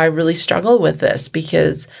I really struggle with this,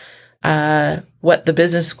 because what the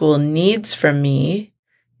business school needs from me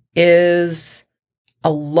is a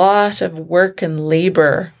lot of work and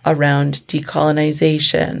labor around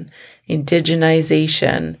decolonization,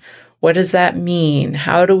 indigenization. What does that mean?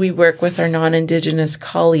 How do we work with our non-Indigenous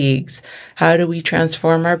colleagues? How do we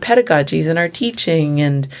transform our pedagogies and our teaching?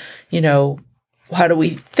 And, how do we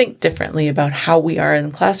think differently about how we are in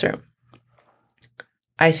the classroom?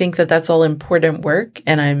 I think that that's all important work.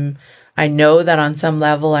 And I know that on some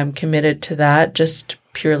level I'm committed to that, just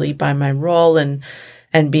purely by my role and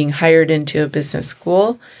being hired into a business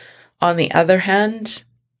school. On the other hand,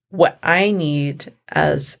 what I need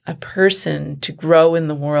as a person to grow in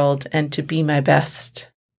the world and to be my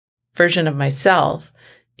best version of myself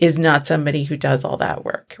is not somebody who does all that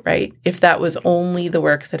work, right? If that was only the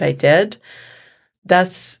work that I did, I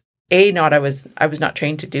was not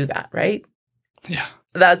trained to do that, right? Yeah.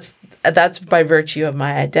 That's by virtue of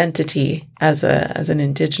my identity as an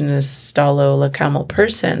Indigenous Stalo Leq'emel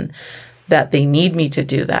person, that they need me to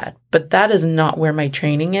do that. But that is not where my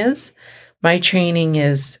training is. My training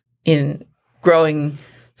is in growing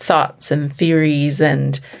thoughts and theories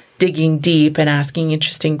and digging deep and asking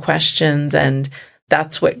interesting questions. And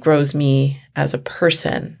that's what grows me as a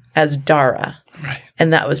person, as Dara. Right.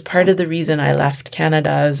 And that was part of the reason I left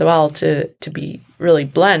Canada as well, to be really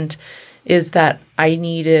blunt, is that I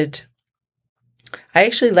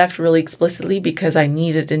actually left really explicitly because I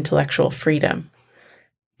needed intellectual freedom.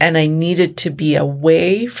 And I needed to be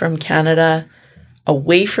away from Canada,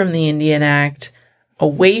 away from the Indian Act,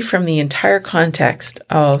 away from the entire context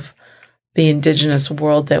of the Indigenous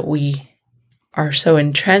world that we are so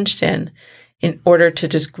entrenched in order to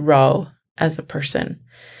just grow as a person.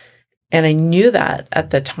 And I knew that at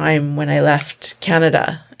the time when I left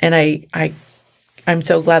Canada. And I'm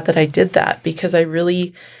so glad that I did that, because I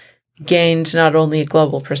really gained not only a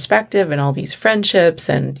global perspective and all these friendships,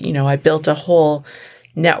 and, I built a whole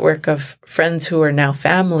network of friends who are now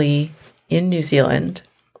family in New Zealand.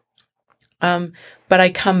 But I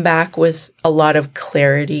come back with a lot of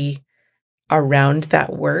clarity around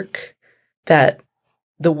that work, that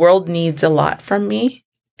the world needs a lot from me,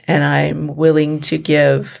 and I'm willing to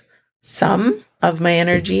give some of my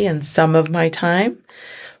energy and some of my time.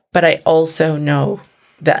 But I also know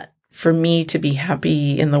that for me to be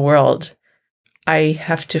happy in the world, I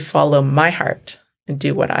have to follow my heart and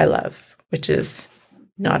do what I love, which is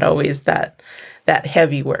not always that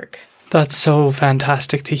heavy work. That's so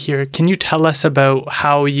fantastic to hear. Can you tell us about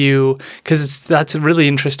how because that's really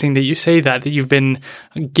interesting that you say that you've been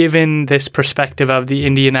given this perspective of the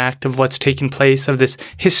Indian Act, of what's taken place, of this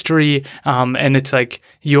history, and it's like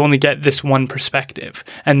you only get this one perspective.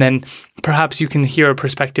 And then perhaps you can hear a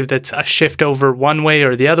perspective that's a shift over one way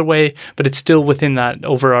or the other way, but it's still within that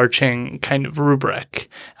overarching kind of rubric.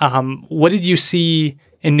 What did you see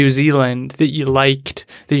in New Zealand that you liked,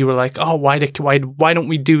 that you were like, oh, why don't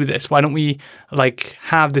we do this? Why don't we like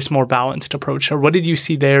have this more balanced approach? Or what did you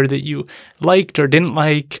see there that you liked or didn't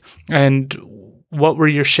like? And what were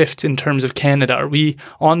your shifts in terms of Canada? Are we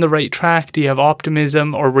on the right track? Do you have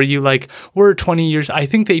optimism? Or were you like, we're 20 years? I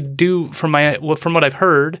think they do, from what I've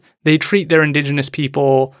heard, they treat their Indigenous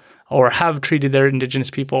people or have treated their Indigenous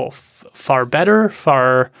people far better,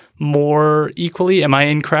 far more equally. Am I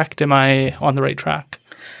incorrect? Am I on the right track?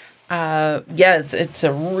 Yeah, it's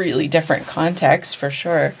a really different context for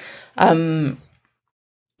sure. There's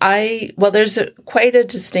quite a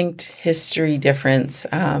distinct history difference.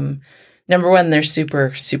 Number one, they're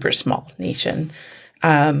super, super small nation.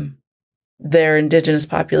 Their Indigenous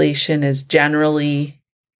population is generally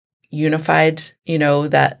unified,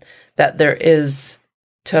 that there is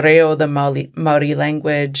Te Reo, the Maori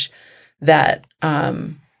language, that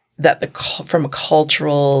from a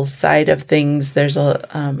cultural side of things, there's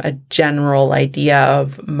a general idea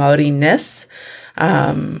of Maori-ness.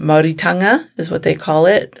 Maoritanga is what they call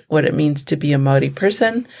it, what it means to be a Maori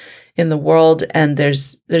person in the world. And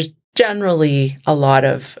there's generally a lot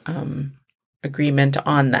of agreement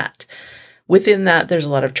on that. Within that, there's a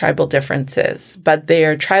lot of tribal differences, but they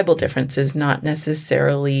are tribal differences, not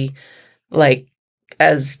necessarily like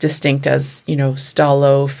as distinct as,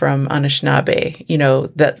 Stalo from Anishinaabe,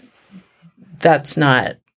 that's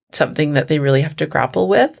not something that they really have to grapple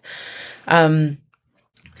with.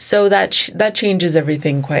 So that changes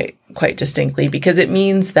everything quite distinctly, because it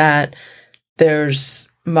means that there's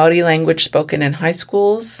Maori language spoken in high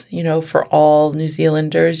schools. For all New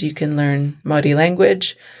Zealanders, you can learn Maori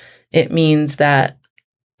language. It means that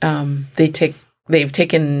they've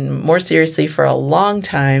taken more seriously for a long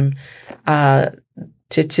time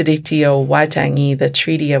Te Tiriti o Waitangi, the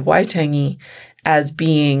Treaty of Waitangi, as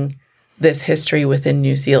being this history within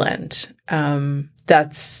New Zealand.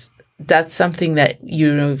 That's something that,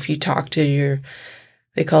 if you talk to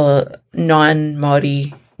they call it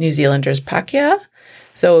non-Maori New Zealanders Pākehā.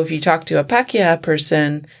 So if you talk to a Pākehā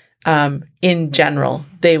person, in general,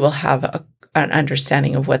 they will have an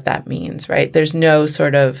understanding of what that means, right? There's no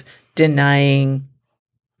sort of denying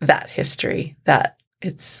that history, that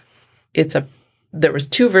there was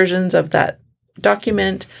two versions of that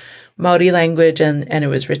document, Maori language, and it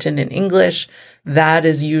was written in English. That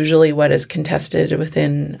is usually what is contested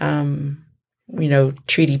within,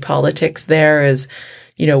 treaty politics. There is,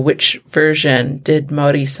 which version did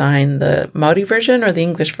Maori sign, the Maori version or the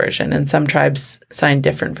English version? And some tribes sign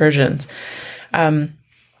different versions. But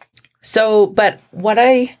what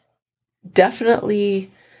I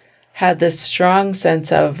definitely had this strong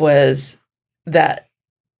sense of was that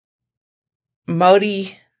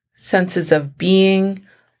Maori senses of being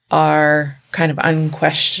are kind of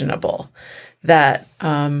unquestionable, that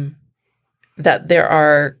there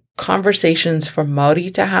are conversations for Maori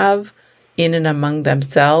to have in and among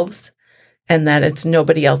themselves, and that it's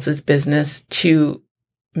nobody else's business to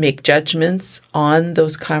make judgments on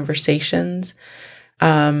those conversations,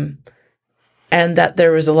 and that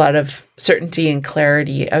there was a lot of certainty and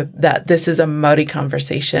clarity that this is a Maori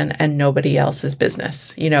conversation and nobody else's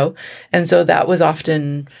business, And so that was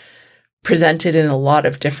often presented in a lot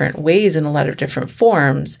of different ways, in a lot of different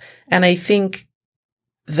forms. And I think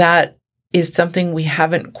that is something we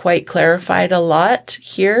haven't quite clarified a lot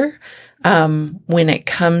here when it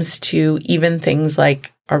comes to even things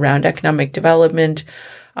like around economic development,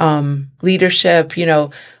 leadership.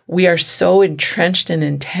 We are so entrenched and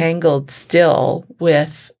entangled still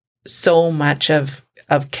with so much of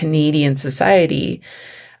Canadian society.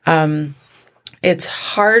 It's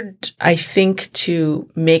hard, I think, to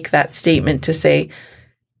make that statement to say,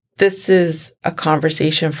 this is a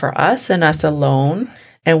conversation for us and us alone,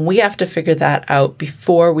 and we have to figure that out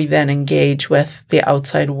before we then engage with the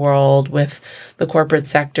outside world, with the corporate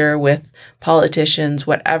sector, with politicians,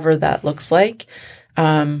 whatever that looks like.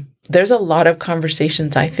 There's a lot of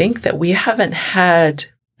conversations, I think, that we haven't had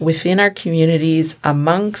within our communities,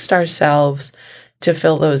 amongst ourselves, to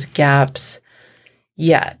fill those gaps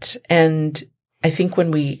yet. And I think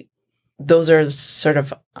those are sort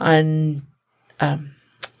of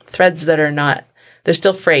threads that are not, they're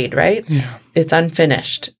still frayed, right? Yeah. It's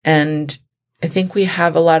unfinished. And I think we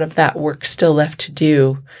have a lot of that work still left to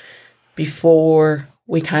do before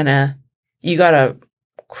we you got to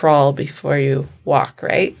crawl before you walk,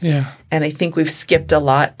 right? Yeah. And I think we've skipped a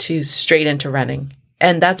lot to straight into running.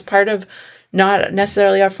 And that's part of not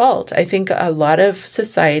necessarily our fault. I think a lot of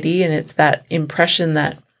society, and it's that impression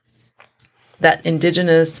that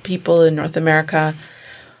Indigenous people in North America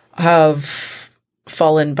have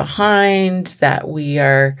fallen behind, that we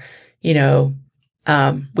are,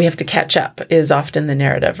 we have to catch up is often the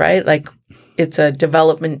narrative, right? Like it's a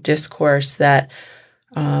development discourse that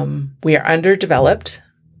we are underdeveloped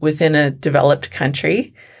within a developed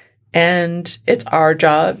country. And it's our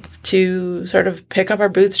job to sort of pick up our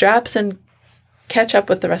bootstraps and catch up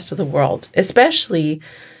with the rest of the world, especially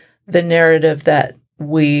the narrative that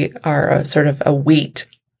we are a sort of a weight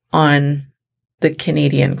on the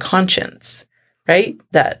Canadian conscience, right?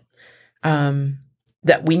 That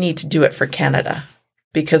we need to do it for Canada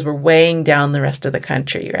because we're weighing down the rest of the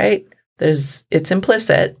country, right? It's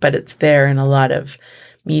implicit, but it's there in a lot of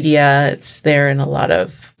media. It's there in a lot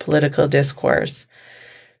of political discourse.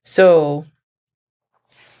 So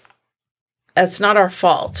it's not our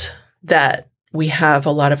fault that we have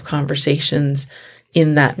a lot of conversations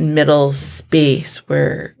in that middle space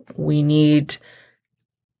where we need,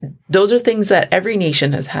 those are things that every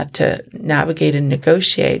nation has had to navigate and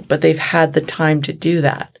negotiate, but they've had the time to do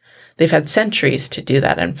that. They've had centuries to do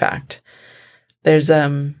that, in fact. There's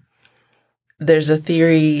a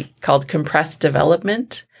theory called compressed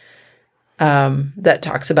development that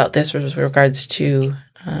talks about this with regards to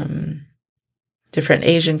different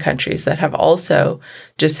Asian countries that have also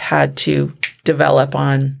just had to develop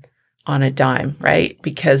on a dime, right?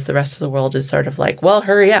 Because the rest of the world is sort of like, well,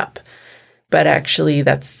 hurry up. But actually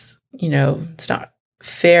that's, it's not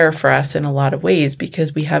fair for us in a lot of ways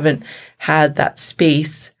because we haven't had that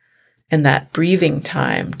space and that breathing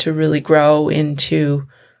time to really grow into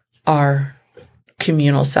our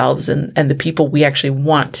communal selves and the people we actually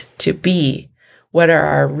want to be. What are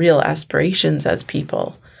our real aspirations as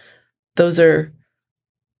people? Those are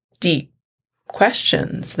deep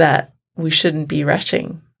questions that we shouldn't be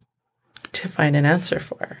rushing to find an answer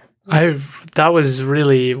for. That was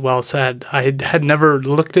really well said. I had never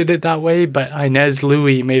looked at it that way, but Inez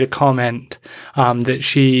Louie made a comment that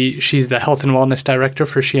she's the health and wellness director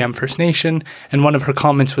for Siam First Nation, and one of her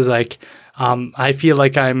comments was like, I feel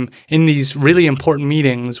like I'm in these really important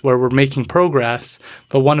meetings where we're making progress,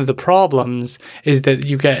 but one of the problems is that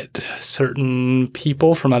you get certain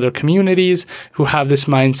people from other communities who have this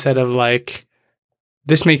mindset of like,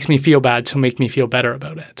 this makes me feel bad, so make me feel better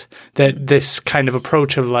about it. That this kind of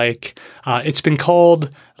approach of like, it's been called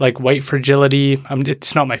like white fragility.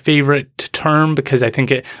 It's not my favorite term because I think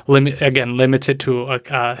it limits it to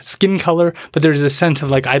a skin color. But there's a sense of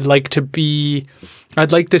like, I'd like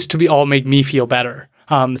this to be all make me feel better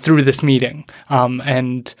through this meeting.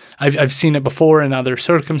 And I've seen it before in other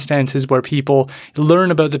circumstances where people learn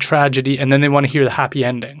about the tragedy and then they want to hear the happy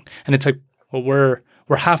ending. And it's like, well, we're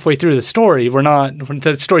halfway through the story.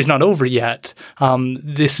 The story's not over yet.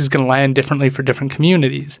 This is going to land differently for different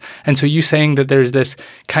communities. And so you saying that there's this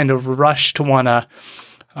kind of rush to want to,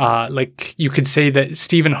 like you could say that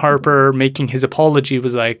Stephen Harper making his apology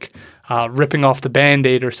was like ripping off the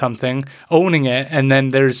Band-Aid or something, owning it. And then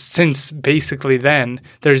there's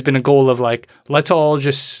been a goal of like, let's all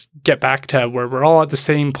just get back to where we're all at the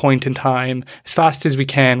same point in time as fast as we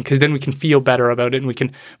can, because then we can feel better about it and we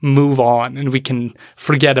can move on and we can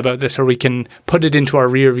forget about this or we can put it into our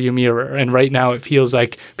rear view mirror. And right now it feels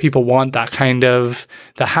like people want that kind of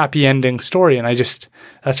the happy ending story. And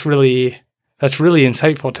that's really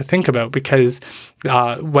insightful to think about because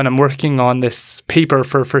when I'm working on this paper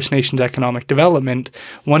for First Nations economic development,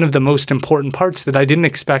 one of the most important parts that I didn't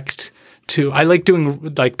expect I like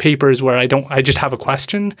doing like papers where I just have a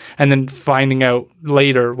question and then finding out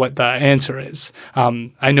later what the answer is.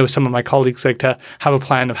 I know some of my colleagues like to have a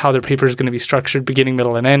plan of how their paper is going to be structured, beginning,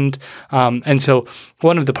 middle, and end. And so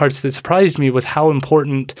one of the parts that surprised me was how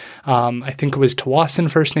important, I think it was Tawasin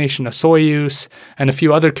First Nation, Osoyoos, and a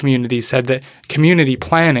few other communities said that community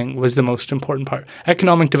planning was the most important part.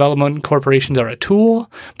 Economic development corporations are a tool,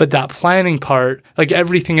 but that planning part, like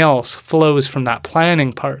everything else, flows from that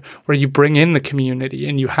planning part where you bring in the community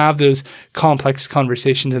and you have those complex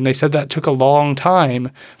conversations. And they said that took a long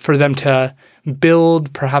time for them to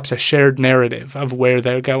build perhaps a shared narrative of where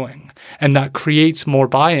they're going. And that creates more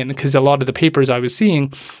buy-in because a lot of the papers I was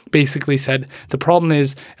seeing basically said the problem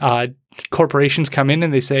is corporations come in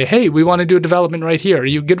and they say, hey, we want to do a development right here. Are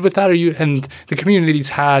you good with that? And the communities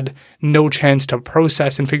had no chance to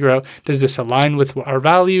process and figure out, does this align with our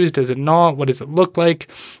values? Does it not? What does it look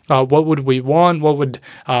like? What would we want? What would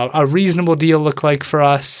a reasonable deal look like for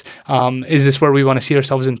us? Is this where we want to see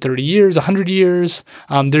ourselves in 30 years, 100 years?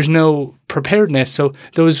 There's no preparedness. So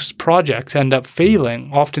those projects end up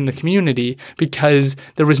failing often in the community because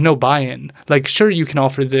there was no buy-in. Like, sure, you can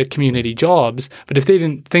offer the community jobs, but if they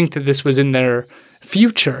didn't think that this was in their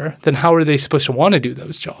future, then how are they supposed to want to do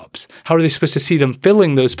those jobs? How are they supposed to see them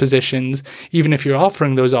filling those positions, even if you're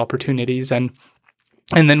offering those opportunities? And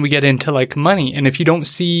And then we get into like money. And if you don't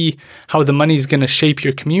see how the money is going to shape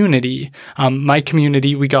your community, my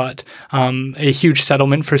community, we got a huge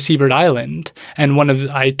settlement for Seabird Island. And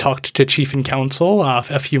I talked to chief and council,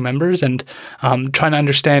 a few members, and trying to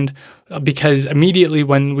understand, because immediately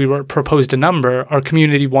when we were proposed a number, our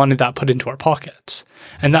community wanted that put into our pockets.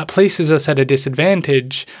 And that places us at a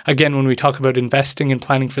disadvantage, again, when we talk about investing and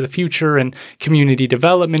planning for the future and community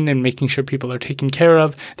development and making sure people are taken care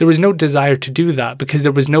of. There was no desire to do that because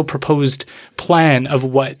there was no proposed plan of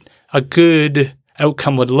what a good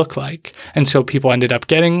outcome would look like. And so people ended up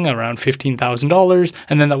getting around $15,000,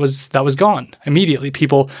 and then that was gone immediately.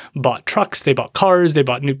 People bought trucks, they bought cars, they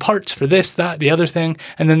bought new parts for this, that, the other thing,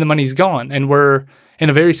 and then the money's gone. And we're in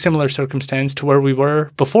a very similar circumstance to where we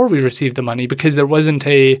were before we received the money, because there wasn't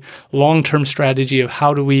a long-term strategy of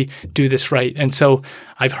how do we do this right. And so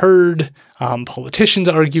I've heard politicians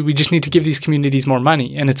argue we just need to give these communities more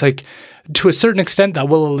money. And it's like, to a certain extent, that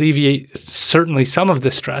will alleviate certainly some of the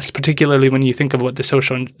stress, particularly when you think of what the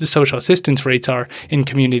social assistance rates are in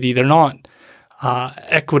community. They're not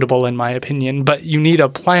equitable, in my opinion, but you need a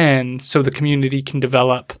plan so the community can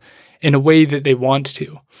develop in a way that they want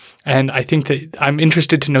to. And I think that I'm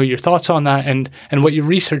interested to know your thoughts on that and what your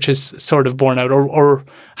research has sort of borne out, or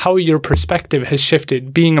how your perspective has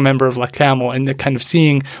shifted being a member of LaCamel and the kind of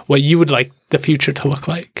seeing what you would like the future to look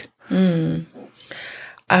like.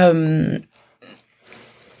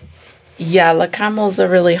 Yeah, LaCamel's a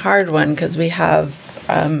really hard one because we have,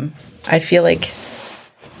 I feel like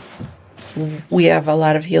we have a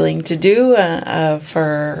lot of healing to do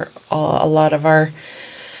for a lot of our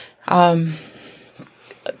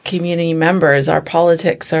community members. Our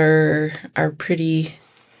politics are pretty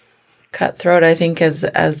cutthroat, I think,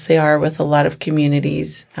 as they are with a lot of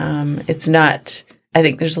communities. It's not, I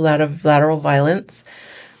think there's a lot of lateral violence.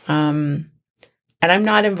 And I'm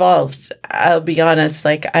not involved. I'll be honest,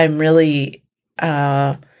 like I'm really,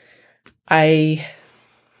 it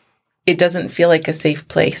doesn't feel like a safe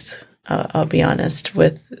place. I'll be honest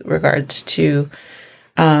with regards to,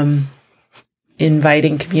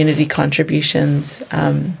 inviting community contributions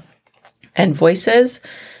and voices,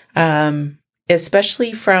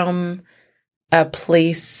 especially from a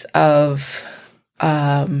place of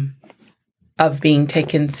being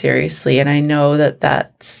taken seriously. And I know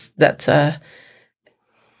that's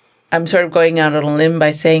I'm sort of going out on a limb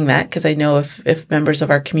by saying that, because I know if members of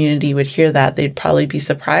our community would hear that, they'd probably be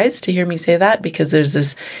surprised to hear me say that, because there's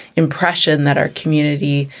this impression that our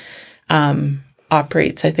community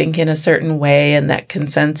operates, I think, in a certain way, and that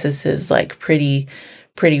consensus is like pretty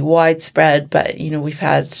widespread. But we've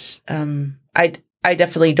had I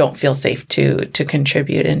definitely don't feel safe to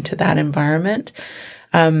contribute into that environment,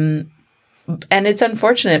 and it's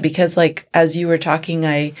unfortunate because, like, as you were talking,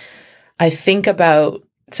 I think about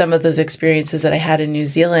some of those experiences that I had in New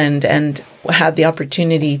Zealand and had the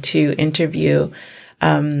opportunity to interview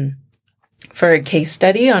for a case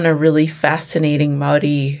study on a really fascinating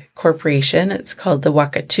Māori corporation. It's called the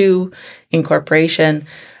Wakatū Incorporation.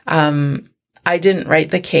 I didn't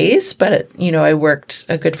write the case, but,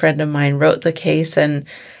 a good friend of mine wrote the case, and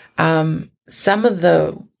some of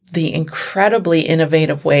the incredibly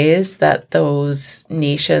innovative ways that those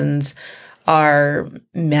nations are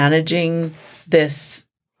managing this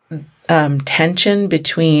tension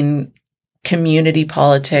between community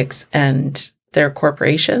politics and their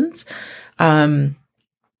corporations.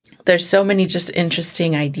 There's so many just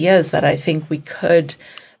interesting ideas that I think we could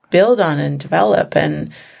build on and develop.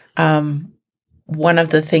 And one of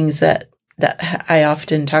the things that I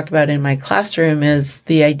often talk about in my classroom is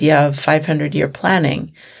the idea of 500-year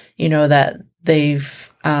planning, that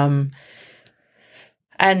they've, and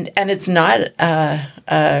it's not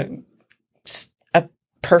a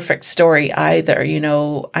perfect story either.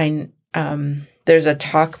 There's a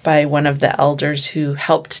talk by one of the elders who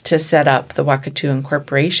helped to set up the Wakatū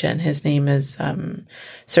Incorporation. His name is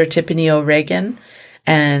Sir Tiffany O'Regan.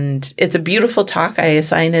 And it's a beautiful talk. I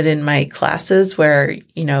assign it in my classes where,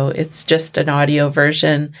 it's just an audio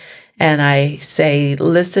version. And I say,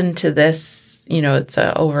 listen to this, it's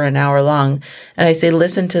over an hour long. And I say,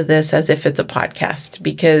 listen to this as if it's a podcast,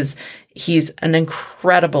 because he's an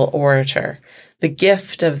incredible orator. The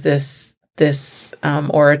gift of this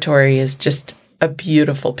oratory is just a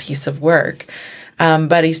beautiful piece of work.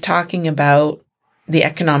 But he's talking about the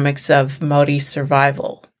economics of Māori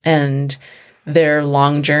survival and their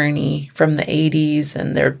long journey from the 80s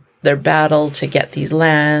and their battle to get these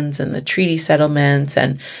lands and the treaty settlements.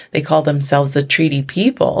 And they call themselves the treaty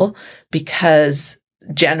people because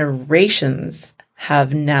generations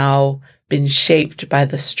have now been shaped by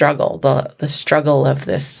the struggle, the struggle of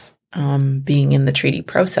this being in the treaty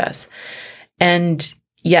process. And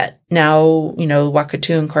yet now,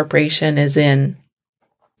 Wakatoon Corporation is in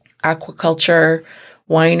aquaculture,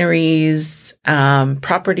 wineries,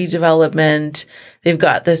 property development. They've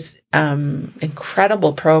got this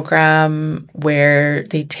incredible program where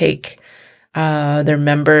they take their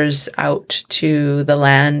members out to the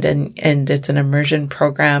land, and it's an immersion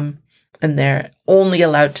program, and they're only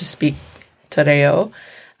allowed to speak Toreo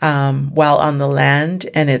while on the land,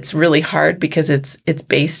 and it's really hard because it's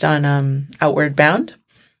based on Outward Bound.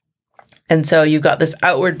 And so you've got this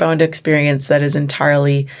Outward Bound experience that is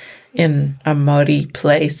entirely in a Maori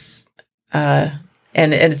place, and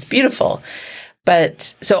it's beautiful.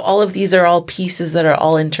 But so all of these are all pieces that are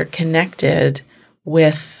all interconnected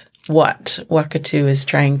with what Wakatu is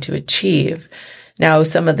trying to achieve. Now,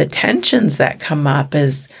 some of the tensions that come up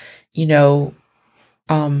is, Tiffany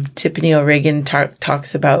O'Regan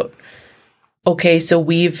talks about, okay, so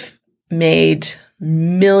we've made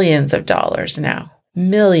millions of dollars now,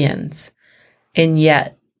 millions, and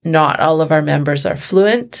yet not all of our members are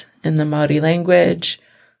fluent in the Maori language.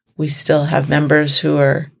 We still have members who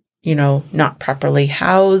are, not properly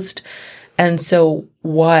housed. And so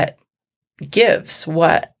what gives?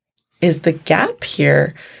 What is the gap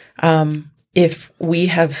here? If we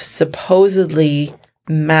have supposedly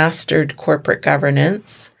mastered corporate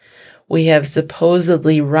governance, we have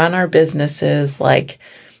supposedly run our businesses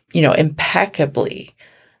impeccably,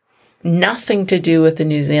 nothing to do with the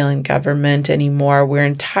New Zealand government anymore. We're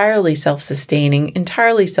entirely self-sustaining,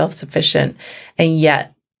 entirely self-sufficient. And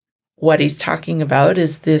yet what he's talking about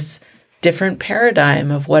is this different paradigm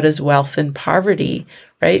of what is wealth and poverty,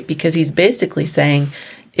 right? Because he's basically saying,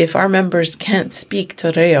 if our members can't speak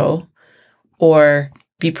Toreo or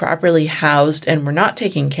be properly housed and we're not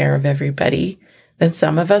taking care of everybody, then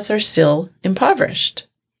some of us are still impoverished.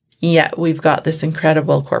 Yet we've got this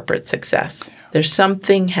incredible corporate success. There's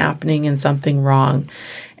something happening and something wrong.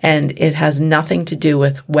 And it has nothing to do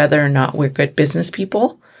with whether or not we're good business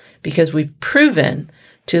people, because we've proven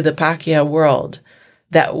to the Pākehā world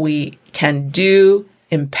that we can do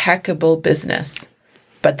impeccable business.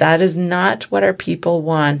 But that is not what our people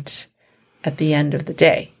want at the end of the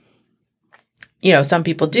day. Some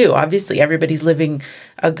people do. Obviously, everybody's living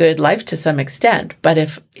a good life to some extent. But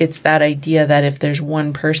if it's that idea that if there's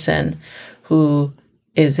one person who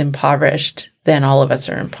is impoverished, then all of us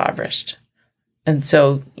are impoverished. And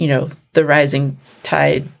so, the rising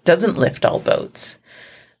tide doesn't lift all boats,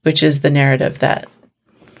 which is the narrative that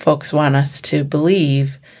folks want us to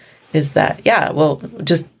believe, is that,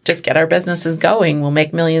 just get our businesses going. We'll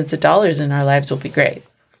make millions of dollars and our lives will be great.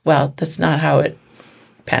 Well, that's not how it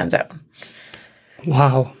pans out.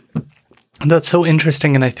 Wow. That's so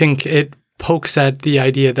interesting. And I think it pokes at the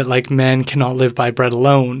idea that men cannot live by bread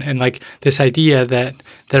alone, and this idea that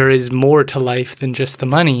there is more to life than just the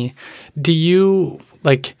money. Do you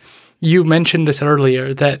you mentioned this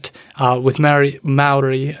earlier that with Maori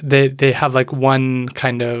they have one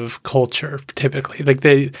kind of culture typically,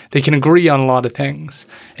 they can agree on a lot of things.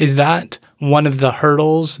 Is that one of the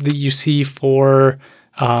hurdles that you see for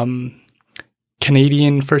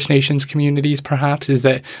Canadian First Nations communities, perhaps, is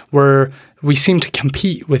that we seem to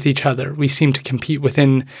compete with each other. We seem to compete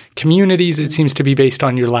within communities. It seems to be based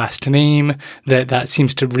on your last name, that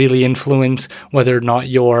seems to really influence whether or not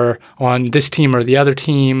you're on this team or the other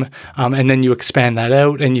team. And then you expand that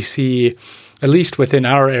out and you see, at least within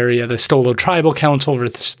our area, the Stolo Tribal Council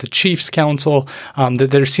versus the Chiefs Council, that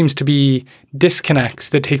there seems to be disconnects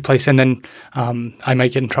that take place. And then I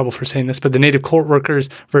might get in trouble for saying this, but the Native Court Workers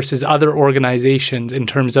versus other organizations in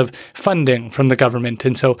terms of funding from the government.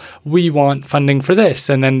 And so we want funding for this.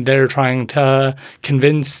 And then they're trying to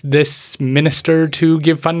convince this minister to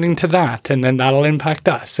give funding to that. And then that'll impact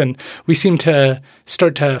us. And we seem to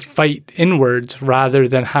start to fight inwards rather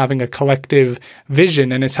than having a collective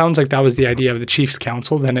vision. And it sounds like that was the idea of the Chiefs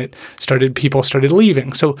Council. Then people started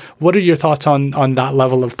leaving. So what are your thoughts on that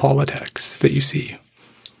level of politics that you see?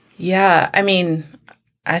 Yeah, I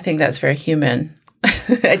think that's very human.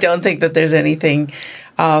 I don't think that there's anything,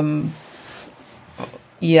 that's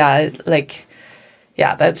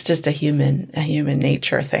just a human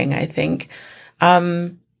nature thing, I think.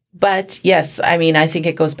 But yes, I think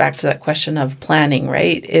it goes back to that question of planning,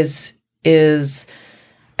 right?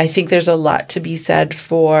 I think there's a lot to be said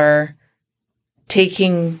for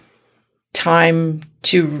taking time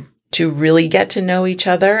to really get to know each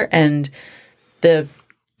other, and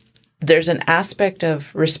there's an aspect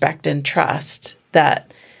of respect and trust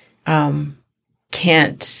that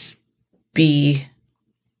can't be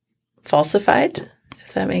falsified,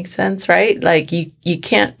 if that makes sense, right? You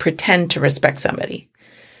can't pretend to respect somebody.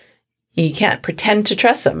 You can't pretend to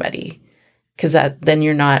trust somebody. because then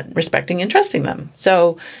you're not respecting and trusting them.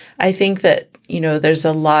 So I think that, there's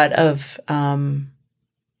a lot of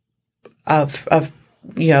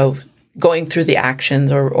going through the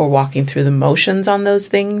actions or walking through the motions on those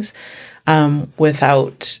things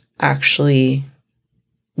without actually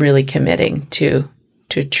really committing to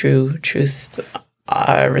true truth,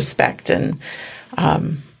 respect, and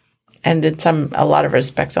in a lot of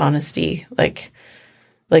respects, honesty. Like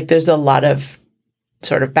there's a lot of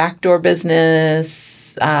sort of backdoor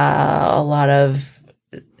business, a lot of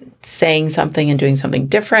saying something and doing something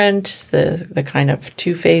different, the kind of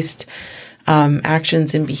two-faced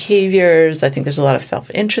actions and behaviors. I think there's a lot of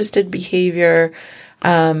self-interested behavior.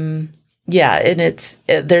 And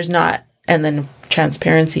there's not, and then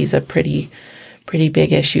transparency is a pretty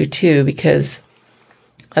big issue too, because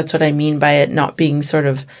that's what I mean by it not being sort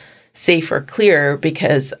of safe or clear,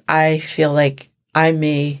 because I feel like I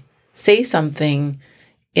may say something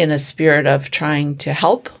in a spirit of trying to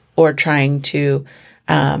help or trying to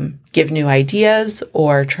give new ideas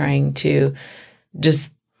or trying to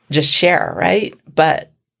just share, right?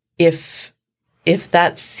 But if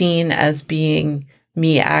that's seen as being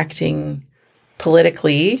me acting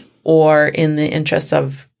politically or in the interests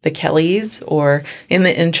of the Kellys or in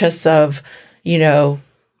the interests of,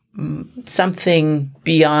 something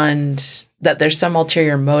beyond that, there's some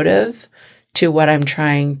ulterior motive to what I'm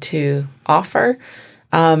trying to offer.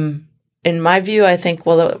 In my view, I think,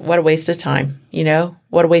 well, what a waste of time,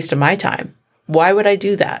 what a waste of my time. Why would I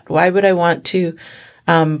do that? Why would I want to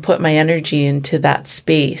put my energy into that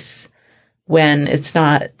space when it's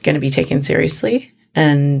not going to be taken seriously?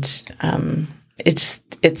 And it's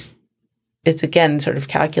again sort of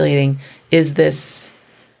calculating, is this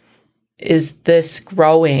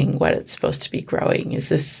growing what it's supposed to be growing? Is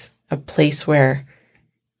this a place where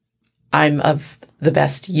I'm of the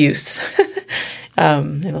best use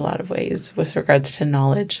in a lot of ways with regards to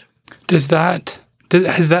knowledge?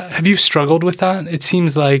 Have you struggled with that? It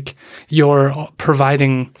seems like you're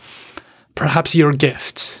providing perhaps your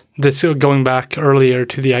gifts. That's going back earlier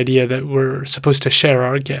to the idea that we're supposed to share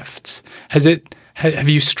our gifts. Have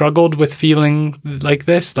you struggled with feeling like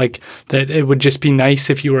this? Like that it would just be nice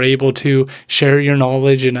if you were able to share your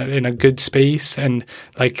knowledge in a good space, and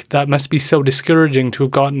like that must be so discouraging to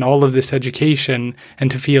have gotten all of this education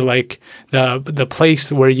and to feel like the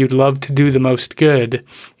place where you'd love to do the most good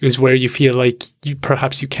is where you feel like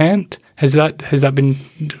perhaps you can't. Has that been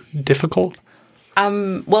difficult?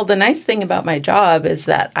 Well, the nice thing about my job is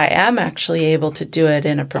that I am actually able to do it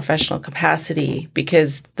in a professional capacity,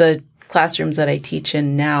 because the classrooms that I teach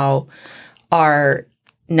in now are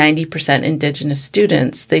 90% Indigenous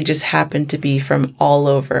students. They just happen to be from all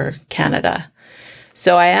over Canada.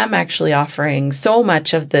 So I am actually offering so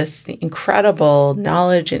much of this incredible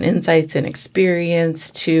knowledge and insights and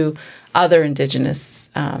experience to other Indigenous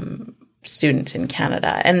students in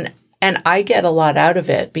Canada. And I get a lot out of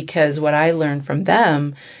it, because what I learn from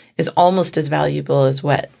them is almost as valuable as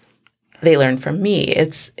what they learn from me.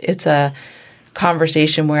 It's a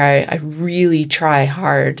conversation where I really try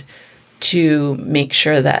hard to make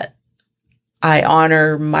sure that I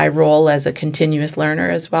honor my role as a continuous learner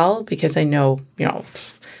as well, because I know,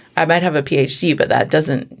 I might have a PhD, but that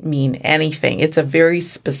doesn't mean anything. It's a very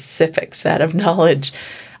specific set of knowledge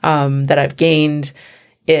that I've gained.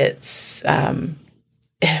 It's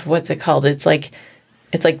what's it called? It's like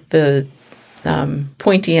the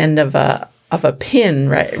pointy end of a pin,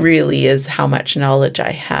 right? Really is how much knowledge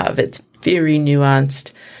I have. It's very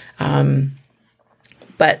nuanced.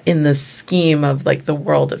 But in the scheme of like the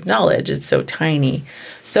world of knowledge, it's so tiny.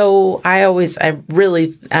 So I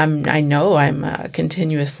know I'm a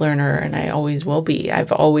continuous learner, and I always will be.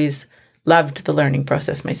 I've always loved the learning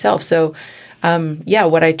process myself. So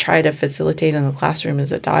what I try to facilitate in the classroom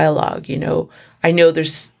is a dialogue. I know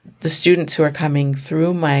there's the students who are coming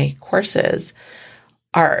through my courses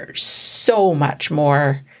are so much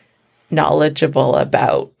more knowledgeable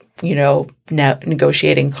about,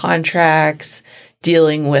 negotiating contracts,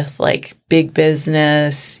 dealing with like big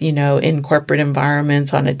business, in corporate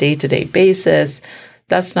environments on a day-to-day basis.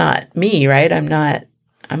 That's not me, right? I'm not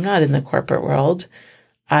in the corporate world.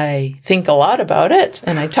 I think a lot about it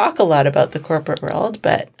and I talk a lot about the corporate world,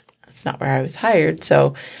 but that's not where I was hired.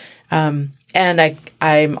 So, and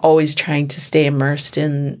I'm always trying to stay immersed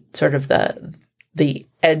in sort of the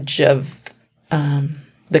edge of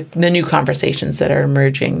the new conversations that are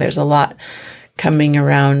emerging. There's a lot coming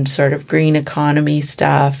around sort of green economy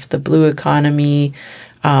stuff, the blue economy.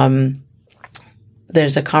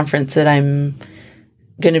 There's a conference that I'm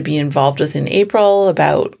going to be involved with in April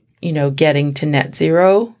about, getting to net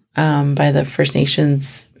zero by the First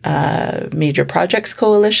Nations Major Projects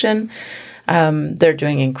Coalition. They're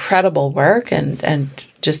doing incredible work and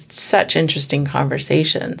just such interesting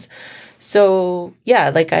conversations. So yeah,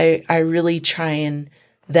 like I really try and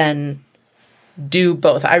then do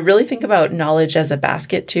both. I really think about knowledge as a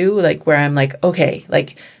basket too, like where I'm like, okay,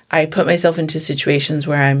 like I put myself into situations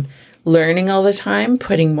where I'm learning all the time,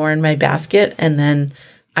 putting more in my basket. And then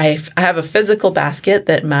I have a physical basket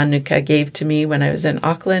that Manuka gave to me when I was in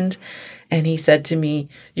Auckland. And he said to me,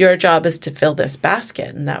 your job is to fill this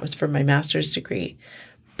basket. And that was for my master's degree.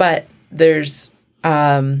 But there's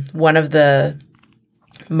one of the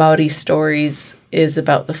Maori stories is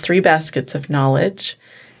about the 3 baskets of knowledge.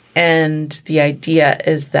 And the idea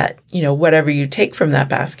is that, whatever you take from that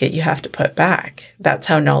basket, you have to put back. That's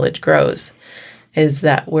how knowledge grows, is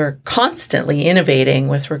that we're constantly innovating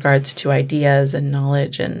with regards to ideas and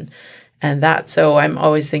knowledge and that. So I'm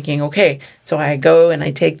always thinking, okay, so I go and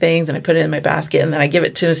I take things and I put it in my basket and then I give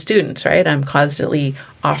it to students, right? I'm constantly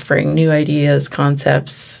offering new ideas,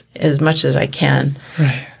 concepts as much as I can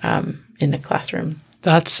in the classroom.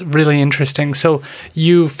 That's really interesting. So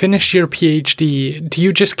you finished your PhD. Do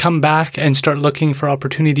you just come back and start looking for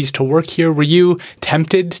opportunities to work here? Were you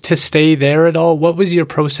tempted to stay there at all? What was your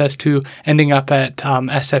process to ending up at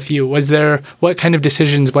SFU? What kind of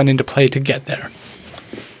decisions went into play to get there?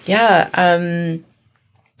 Yeah. I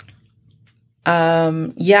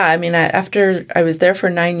mean, after I was there for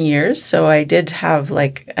 9 years, so I did have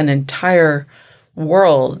like an entire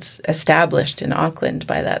world established in Auckland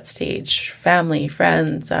by that stage, family,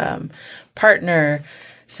 friends, partner.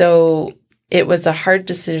 So it was a hard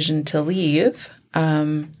decision to leave.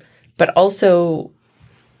 But also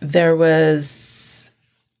there was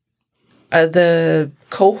the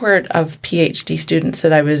cohort of PhD students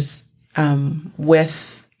that I was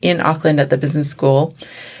with in Auckland at the business school.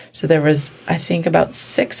 So there was, I think, about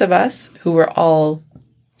 6 of us who were all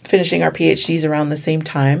finishing our PhDs around the same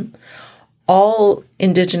time. All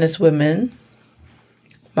Indigenous women,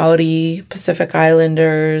 Maori, Pacific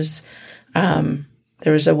Islanders. There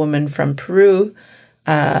was a woman from Peru,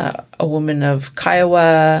 a woman of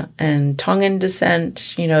Kiowa and Tongan descent,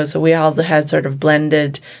 so we all had sort of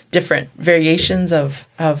blended different variations of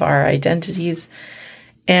our identities.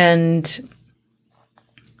 And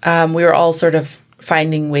we were all sort of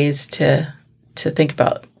finding ways to think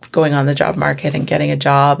about going on the job market and getting a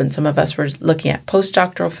job. And some of us were looking at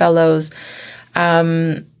postdoctoral fellows.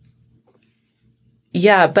 But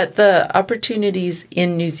the opportunities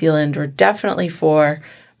in New Zealand were definitely for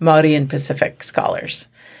Maori and Pacific scholars.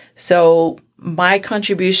 So my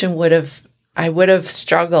contribution I would have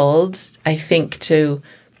struggled, I think, to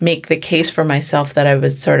make the case for myself that I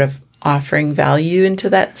was sort of offering value into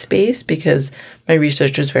that space because my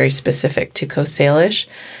research was very specific to Coast Salish.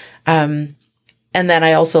 And then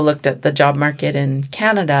I also looked at the job market in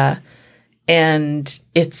Canada, and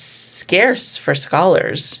it's scarce for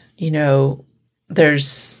scholars.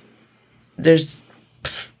 There's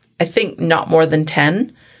I think not more than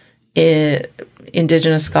 10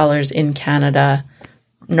 Indigenous scholars in Canada,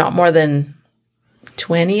 not more than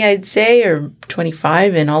 20, I'd say, or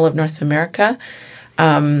 25 in all of North America.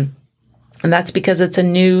 And that's because it's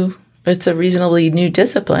a reasonably new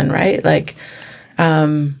discipline, right? Like,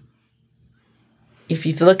 if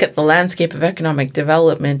you look at the landscape of economic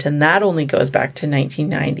development, and that only goes back to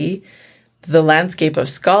 1990, the landscape of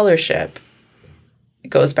scholarship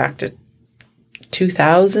goes back to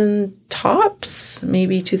 2000 tops,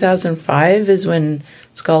 maybe 2005 is when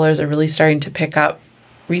scholars are really starting to pick up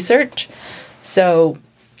research. So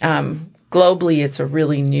globally, it's a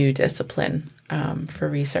really new discipline for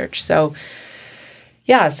research. So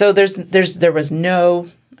so there was no,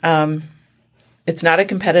 it's not a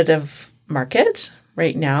competitive market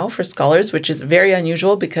right now for scholars, which is very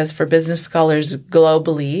unusual because for business scholars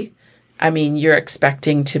globally, I mean, you're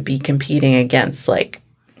expecting to be competing against like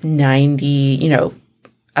 90,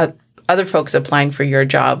 other folks applying for your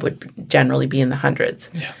job would generally be in the hundreds.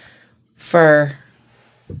 Yeah. For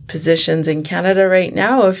positions in Canada right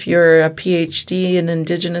now, if you're a PhD in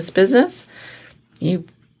Indigenous business,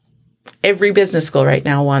 every business school right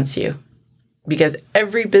now wants you. Because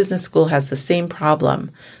every business school has the same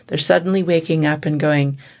problem. They're suddenly waking up and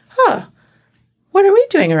going, what are we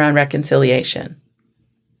doing around reconciliation?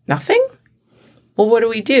 Nothing? Well, what do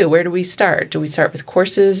we do? Where do we start? Do we start with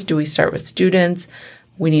courses? Do we start with students?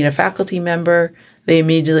 We need a faculty member. They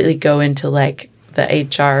immediately go into like the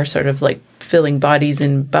HR sort of like filling bodies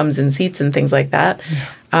and bums and seats and things like that.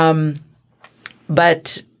 Yeah.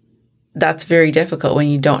 But that's very difficult when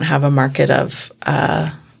you don't have a market of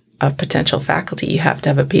potential faculty. You have to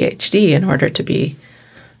have a PhD in order to be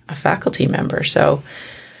a faculty member. So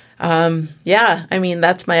Yeah, I mean,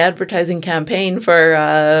 that's my advertising campaign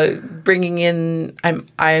for bringing in.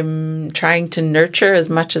 I'm trying to nurture as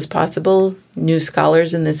much as possible new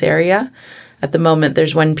scholars in this area. At the moment,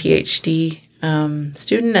 there's one PhD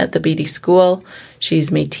student at the Beatty School.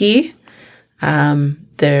 She's Métis.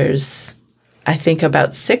 There's, I think,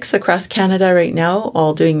 about 6 across Canada right now,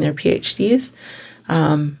 all doing their PhDs.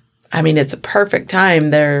 I mean, it's a perfect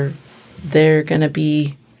time. They're going to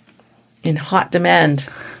be in hot demand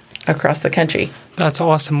across the country. That's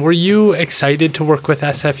awesome. Were you excited to work with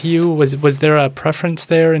SFU? Was there a preference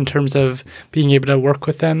there in terms of being able to work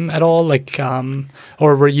with them at all? Like,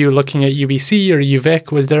 or were you looking at UBC or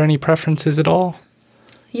UVic? Was there any preferences at all?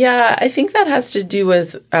 Yeah, I think that has to do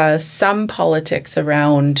with some politics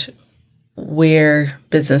around where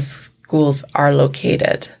business schools are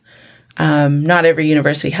located. Not every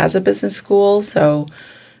university has a business school, so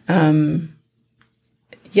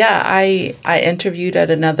yeah, I interviewed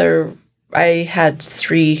at another. I had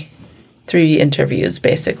three interviews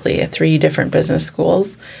basically at 3 different business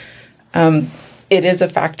schools. It is a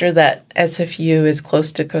factor that SFU is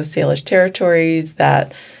close to Coast Salish territories,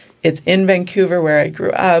 that it's in Vancouver where I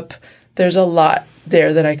grew up. There's a lot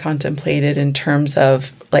there that I contemplated in terms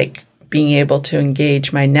of like being able to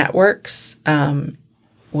engage my networks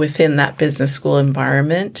within that business school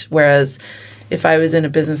environment. Whereas if I was in a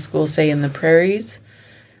business school, say in the prairies,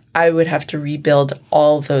 I would have to rebuild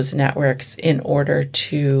all those networks in order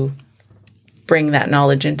to bring that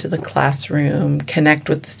knowledge into the classroom, connect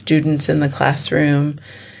with the students in the classroom.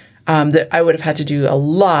 I would have had to do a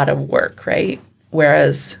lot of work, right?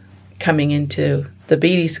 Whereas coming into the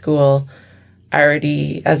Beatty School, I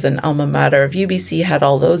already, as an alma mater of UBC, had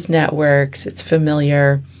all those networks. It's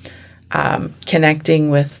familiar. Connecting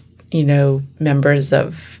with, members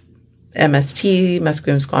of MST,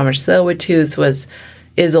 Musqueam, Squamish, Tsleil-Waututh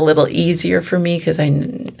is a little easier for me because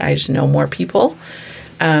I just know more people.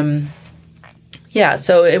 Yeah,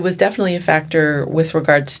 so it was definitely a factor with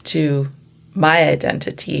regards to my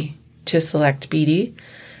identity to select Beatty.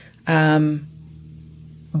 But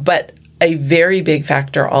a very big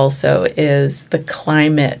factor also is the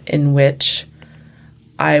climate in which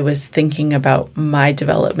I was thinking about my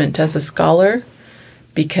development as a scholar,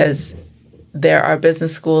 because there are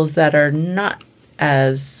business schools that are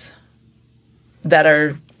that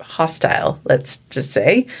are hostile, let's just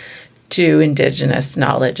say, to Indigenous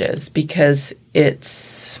knowledges because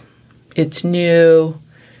it's new.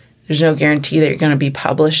 There's no guarantee that you're going to be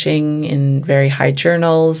publishing in very high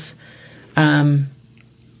journals.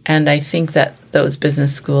 And I think that those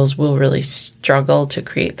business schools will really struggle to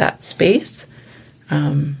create that space.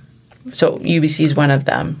 So UBC is one of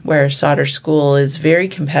them, where Sauder School is very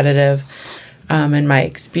competitive. And my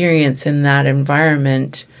experience in that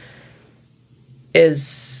environment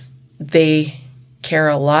is they care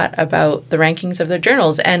a lot about the rankings of their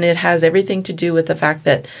journals. And it has everything to do with the fact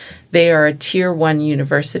that they are a tier 1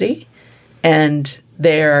 university and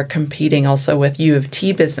they are competing also with U of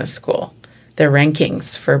T Business School, their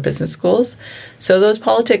rankings for business schools. So those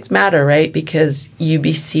politics matter, right? Because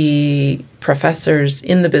UBC professors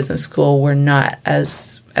in the business school were not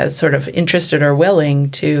as sort of interested or willing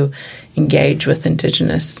to engage with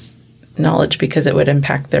Indigenous knowledge because it would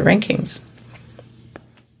impact their rankings.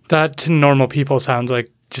 That to normal people sounds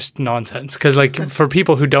like just nonsense. Because like for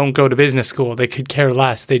people who don't go to business school, they could care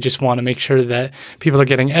less. They just want to make sure that people are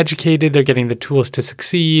getting educated, they're getting the tools to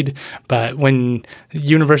succeed. But when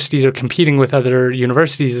universities are competing with other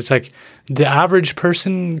universities, it's like the average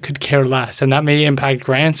person could care less. And that may impact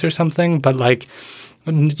grants or something, but like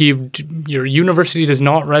your university does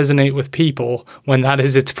not resonate with people when that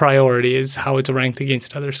is its priority, is how it's ranked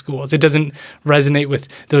against other schools. It doesn't resonate with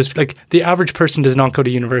those, like the average person does not go to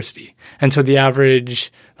university. And so the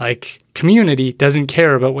average like community doesn't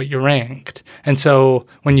care about what you're ranked. And so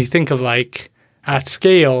when you think of like at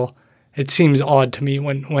scale, it seems odd to me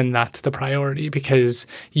when that's the priority, because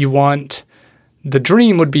you want, the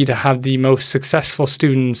dream would be to have the most successful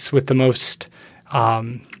students with the most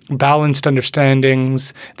balanced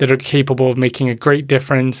understandings that are capable of making a great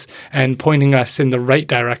difference and pointing us in the right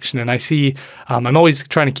direction. And I see, I'm always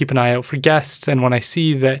trying to keep an eye out for guests. And when I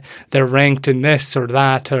see that they're ranked in this or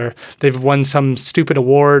that, or they've won some stupid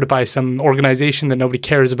award by some organization that nobody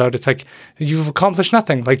cares about, it's like, you've accomplished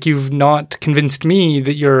nothing. Like, you've not convinced me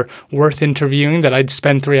that you're worth interviewing, that I'd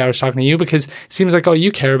spend 3 hours talking to you, because it seems like all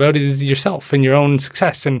you care about is yourself and your own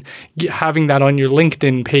success. And having that on your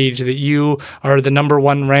LinkedIn page, that you are the number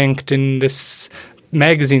 1 ranked in this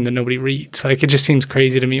magazine that nobody reads. Like, it just seems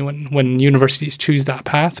crazy to me when universities choose that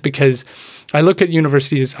path, because I look at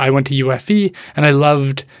universities. I went to UFE and I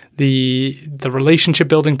loved the relationship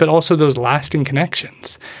building, but also those lasting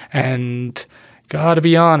connections. And gotta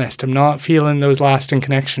be honest, I'm not feeling those lasting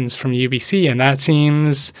connections from UBC, and that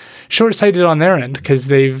seems short-sighted on their end, because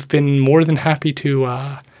they've been more than happy to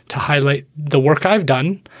highlight the work I've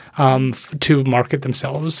done to market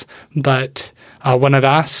themselves. But when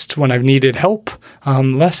I've needed help,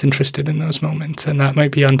 I'm less interested in those moments. And that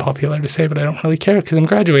might be unpopular to say, but I don't really care, because I'm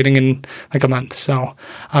graduating in like a month. So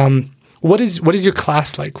what is your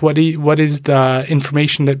class like? What is the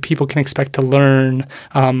information that people can expect to learn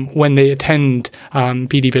when they attend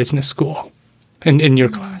BD Business School in your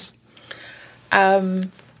class?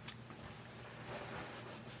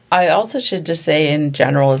 I also should just say, in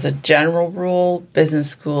general, as a general rule, business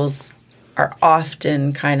schools are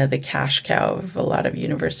often kind of the cash cow of a lot of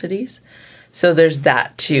universities. So there's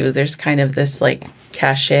that too. There's kind of this like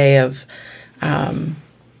cachet of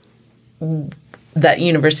that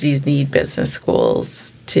universities need business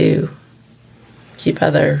schools to keep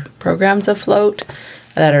other programs afloat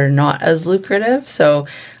that are not as lucrative. So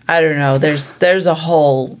I don't know. There's a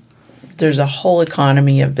whole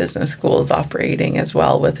economy of business schools operating as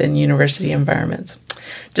well within university environments.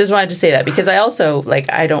 Just wanted to say that, because I also,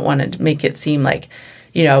 I don't want to make it seem like,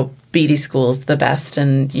 BD school's the best,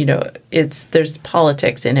 and, there's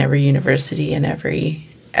politics in every university and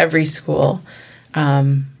every school.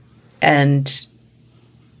 And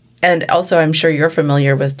also, I'm sure you're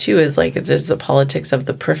familiar with too, is there's the politics of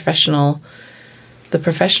the professional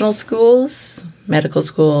schools, medical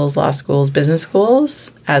schools, law schools, business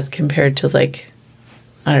schools, as compared to the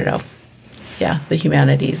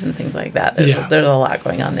humanities and things like that. There's a lot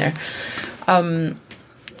going on there.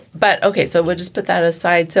 But okay, so we'll just put that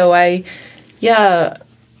aside. So I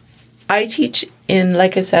teach in,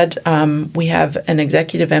 like I said, we have an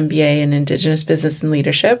executive MBA in Indigenous Business and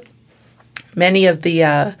Leadership. Many of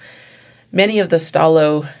the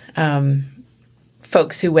Stalo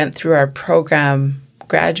folks who went through our program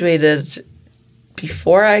graduated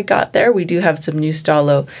before I got there. We do have some new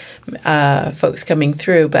Stalo folks coming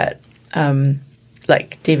through, but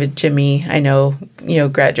like David Jimmy, I know,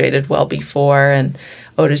 graduated well before, and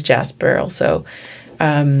Otis Jasper also.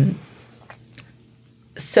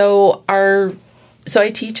 So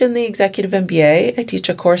I teach in the Executive MBA. I teach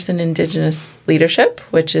a course in Indigenous Leadership,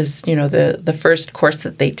 which is, the first course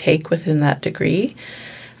that they take within that degree.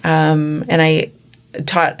 And I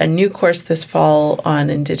taught a new course this fall on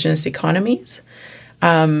Indigenous economies.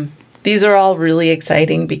 These are all really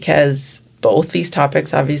exciting because both these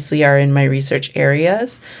topics obviously are in my research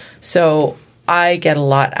areas. So I get a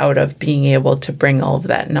lot out of being able to bring all of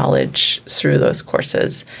that knowledge through those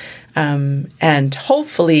courses. And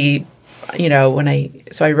hopefully,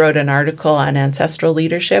 I wrote an article on ancestral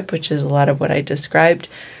leadership, which is a lot of what I described.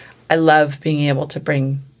 I love being able to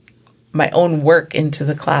bring my own work into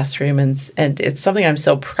the classroom, and it's something I'm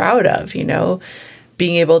so proud of,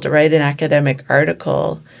 being able to write an academic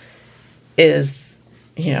article is,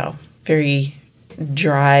 very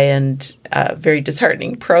dry and very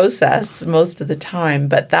disheartening process most of the time.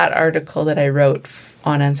 But that article that I wrote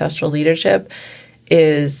on ancestral leadership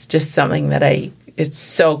is just something that it's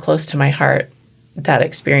so close to my heart, that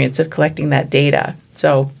experience of collecting that data.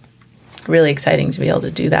 So really exciting to be able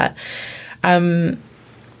to do that.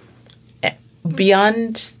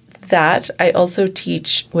 Beyond that, I also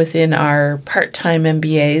teach within our part-time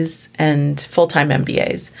MBAs and full-time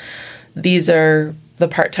MBAs. The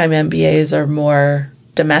part-time MBAs are more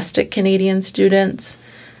domestic Canadian students.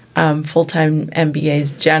 Full-time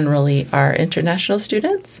MBAs generally are international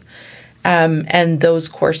students. And those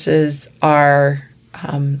courses are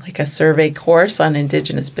like a survey course on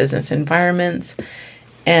Indigenous business environments.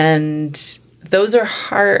 And those are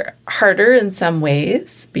harder in some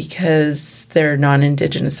ways because they're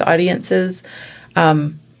non-Indigenous audiences.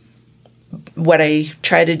 What I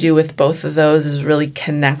try to do with both of those is really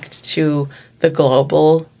connect to the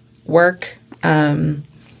global work.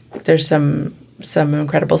 There's some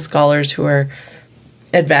incredible scholars who are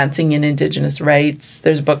advancing in Indigenous rights.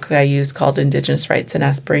 There's a book that I use called Indigenous Rights and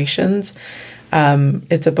Aspirations.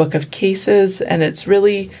 It's a book of cases, and it's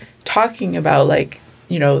really talking about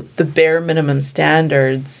the bare minimum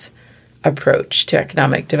standards approach to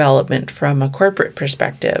economic development from a corporate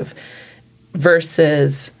perspective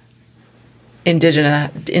versus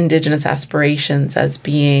Indigenous aspirations as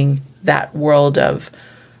being that world of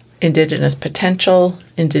Indigenous potential,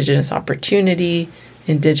 Indigenous opportunity,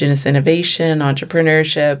 Indigenous innovation,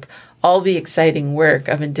 entrepreneurship, all the exciting work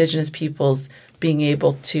of Indigenous peoples being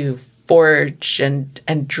able to forge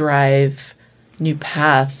and drive new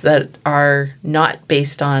paths that are not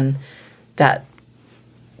based on that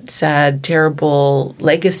sad, terrible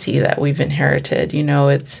legacy that we've inherited. You know,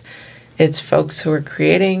 it's folks who are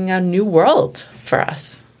creating a new world for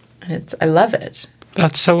us, and I love it.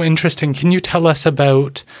 That's so interesting. Can you tell us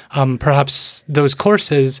about perhaps those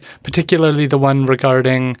courses, particularly the one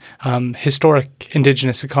regarding historic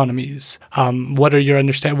Indigenous economies? What are your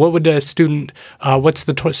understanding? What would a student? What's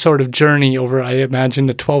the sort of journey over? I imagine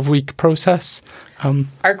a 12-week process.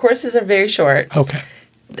 Our courses are very short. Okay.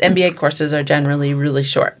 MBA courses are generally really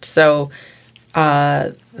short, so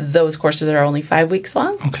those courses are only 5 weeks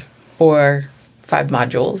long. Okay. Or 5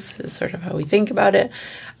 modules is sort of how we think about it.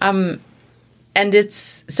 And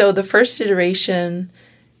so the first iteration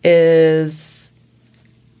is,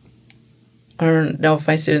 I don't know if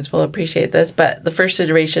my students will appreciate this, but the first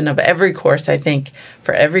iteration of every course, I think,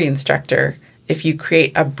 for every instructor, if you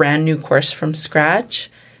create a brand new course from scratch,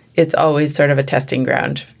 it's always sort of a testing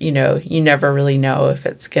ground. You know, you never really know if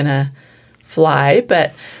it's going to fly.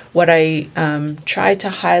 But what I try to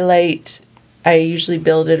highlight, I usually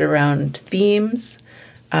build it around themes.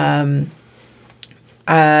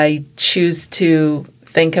 I choose to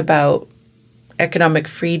think about economic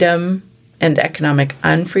freedom and economic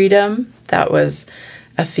unfreedom. That was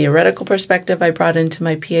a theoretical perspective I brought into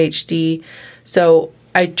my PhD. So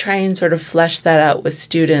I try and sort of flesh that out with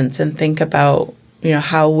students and think about, you know,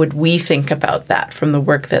 how would we think about that from the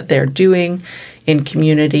work that they're doing in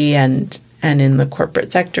community and in the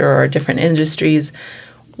corporate sector or different industries.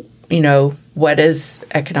 You know, what is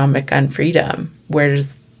economic unfreedom?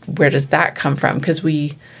 Where does that come from? Because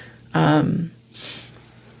we can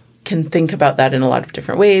think about that in a lot of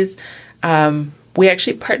different ways. We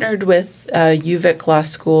actually partnered with UVic Law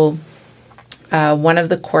School. One of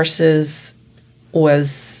the courses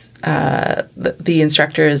was the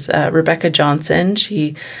instructor is Rebecca Johnson.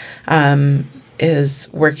 She is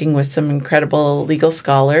working with some incredible legal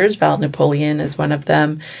scholars. Val Napoleon is one of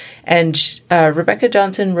them. And Rebecca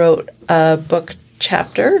Johnson wrote a book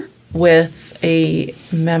chapter with a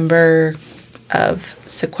member of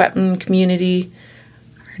Secwepemc community.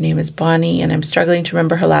 Her name is Bonnie, and I'm struggling to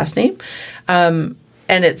remember her last name. And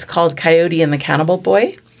it's called Coyote and the Cannibal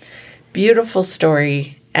Boy. Beautiful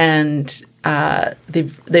story. And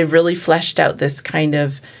they've really fleshed out this kind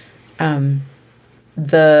of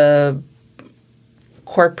the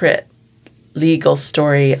corporate legal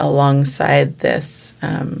story alongside this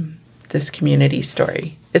this community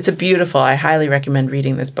story. It's I highly recommend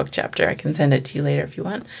reading this book chapter. I can send it to you later if you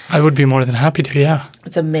want. I would be more than happy to, yeah.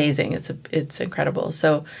 It's amazing. It's incredible.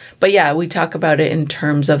 So, but yeah, we talk about it in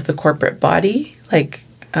terms of the corporate body, like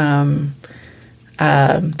the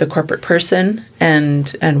corporate person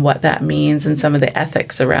and what that means and some of the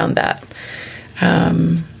ethics around that.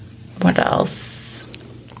 What else?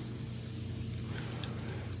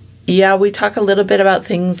 Yeah, we talk a little bit about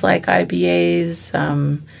things like IBAs.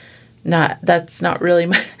 That's not really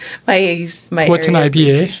my What's an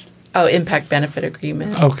IBA? Oh, impact benefit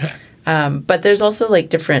agreement. Okay. But there's also like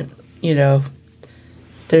different, you know,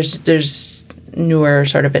 there's newer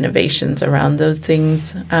sort of innovations around those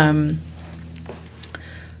things.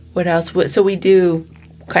 What else? So we do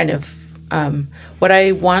kind of what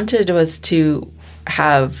I wanted was to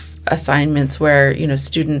have assignments where, you know,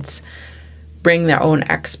 students bring their own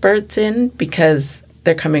experts in because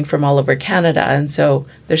they're coming from all over Canada. And so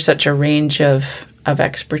there's such a range of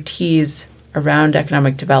expertise around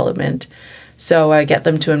economic development. So I get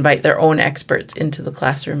them to invite their own experts into the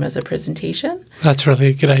classroom as a presentation. That's really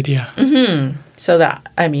a good idea. Mm-hmm. So that,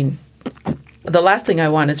 I mean, the last thing I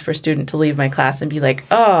want is for a student to leave my class and be like,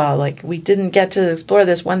 oh, like we didn't get to explore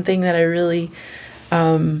this one thing that I really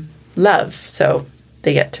love. So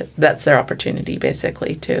that's their opportunity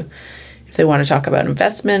basically to, if they want to talk about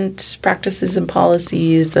investment practices and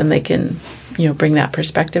policies, then they can, you know, bring that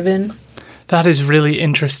perspective in. That is really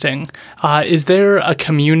interesting. Is there a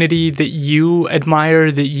community that you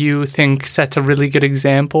admire that you think sets a really good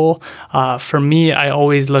example? For me, I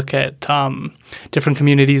always look at different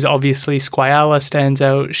communities. Obviously, Squayala stands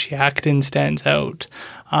out. Shiacton stands out.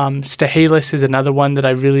 Stahalis is another one that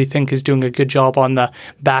I really think is doing a good job on the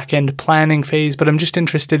back-end planning phase. But I'm just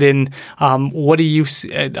interested in are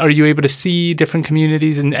you able to see different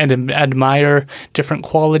communities and admire different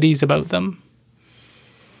qualities about them?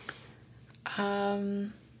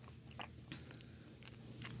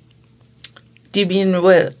 Do you mean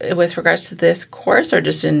with regards to this course or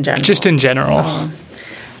just in general? Just in general.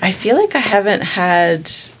 I feel like I haven't had,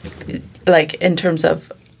 like, in terms of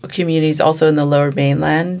communities also in the Lower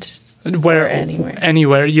Mainland. Where? Or anywhere.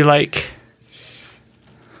 Anywhere you like.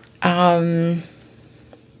 I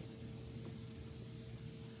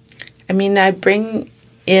I mean, I bring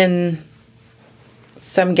in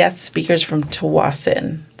some guest speakers from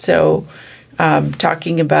Tsawwassen. So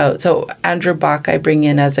Andrew Bach I bring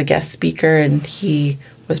in as a guest speaker, and he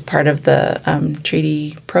was part of the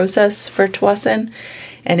treaty process for Tsawwassen.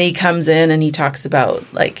 And he comes in and he talks about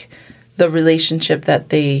like the relationship that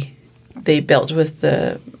they built with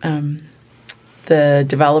the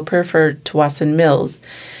developer for Tsawwassen Mills.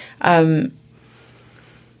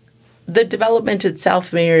 The development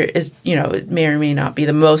itself may or may not be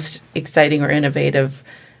the most exciting or innovative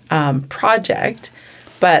project,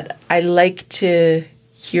 but I like to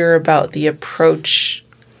hear about the approach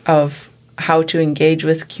of how to engage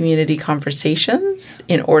with community conversations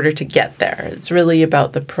in order to get there. It's really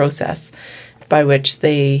about the process by which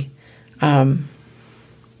they were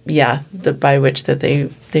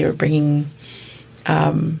bringing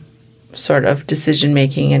sort of decision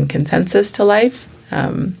making and consensus to life.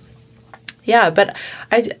 But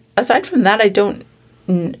aside from that, I don't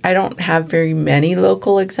have very many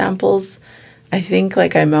local examples. I think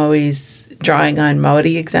like I'm always drawing on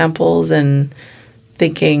Maori examples and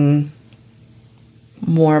thinking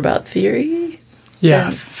more about theory. Yeah,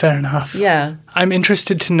 fair enough. Yeah. I'm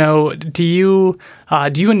interested to know, do you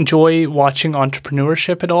enjoy watching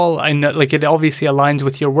entrepreneurship at all? I know, like, it obviously aligns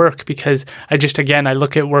with your work because I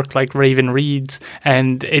look at work like Raven Reads,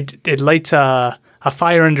 and it lights a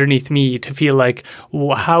fire underneath me to feel like,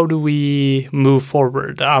 how do we move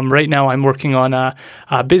forward? Right now, I'm working on a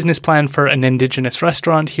business plan for an Indigenous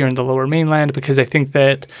restaurant here in the Lower Mainland, because I think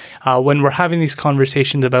that when we're having these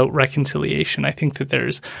conversations about reconciliation, I think that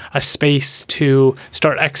there's a space to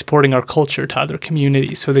start exporting our culture to other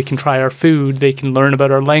communities so they can try our food, they can learn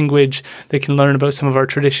about our language, they can learn about some of our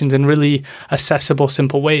traditions in really accessible,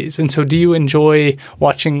 simple ways. And so do you enjoy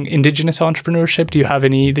watching Indigenous entrepreneurship? Do you have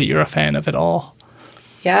any that you're a fan of at all?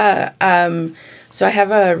 Yeah. So I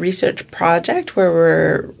have a research project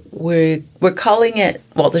where we're calling it,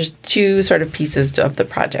 well, there's two sort of pieces of the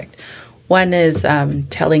project. One is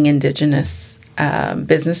telling Indigenous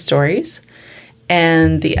business stories,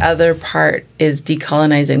 and the other part is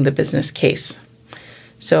decolonizing the business case.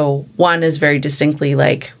 So one is very distinctly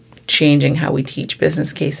like changing how we teach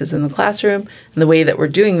business cases in the classroom. And the way that we're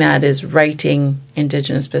doing that is writing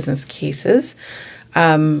Indigenous business cases.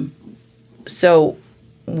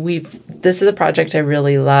 This is a project I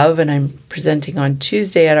really love, and I'm presenting on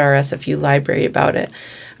Tuesday at our SFU library about it.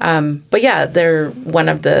 One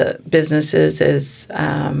of the businesses is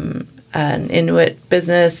an Inuit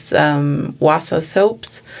business, Wasa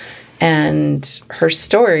Soaps, and her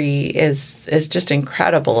story is just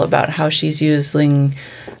incredible about how she's using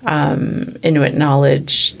Inuit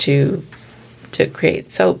knowledge to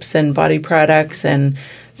create soaps and body products, and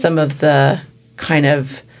some of the kind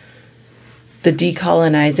of the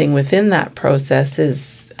decolonizing within that process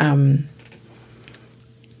is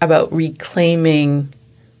about reclaiming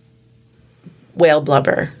whale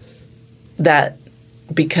blubber that,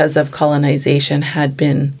 because of colonization, had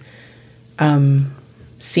been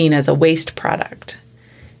seen as a waste product,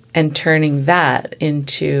 and turning that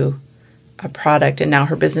into a product. And now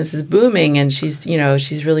her business is booming, and she's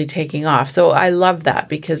really taking off. So I love that,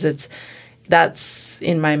 because that's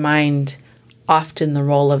in my mind often the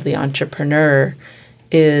role of the entrepreneur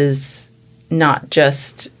is not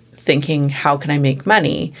just thinking, how can I make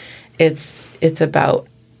money? It's about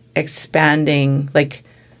expanding, like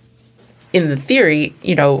in the theory,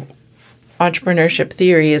 entrepreneurship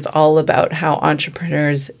theory is all about how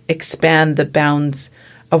entrepreneurs expand the bounds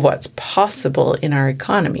of what's possible in our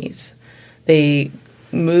economies. They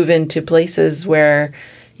move into places where,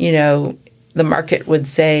 the market would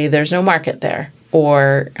say there's no market there.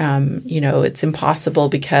 Or, it's impossible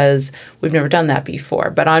because we've never done that before.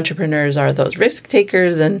 But entrepreneurs are those risk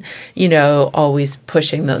takers and, always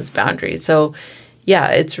pushing those boundaries. So, yeah,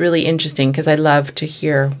 it's really interesting because I love to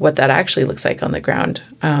hear what that actually looks like on the ground.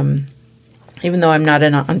 Even though I'm not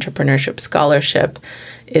in an entrepreneurship scholarship,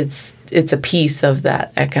 it's a piece of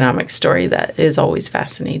that economic story that is always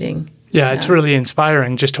fascinating. Yeah, it's really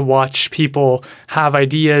inspiring just to watch people have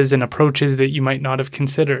ideas and approaches that you might not have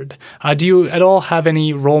considered. Do you at all have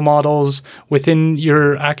any role models within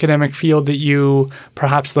your academic field that you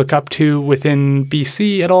perhaps look up to within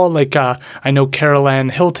BC at all? Like I know Carol Ann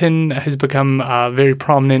Hilton has become very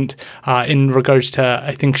prominent in regards to,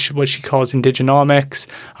 I think, what she calls indigenomics.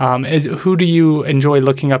 Who do you enjoy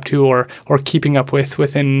looking up to or keeping up with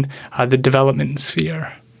within the development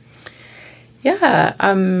sphere? Yeah,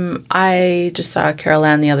 I just saw Carol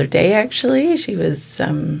Ann the other day. Actually, she was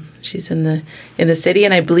she's in the city,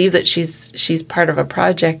 and I believe that she's part of a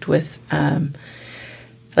project with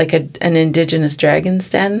like an Indigenous dragon's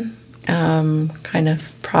den kind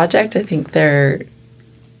of project. I think they're,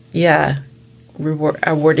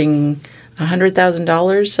 awarding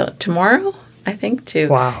 $100,000 tomorrow, I think, too.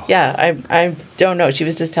 Wow. Yeah, I don't know. She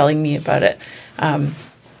was just telling me about it.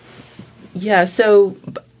 So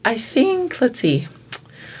I think, let's see.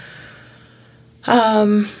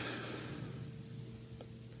 I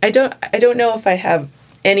don't know if I have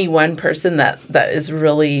any one person that is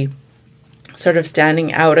really sort of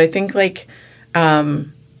standing out. I think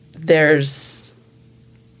there's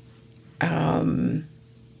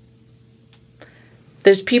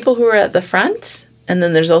people who are at the front, and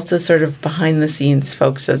then there's also sort of behind the scenes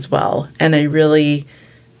folks as well. And I really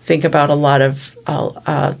think about a lot of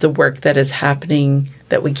the work that is happening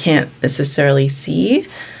that we can't necessarily see.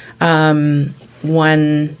 One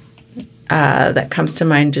that comes to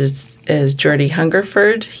mind is Geordie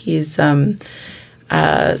Hungerford. He's someone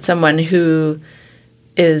who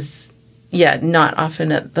is, not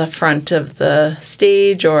often at the front of the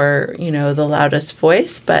stage or, the loudest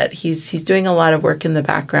voice, but he's doing a lot of work in the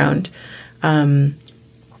background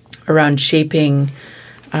around shaping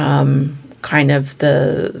kind of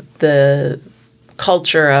the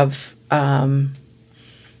culture of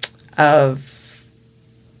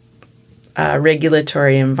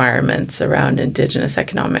regulatory environments around Indigenous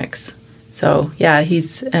economics. So,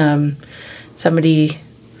 he's somebody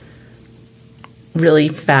really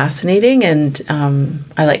fascinating, and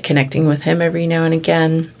I like connecting with him every now and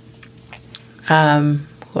again.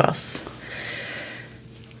 Who else?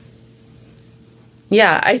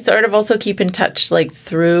 I sort of also keep in touch,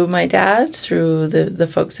 through my dad, through the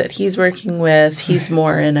folks that he's working with. He's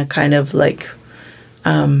more in a kind of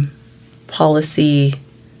policy,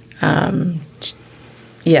 kind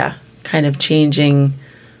of changing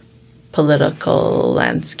political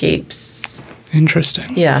landscapes.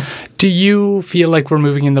 Interesting. Yeah. Do you feel like we're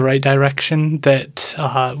moving in the right direction, that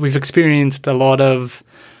we've experienced a lot of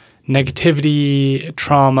negativity,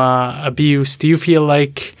 trauma, abuse? Do you feel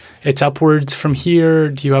like it's upwards from here?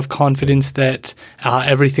 Do you have confidence that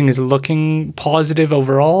everything is looking positive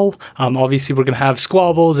overall? Obviously, we're going to have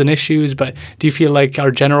squabbles and issues, but do you feel like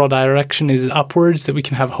our general direction is upwards, that we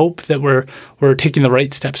can have hope that we're taking the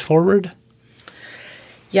right steps forward?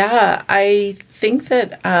 Yeah, I think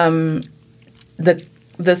that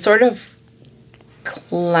the sort of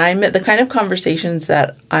climate, the kind of conversations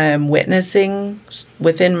that I'm witnessing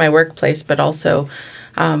within my workplace, but also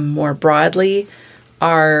more broadly,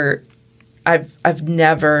 I've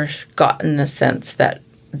never gotten a sense that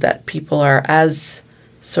people are as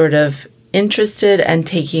sort of interested and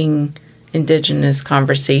taking Indigenous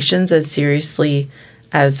conversations as seriously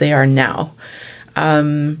as they are now.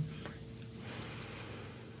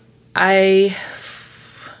 I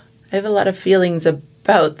have a lot of feelings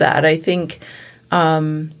about that. I think,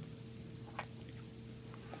 like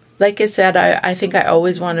I said, I think I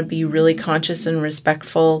always want to be really conscious and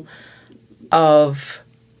respectful of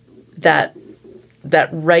that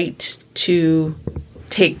right to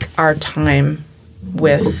take our time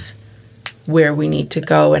with where we need to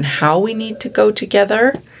go and how we need to go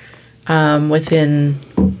together within,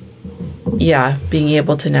 being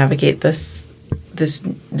able to navigate this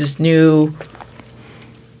new.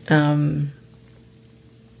 I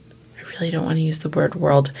really don't want to use the word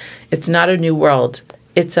world. It's not a new world.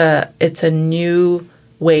 It's a new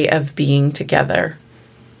way of being together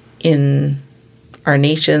in our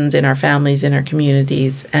nations, in our families, in our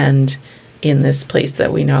communities, and in this place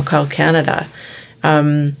that we now call Canada.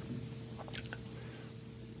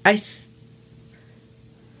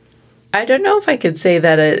 I don't know if I could say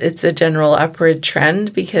that it's a general upward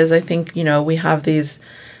trend, because I think, we have these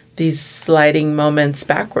sliding moments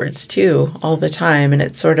backwards too all the time, and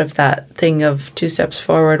it's sort of that thing of 2 steps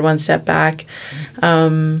forward, 1 step back.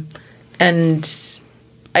 And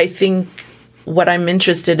I think what I'm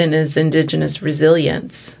interested in is Indigenous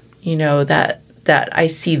resilience. That I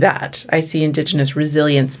see Indigenous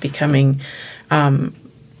resilience becoming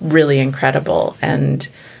really incredible, and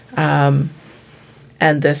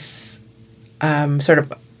this sort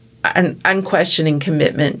of unquestioning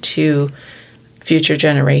commitment to future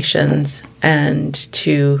generations and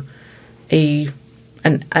to an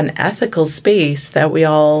ethical space that we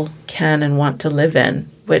all can and want to live in,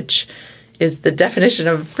 which is the definition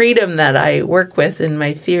of freedom that I work with in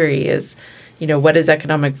my theory. Is, what is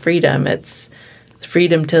economic freedom? It's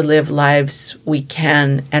freedom to live lives we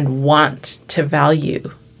can and want to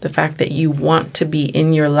value. The fact that you want to be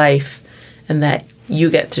in your life and that you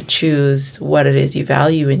get to choose what it is you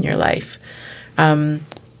value in your life.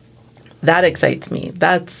 That excites me.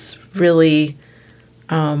 That's really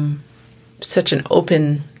such an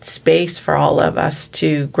open space for all of us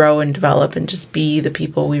to grow and develop and just be the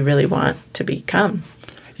people we really want to become.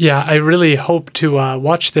 Yeah, I really hope to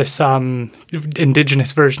watch this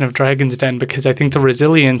Indigenous version of Dragon's Den, because I think the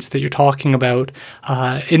resilience that you're talking about,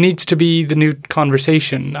 it needs to be the new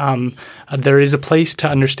conversation. There is a place to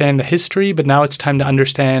understand the history, but now it's time to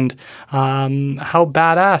understand how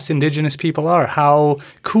badass Indigenous people are, how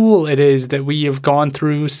cool it is that we have gone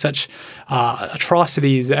through such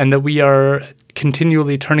atrocities and that we are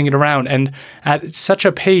continually turning it around, and at such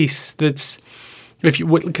a pace that's,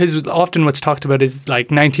 because often what's talked about is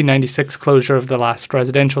like 1996 closure of the last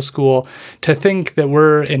residential school. To think that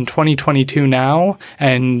we're in 2022 now,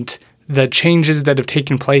 and the changes that have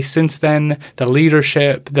taken place since then, the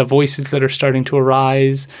leadership, the voices that are starting to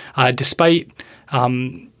arise, despite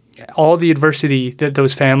all the adversity that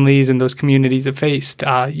those families and those communities have faced,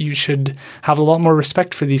 you should have a lot more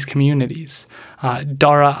respect for these communities.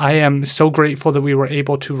 Dara, I am so grateful that we were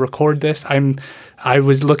able to record this. I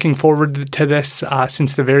was looking forward to this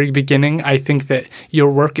since the very beginning. I think that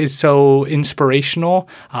your work is so inspirational.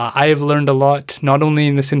 I have learned a lot, not only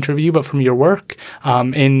in this interview, but from your work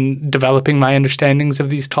in developing my understandings of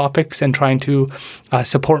these topics and trying to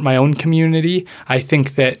support my own community. I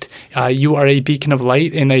think that you are a beacon of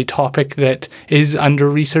light in a topic that is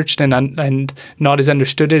under-researched and not as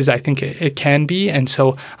understood as I think it can be. And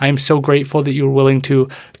so I am so grateful that you were willing to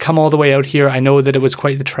come all the way out here. I know that it was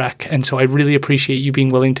quite the trek, and so I really appreciate you being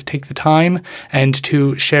willing to take the time and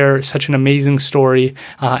to share such an amazing story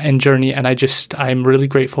and journey. And I'm really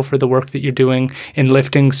grateful for the work that you're doing in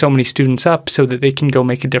lifting so many students up so that they can go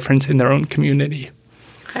make a difference in their own community.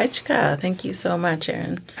 Hachka, thank you so much,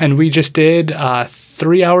 Aaron. And we just did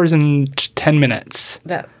 3 hours and 10 minutes.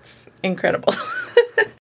 That's incredible.